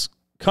make this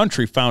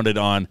country founded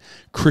on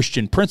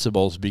Christian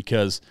principles,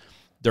 because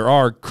there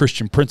are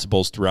Christian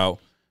principles throughout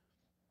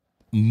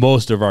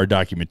most of our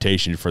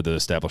documentation for the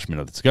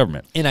establishment of this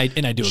government. And I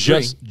do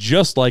agree.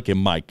 Just like in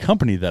my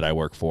company that I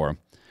work for,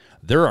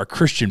 there are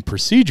Christian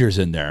procedures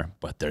in there,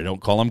 but they don't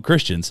call them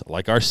Christians.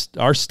 Like our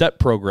STEP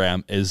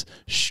program is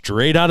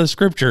straight out of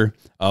Scripture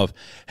of,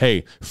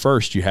 hey,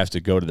 first you have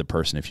to go to the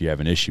person if you have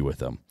an issue with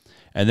them.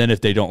 And then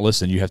if they don't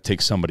listen, you have to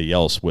take somebody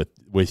else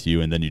with you,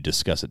 and then you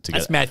discuss it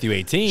together. That's Matthew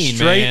 18,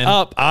 straight man.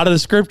 up out of the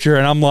Scripture.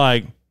 And I'm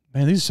like,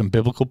 man, these are some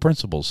biblical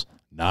principles,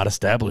 not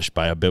established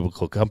by a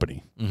biblical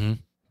company. Mm-hmm.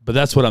 But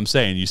that's what I'm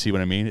saying. You see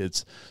what I mean?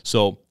 It's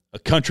so a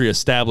country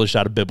established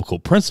out of biblical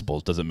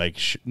principles doesn't make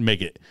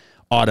it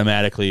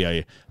automatically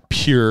a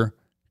pure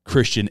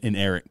Christian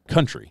inerrant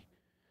country.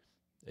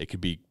 It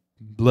could be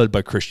led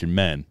by Christian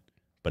men,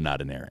 but not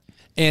inerrant.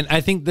 And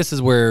I think this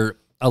is where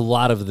a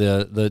lot of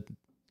the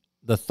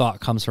thought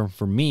comes from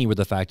for me, with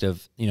the fact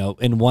of,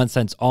 in one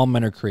sense, all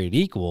men are created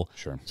equal.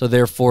 Sure. So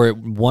therefore,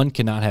 one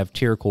cannot have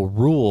tyrannical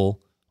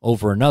rule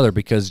over another,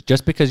 because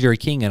just because you're a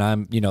king and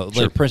I'm,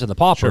 like a prince and the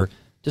pauper. Sure.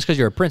 Just because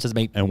you're a prince doesn't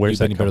make you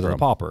any better than a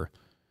pauper.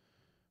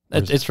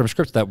 It's from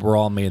Scripture that we're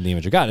all made in the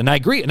image of God. And I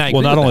agree.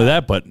 Well, not only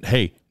that, but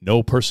hey,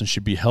 no person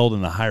should be held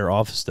in a higher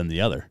office than the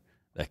other.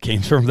 That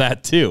came from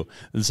that too.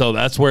 And so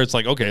that's where it's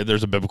like, okay,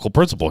 there's a biblical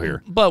principle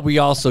here. But we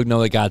also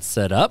know that God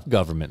set up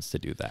governments to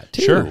do that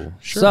too.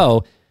 Sure.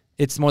 So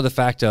it's more the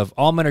fact of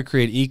all men are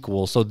created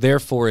equal. So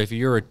therefore, if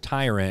you're a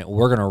tyrant,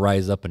 we're going to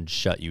rise up and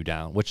shut you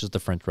down, which is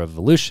the French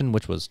Revolution,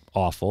 which was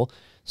awful.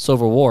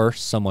 Civil War,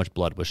 so much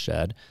blood was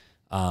shed.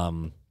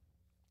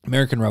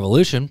 American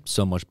Revolution,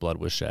 so much blood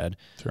was shed.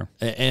 Sure.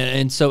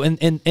 And so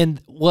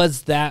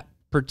was that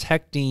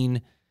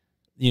protecting,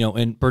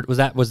 and was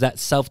that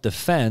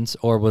self-defense,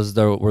 or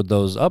were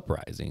those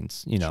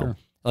uprisings? Sure.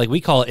 Like we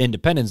call it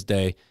Independence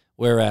Day,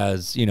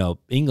 whereas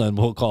England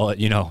will call it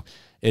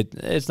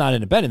it's not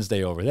Independence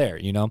Day over there.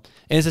 And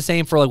it's the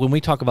same for like when we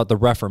talk about the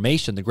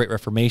Reformation, the Great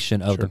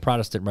Reformation of the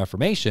Protestant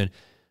Reformation.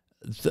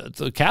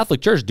 The Catholic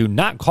Church do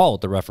not call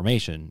it the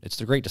Reformation. It's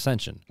the Great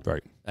Dissension.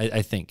 Right.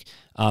 I think.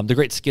 The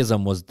Great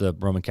Schism was the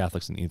Roman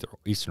Catholics and the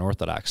Eastern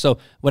Orthodox. So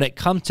when it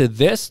comes to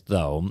this,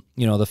 though,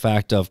 the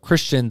fact of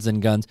Christians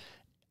and guns,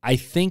 I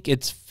think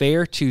it's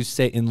fair to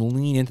say and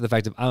lean into the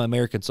fact that I'm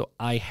American, so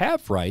I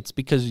have rights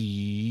because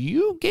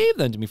you gave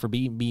them to me for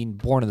being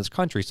born in this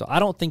country. So I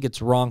don't think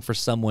it's wrong for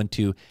someone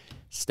to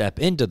step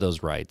into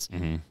those rights.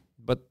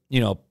 But,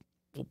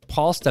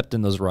 Paul stepped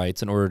in those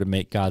rights in order to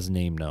make God's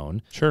name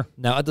known. Sure.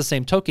 Now, at the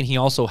same token, he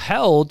also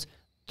held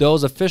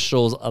those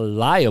officials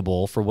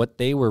liable for what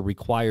they were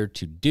required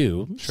to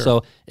do. Sure.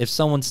 So if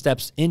someone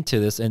steps into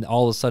this and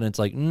all of a sudden it's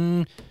like,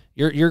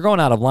 you're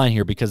going out of line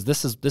here because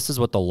this is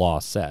what the law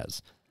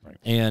says. Right.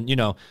 And,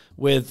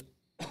 with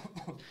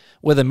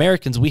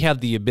Americans, we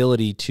have the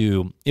ability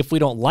to, if we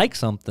don't like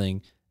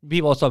something,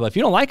 people always talk about, if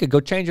you don't like it, go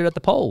change it at the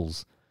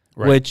polls,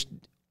 which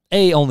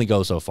only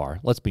goes so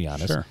far. Let's be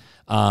honest. Sure.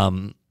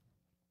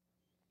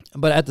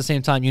 But at the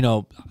same time,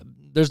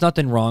 there's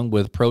nothing wrong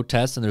with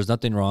protests, and there's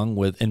nothing wrong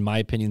with, in my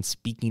opinion,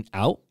 speaking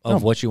out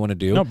of what you want to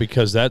do. No,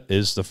 because that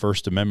is the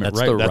First Amendment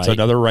That's right. That's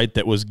another right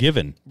that was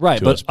given. Right,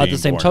 to but us at the being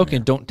same born token, here.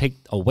 don't take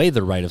away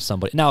the right of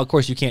somebody. Now, of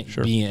course, you can't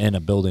be in a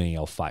building and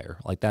yell fire.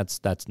 Like that's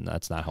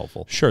not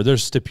helpful. Sure,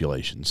 there's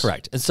stipulations.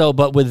 Correct. And so,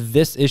 but with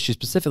this issue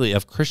specifically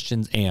of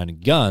Christians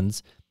and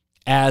guns,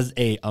 as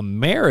a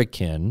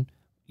American,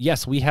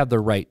 yes, we have the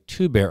right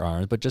to bear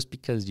arms, but just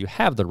because you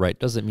have the right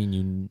doesn't mean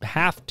you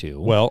have to.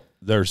 Well,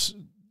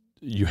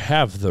 you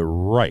have the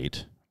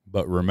right,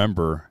 but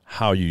remember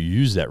how you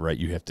use that right,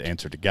 you have to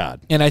answer to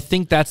God. And I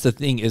think that's the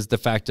thing, is the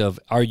fact of,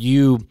 are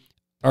you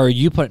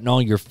putting all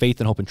your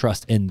faith and hope and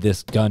trust in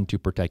this gun to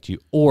protect you,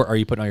 or are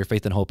you putting all your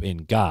faith and hope in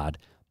God?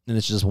 And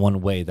it's just one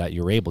way that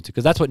you're able to,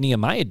 because that's what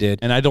Nehemiah did.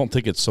 And I don't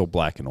think it's so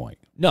black and white.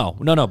 No.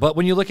 But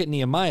when you look at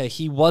Nehemiah,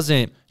 he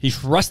wasn't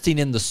trusting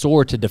in the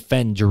sword to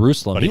defend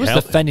Jerusalem. But he was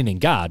defending in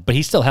God, but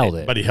he still held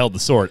it. But he held the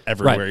sword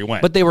everywhere he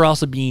went. But they were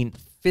also being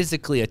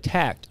physically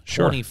attacked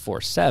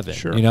 24/7.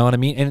 Sure. You know what I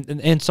mean?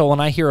 And so when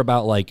I hear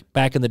about, like,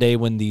 back in the day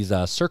when these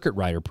circuit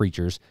rider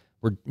preachers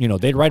were,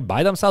 they'd ride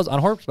by themselves on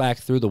horseback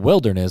through the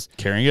wilderness.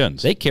 Carrying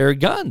guns. They carried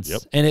guns.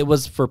 Yep. And it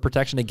was for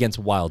protection against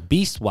wild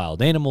beasts,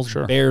 wild animals,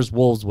 Sure. bears,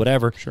 wolves,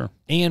 whatever. Sure.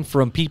 And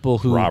from people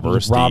who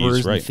Robbers,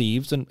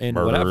 thieves, and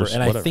Murderers, whatever. And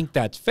whatever. I think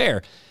that's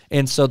fair.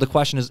 And so the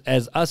question is,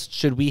 as us,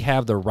 should we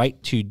have the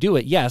right to do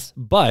it? Yes,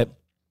 but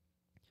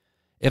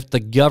if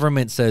the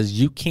government says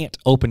you can't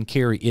open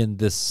carry in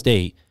this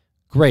state,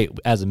 great.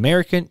 As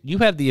American, you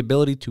have the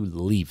ability to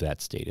leave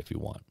that state if you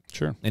want.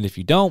 Sure. And if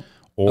you don't,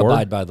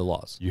 abide by the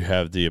laws. You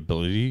have the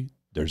ability,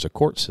 there's a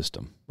court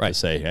system to Right.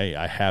 say, hey,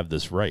 I have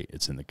this right.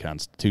 It's in the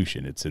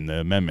Constitution. It's in the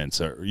amendments.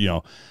 Or,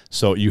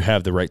 so you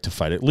have the right to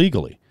fight it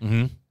legally.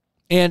 Mm-hmm.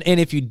 And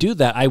if you do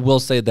that, I will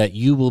say that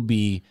you will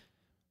be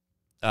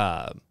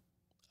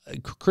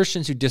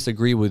Christians who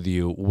disagree with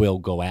you will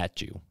go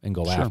at you and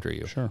go after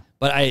you. Sure.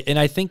 But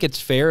I think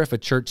it's fair if a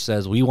church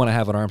says we want to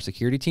have an armed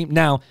security team.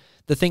 Now,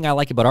 the thing I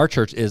like about our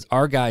church is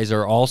our guys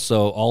are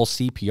also all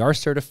CPR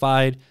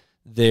certified.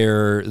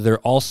 They're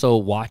also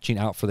watching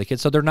out for the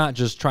kids. So they're not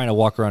just trying to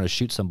walk around and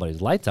shoot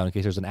somebody's lights out in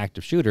case there's an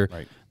active shooter.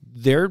 Right.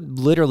 They're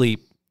literally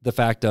the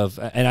fact of,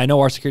 and I know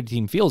our security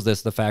team feels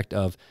this, the fact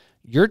of,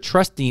 you're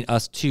trusting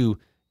us to,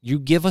 you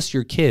give us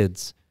your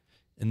kids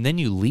and then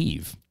you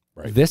leave.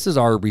 Right. This is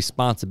our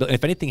responsibility.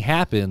 If anything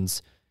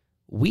happens,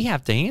 we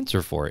have to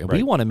answer for it. And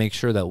we want to make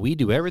sure that we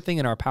do everything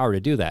in our power to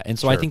do that. And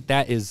so I think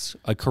that is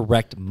a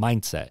correct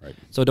mindset. Right.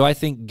 So do I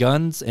think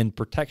guns and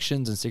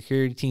protections and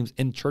security teams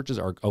in churches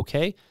are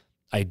okay?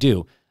 I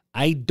do.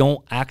 I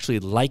don't actually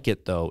like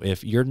it, though.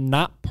 If you're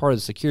not part of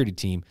the security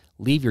team,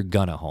 leave your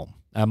gun at home.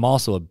 I'm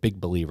also a big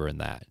believer in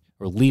that.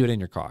 Or leave it in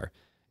your car.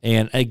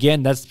 And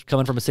again, that's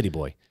coming from a city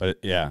boy. But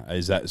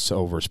is that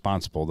so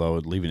responsible, though,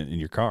 leaving it in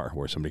your car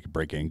where somebody could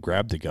break in,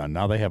 grab the gun?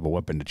 Now they have a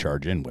weapon to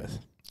charge in with.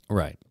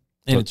 Right.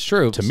 And it's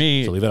true. To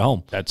me, so leave it at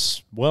home.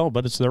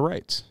 But it's their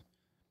rights.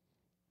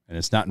 And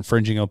it's not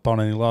infringing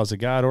upon any laws of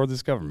God or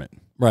this government.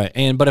 Right.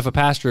 But if a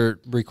pastor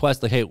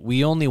requests, like, hey,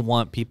 we only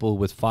want people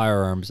with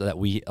firearms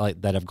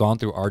that have gone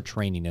through our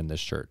training in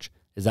this church,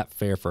 is that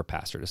fair for a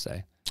pastor to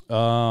say?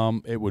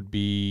 It would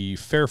be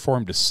fair for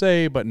him to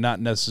say, but not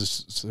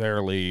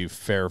necessarily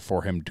fair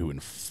for him to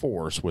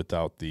enforce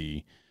without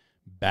the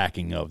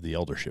backing of the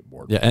eldership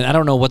board. Yeah, and I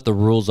don't know what the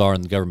rules are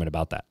in the government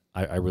about that.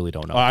 I really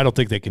don't know. I don't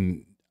think they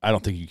can. I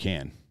don't think you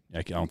can.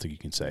 I don't think you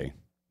can say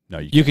no.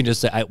 You can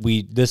just say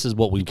this is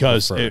what we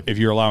because prefer. if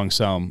you're allowing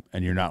some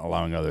and you're not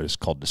allowing others, it's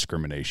called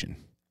discrimination.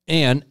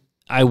 And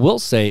I will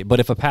say, but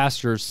if a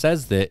pastor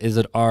says that, is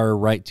it our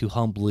right to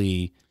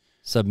humbly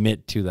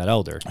submit to that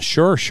elder?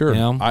 Sure. You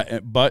know?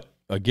 But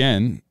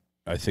again,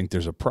 I think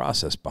there's a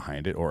process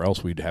behind it, or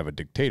else we'd have a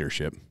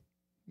dictatorship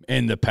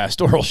in the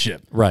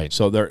pastoralship. Right.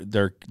 So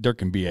there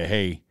can be a,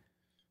 hey,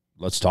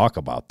 let's talk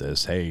about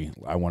this. Hey,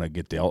 I want to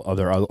get the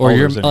other or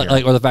elders in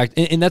here. or the fact,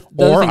 and that's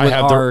the or thing I with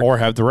have or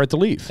have the right to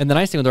leave. And the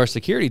nice thing with our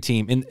security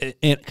team, and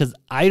because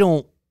I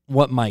don't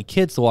want my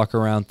kids to walk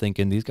around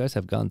thinking these guys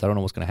have guns. I don't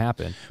know what's going to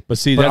happen.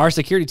 But our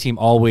security team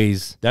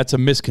always, that's a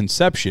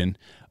misconception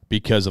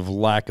because of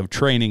lack of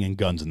training and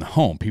guns in the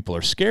home. People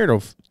are scared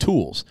of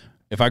tools.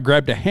 If I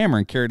grabbed a hammer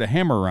and carried a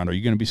hammer around, are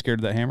you going to be scared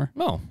of that hammer?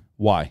 No.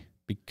 Why?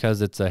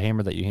 Because it's a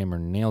hammer that you hammer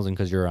nails in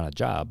because you're on a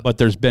job. But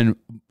there's been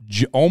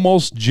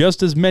almost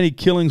just as many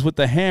killings with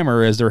the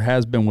hammer as there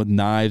has been with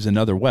knives and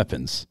other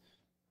weapons.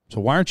 So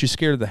why aren't you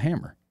scared of the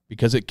hammer?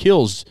 Because it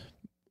kills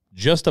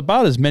just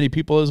about as many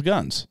people as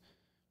guns.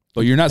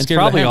 But you're not scared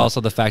of the hammer. Probably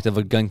also the fact that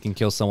a gun can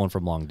kill someone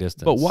from long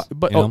distance. But what?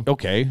 But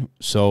okay,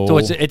 so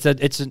it's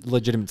a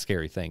legitimate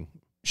scary thing.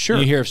 Sure,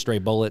 you hear of stray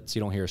bullets,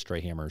 you don't hear of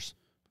stray hammers.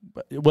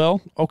 But,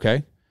 well,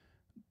 okay,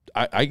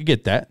 I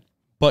get that.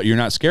 But you're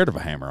not scared of a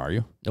hammer, are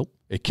you? Nope.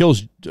 It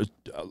kills.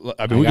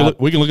 I mean,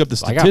 we can look up the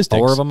statistics. I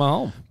got 4 of them at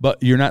home.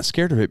 But you're not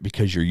scared of it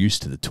because you're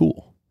used to the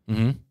tool.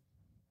 Mm-hmm.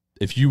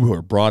 If you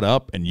were brought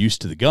up and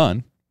used to the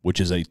gun, which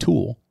is a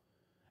tool,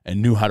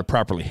 and knew how to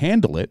properly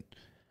handle it,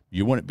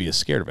 you wouldn't be as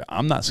scared of it.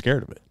 I'm not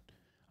scared of it.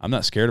 I'm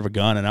not scared of a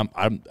gun, and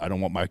I don't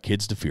want my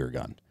kids to fear a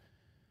gun.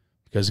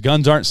 Because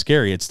guns aren't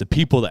scary. It's the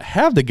people that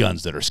have the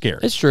guns that are scary.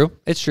 It's true.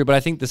 It's true. But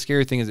I think the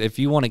scary thing is if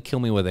you want to kill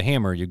me with a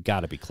hammer, you got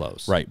to be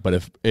close. Right.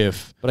 But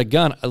if a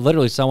gun,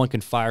 literally someone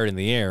can fire it in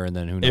the air and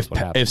then who knows what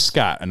happens. If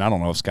Scott, and I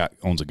don't know if Scott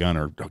owns a gun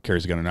or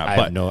carries a gun or not.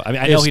 I know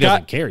he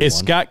doesn't carry one. If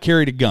Scott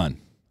carried a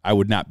gun, I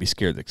would not be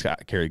scared that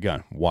Scott carried a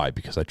gun. Why?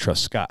 Because I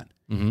trust Scott.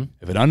 Mm-hmm.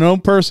 If an unknown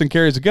person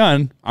carries a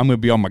gun, I'm going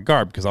to be on my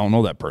guard because I don't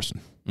know that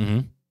person.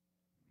 Mm-hmm.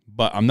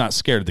 But I'm not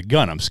scared of the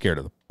gun. I'm scared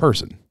of the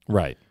person.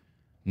 Right.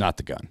 Not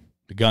the gun.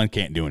 The gun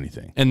can't do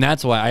anything. And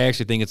that's why I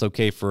actually think it's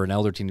okay for an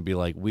elder team to be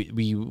like,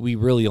 we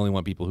really only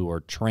want people who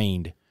are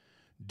trained.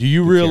 Do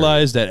you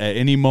realize that at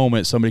any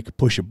moment somebody could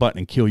push a button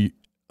and kill you,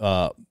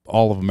 all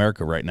of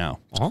America right now?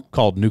 It's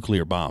called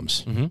nuclear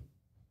bombs. Mm-hmm.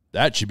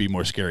 That should be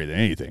more scary than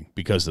anything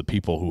because of the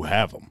people who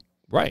have them.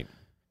 Right.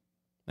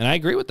 And I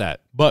agree with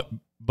that. But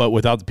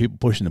without the people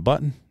pushing the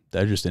button,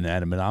 they're just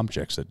inanimate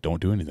objects that don't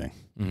do anything.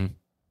 Mm-hmm.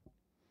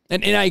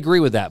 And I agree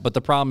with that, but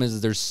the problem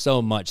is there's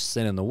so much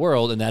sin in the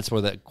world, and that's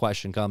where the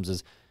question comes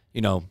is,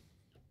 you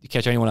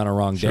catch anyone on a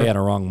wrong day, on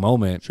a wrong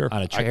moment,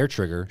 on a chair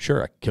trigger.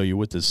 Sure, I could kill you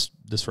with this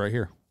right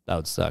here. That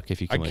would suck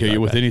if you I'd kill you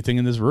with anything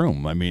in this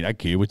room. I mean, I'd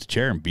kill you with the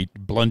chair and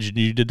plunging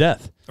you to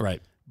death.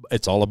 Right.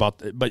 It's all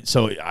about, but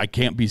so I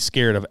can't be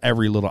scared of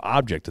every little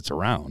object that's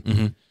around.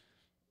 Mm-hmm.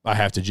 I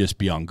have to just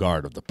be on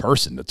guard of the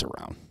person that's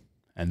around.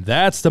 And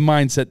that's the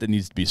mindset that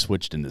needs to be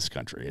switched in this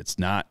country. It's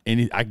not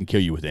I can kill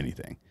you with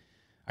anything.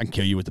 I can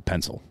kill you with a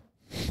pencil.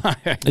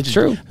 It's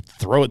true.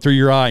 Throw it through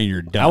your eye and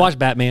you're done. I watched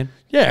Batman.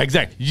 Yeah,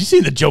 exactly. You see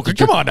the Joker?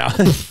 Come on now.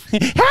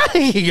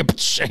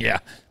 Yeah.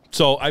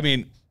 So I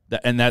mean,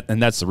 and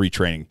that's the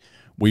retraining.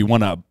 We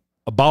want to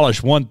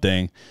abolish one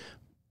thing,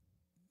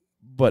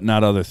 but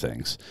not other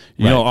things.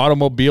 You know,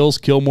 automobiles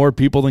kill more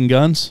people than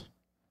guns,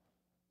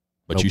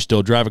 but you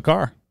still drive a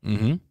car.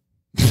 Mm-hmm.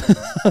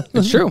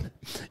 It's true.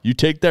 You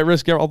take that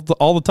risk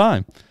all the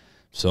time.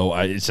 So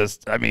it's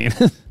just, I mean.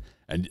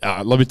 And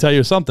let me tell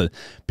you something.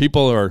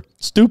 People are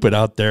stupid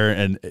out there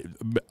and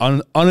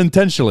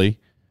unintentionally,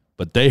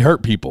 but they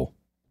hurt people.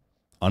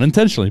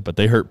 Unintentionally, but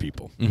they hurt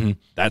people. Mm-hmm.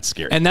 That's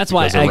scary. And that's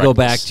why I go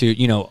back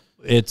to,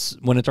 it's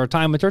when it's our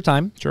time, it's our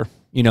time. Sure.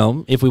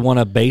 If we want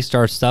to base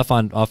our stuff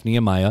off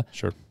Nehemiah.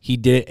 Sure. He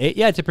did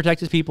it, to protect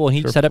his people. And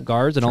he set up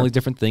guards and all these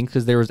different things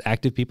because there was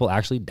active people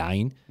actually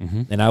dying.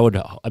 Mm-hmm.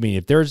 And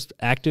if there's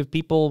active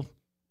people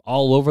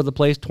all over the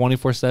place,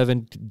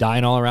 24/7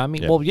 dying all around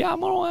me, well, yeah,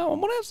 I'm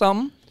gonna have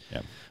something.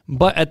 Yep.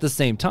 But at the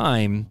same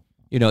time,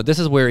 this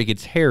is where it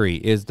gets hairy,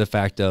 is the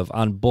fact of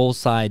on both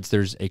sides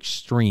there's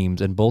extremes,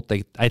 and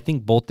I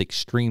think both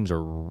extremes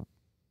are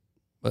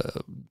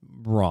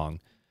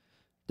wrong,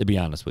 to be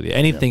honest with you.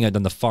 Anything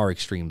on the far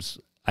extremes,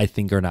 I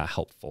think, are not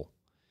helpful.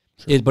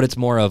 Sure. But it's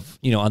more of,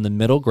 on the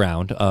middle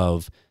ground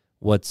of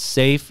what's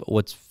safe,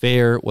 what's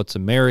fair, what's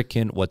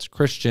American, what's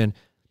Christian.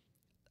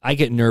 I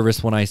get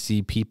nervous when I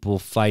see people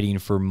fighting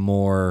for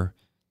more.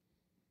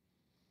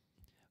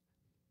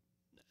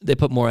 They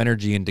put more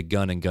energy into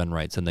gun and gun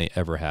rights than they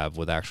ever have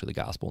with actually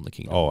the gospel and the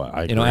kingdom. Oh,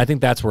 I agree. I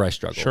think that's where I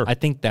struggle. Sure. I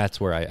think that's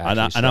where I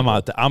actually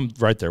struggle. I'm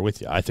right there with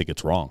you. I think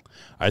it's wrong.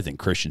 I think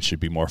Christians should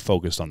be more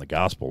focused on the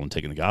gospel and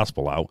taking the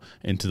gospel out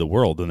into the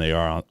world than they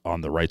are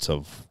on the rights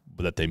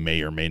that they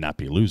may or may not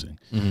be losing.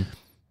 Mm-hmm.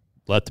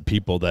 Let the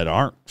people that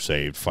aren't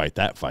saved fight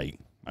that fight.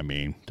 I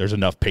mean, there's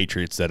enough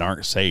patriots that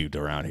aren't saved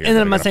around here. And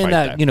I'm not saying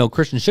that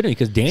Christians shouldn't,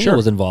 because Daniel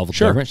was involved with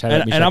government.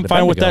 And I'm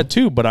fine with that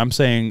too, but I'm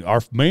saying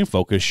our main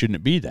focus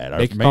shouldn't be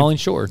that. Falling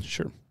short.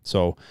 Sure.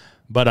 So,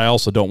 but I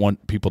also don't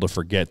want people to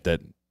forget that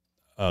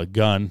a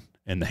gun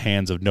in the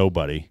hands of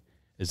nobody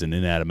is an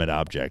inanimate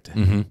object,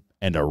 mm-hmm.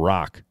 and a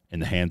rock in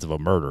the hands of a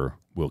murderer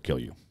will kill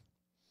you.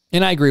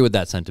 And I agree with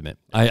that sentiment.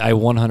 I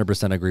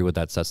 100% agree with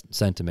that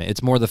sentiment.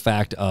 It's more the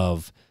fact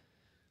of,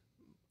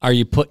 are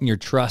you putting your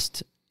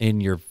trust in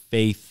your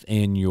faith,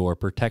 in your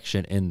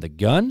protection in the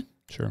gun,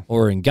 sure,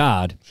 or in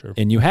God, sure,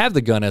 and you have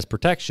the gun as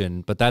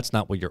protection, but that's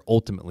not what you're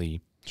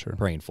ultimately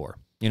praying for,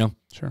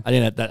 Sure. I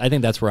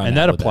think that's where I'm at. And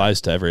that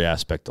applies to every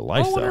aspect of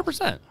life, 100%.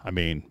 though. I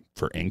mean,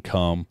 for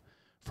income,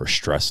 for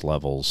stress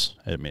levels.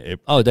 I mean,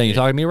 Dan, you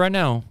talking to me right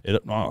now?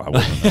 I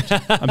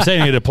wasn't. I'm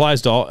saying it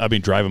applies to all. I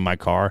mean, driving my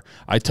car.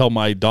 I tell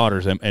my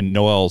daughters, and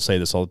Noelle will say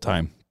this all the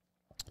time,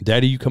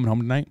 Daddy, you coming home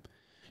tonight?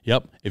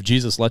 Yep. If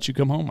Jesus lets you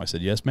come home, I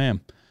said, yes,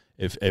 ma'am.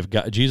 If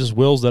Jesus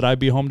wills that I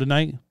be home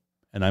tonight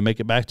and I make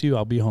it back to you,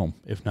 I'll be home.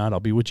 If not, I'll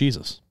be with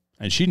Jesus.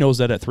 And she knows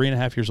that at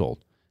 3.5 years old.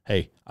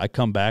 Hey, I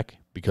come back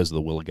because of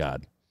the will of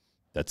God.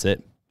 That's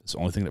it. It's the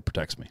only thing that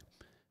protects me.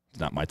 It's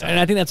not my time. And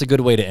I think that's a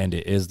good way to end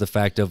it, is the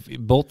fact of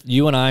both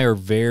you and I are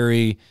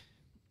very,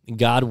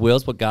 God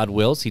wills what God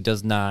wills.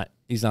 He's not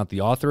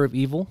the author of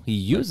evil. He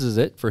uses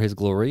it for his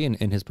glory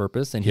and his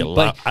purpose. And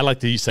I like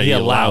to say he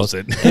allows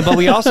it. But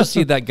we also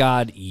see that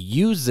God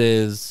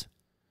uses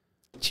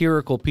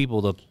tyrannical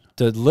people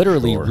to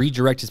literally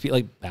redirect his people,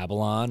 like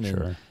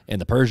Babylon and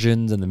the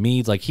Persians and the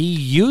Medes. Like, he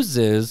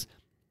uses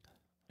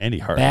and he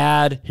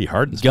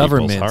hardens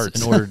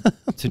governments in order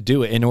to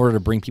do it, in order to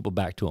bring people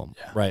back to him.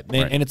 Yeah. Right.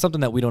 And it's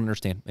something that we don't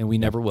understand, and we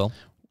never will.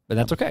 But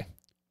that's okay.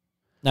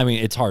 I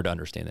mean, it's hard to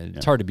understand it.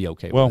 It's hard to be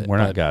okay with it. Well, we're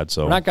not God,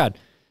 so we're not God.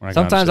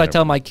 Sometimes I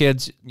tell my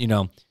kids,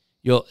 you'll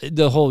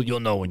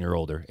know when you're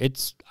older.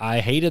 I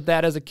hated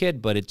that as a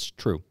kid, but it's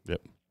true.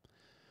 Yep.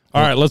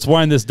 All right, let's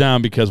wind this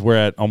down because we're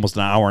at almost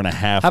an hour and a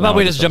half. How about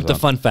we just jump to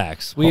fun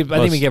facts? I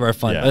think we gave our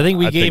fun. Yeah, I think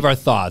we gave our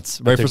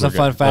thoughts. Ready for some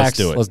fun facts?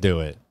 Let's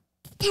do it.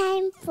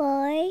 Time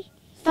for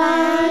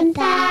Fun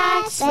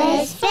Facts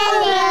with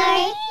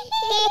Fuller.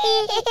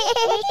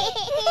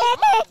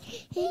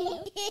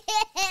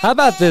 How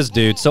about this,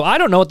 dude? So I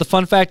don't know what the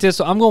fun fact is,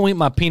 so I'm going to eat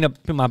my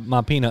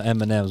peanut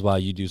M&Ms while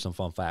you do some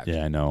fun facts.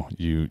 Yeah, I know.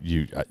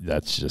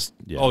 That's just,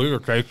 yeah. Oh, you're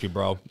crazy,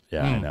 bro.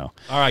 Yeah, I know.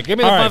 All right, give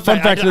me the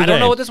fun fact. I don't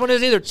know what this one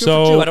is either. Two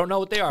for two. I don't know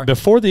what they are.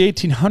 Before the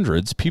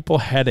 1800s, people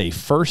had a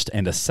first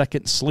and a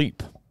second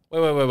sleep.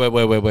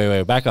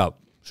 Wait. Back up.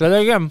 Say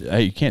that again.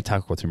 Hey, you can't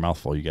talk with your mouth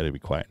full. You got to be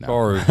quiet now.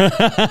 Sorry.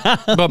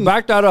 But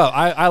back that up.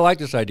 I like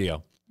this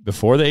idea.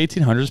 Before the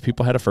 1800s,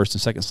 people had a first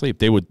and second sleep.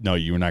 They would, no,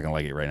 you're not going to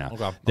like it right now.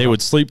 Okay. They would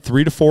sleep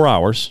 3 to 4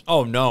 hours.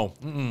 Oh, no.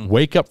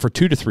 Wake up for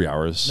 2 to 3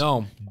 hours.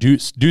 No. Do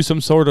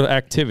some sort of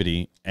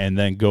activity and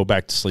then go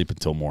back to sleep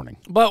until morning.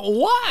 But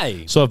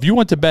why? So if you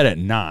went to bed at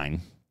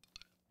 9.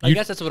 I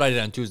guess that's what I did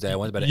on Tuesday. I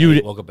went to bed at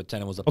 8, woke up at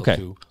 10, and was up at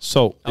 2.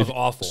 So that was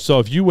awful. So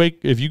if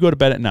you go to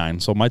bed at 9,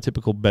 so my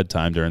typical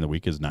bedtime during the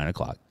week is 9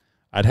 o'clock.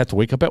 I'd have to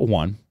wake up at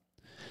 1,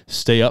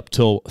 stay up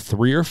till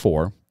 3 or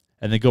 4,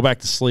 and then go back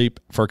to sleep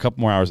for a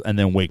couple more hours, and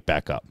then wake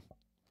back up.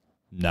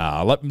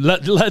 Nah,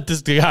 let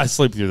this guy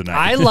sleep through the night.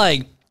 I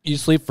like you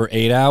sleep for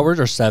 8 hours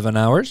or 7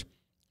 hours,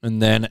 and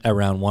then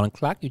around 1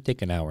 o'clock you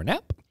take an hour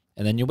nap,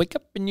 and then you wake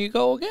up and you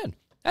go again.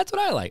 That's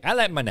what I like. I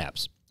like my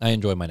naps. I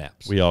enjoy my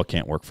naps. We all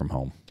can't work from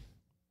home.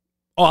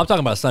 Oh, I'm talking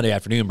about Sunday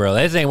afternoon, bro.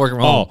 This ain't working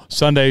from home. Oh,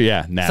 Sunday,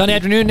 yeah, nappy. Sunday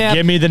afternoon nap.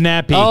 Give me the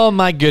nappy. Oh,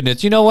 my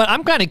goodness. You know what?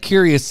 I'm kind of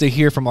curious to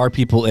hear from our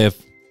people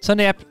if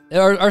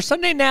are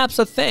Sunday naps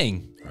a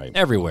thing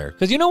everywhere?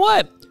 Because you know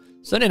what?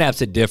 Sunday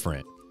naps are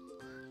different.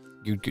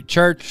 You go to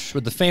church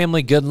with the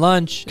family, good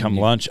lunch.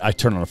 Lunch, I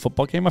turn on a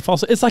football game, I fall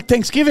asleep. It's like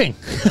Thanksgiving.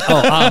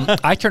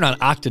 I turn on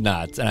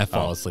Octonauts and I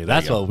fall asleep.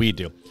 That's what we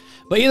do.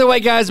 But either way,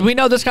 guys, we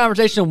know this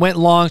conversation went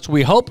long, so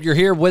we hope you're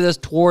here with us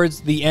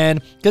towards the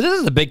end, because this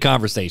is a big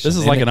conversation. This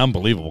is like an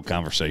unbelievable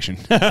conversation.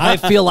 I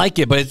feel like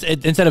it, but it's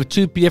instead of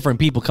two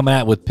different people coming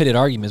out with pitted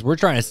arguments, we're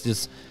trying to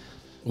just,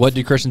 what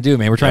do Christians do,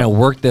 man? We're trying to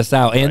work this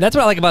out. And that's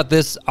what I like about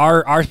this,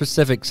 our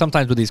specific,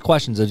 sometimes with these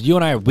questions, is you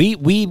and I, we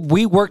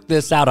work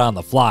this out on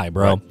the fly,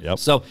 bro. Right. Yep.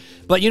 So,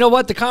 but you know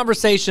what? The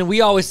conversation,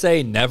 we always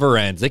say, never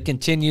ends. It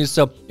continues.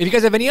 So if you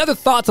guys have any other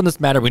thoughts on this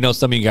matter, we know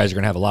some of you guys are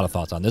going to have a lot of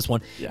thoughts on this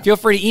one. Yeah. Feel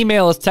free to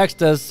email us,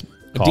 text us,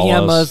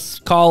 DM us,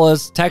 call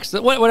us, text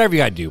us, whatever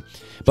you got to do.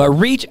 But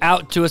reach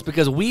out to us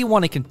because we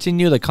want to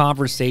continue the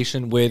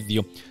conversation with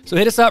you. So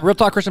hit us up,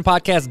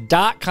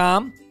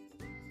 realtalkchristianpodcast.com.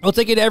 I'll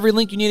take you to every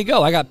link you need to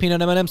go. I got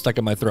peanut M&M stuck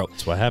in my throat.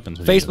 That's what happens.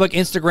 Facebook,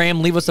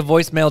 Instagram, leave us a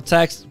voicemail,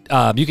 text.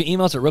 You can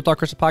email us at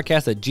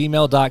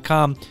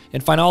realtalkchristianpodcast@gmail.com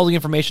and find all the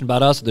information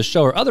about us, the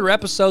show, or other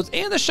episodes,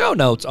 and the show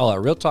notes all at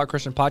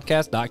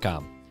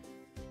realtalkchristianpodcast.com.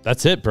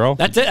 That's it, bro.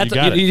 That's it.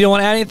 You don't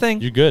want to add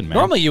anything? You're good, man.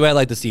 Normally you add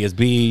like the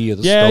CSB or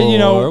the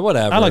store or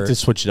whatever. I like to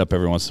switch it up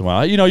every once in a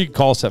while. You can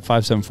call us at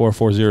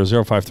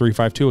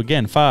 574-400-5352.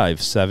 Again,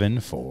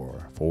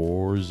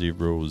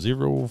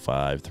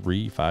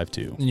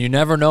 574-400-5352. And you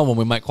never know when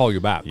we might call you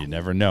back. You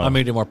never know. I'm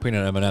eating more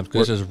peanut M&Ms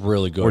because this is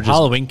really good.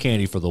 Halloween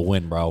candy for the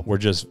win, bro. We're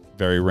just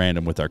very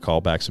random with our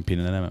callbacks and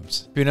peanut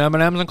M&Ms. Peanut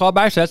M&Ms and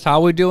callbacks, that's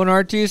how we do in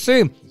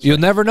RTC. You'll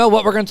never know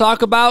what we're going to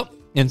talk about.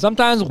 And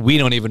sometimes we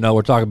don't even know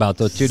we're talking about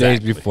those 2 days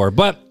before.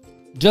 But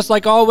just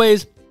like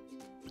always,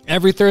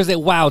 every Thursday,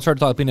 wow, it's hard to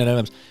talk peanut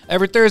M&Ms.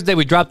 Every Thursday,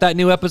 we drop that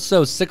new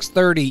episode,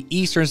 6:30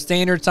 Eastern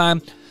Standard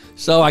Time.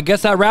 So I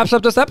guess that wraps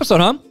up this episode,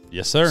 huh?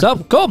 Yes, sir. So,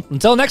 cool.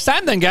 Until next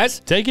time then, guys.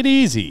 Take it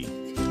easy.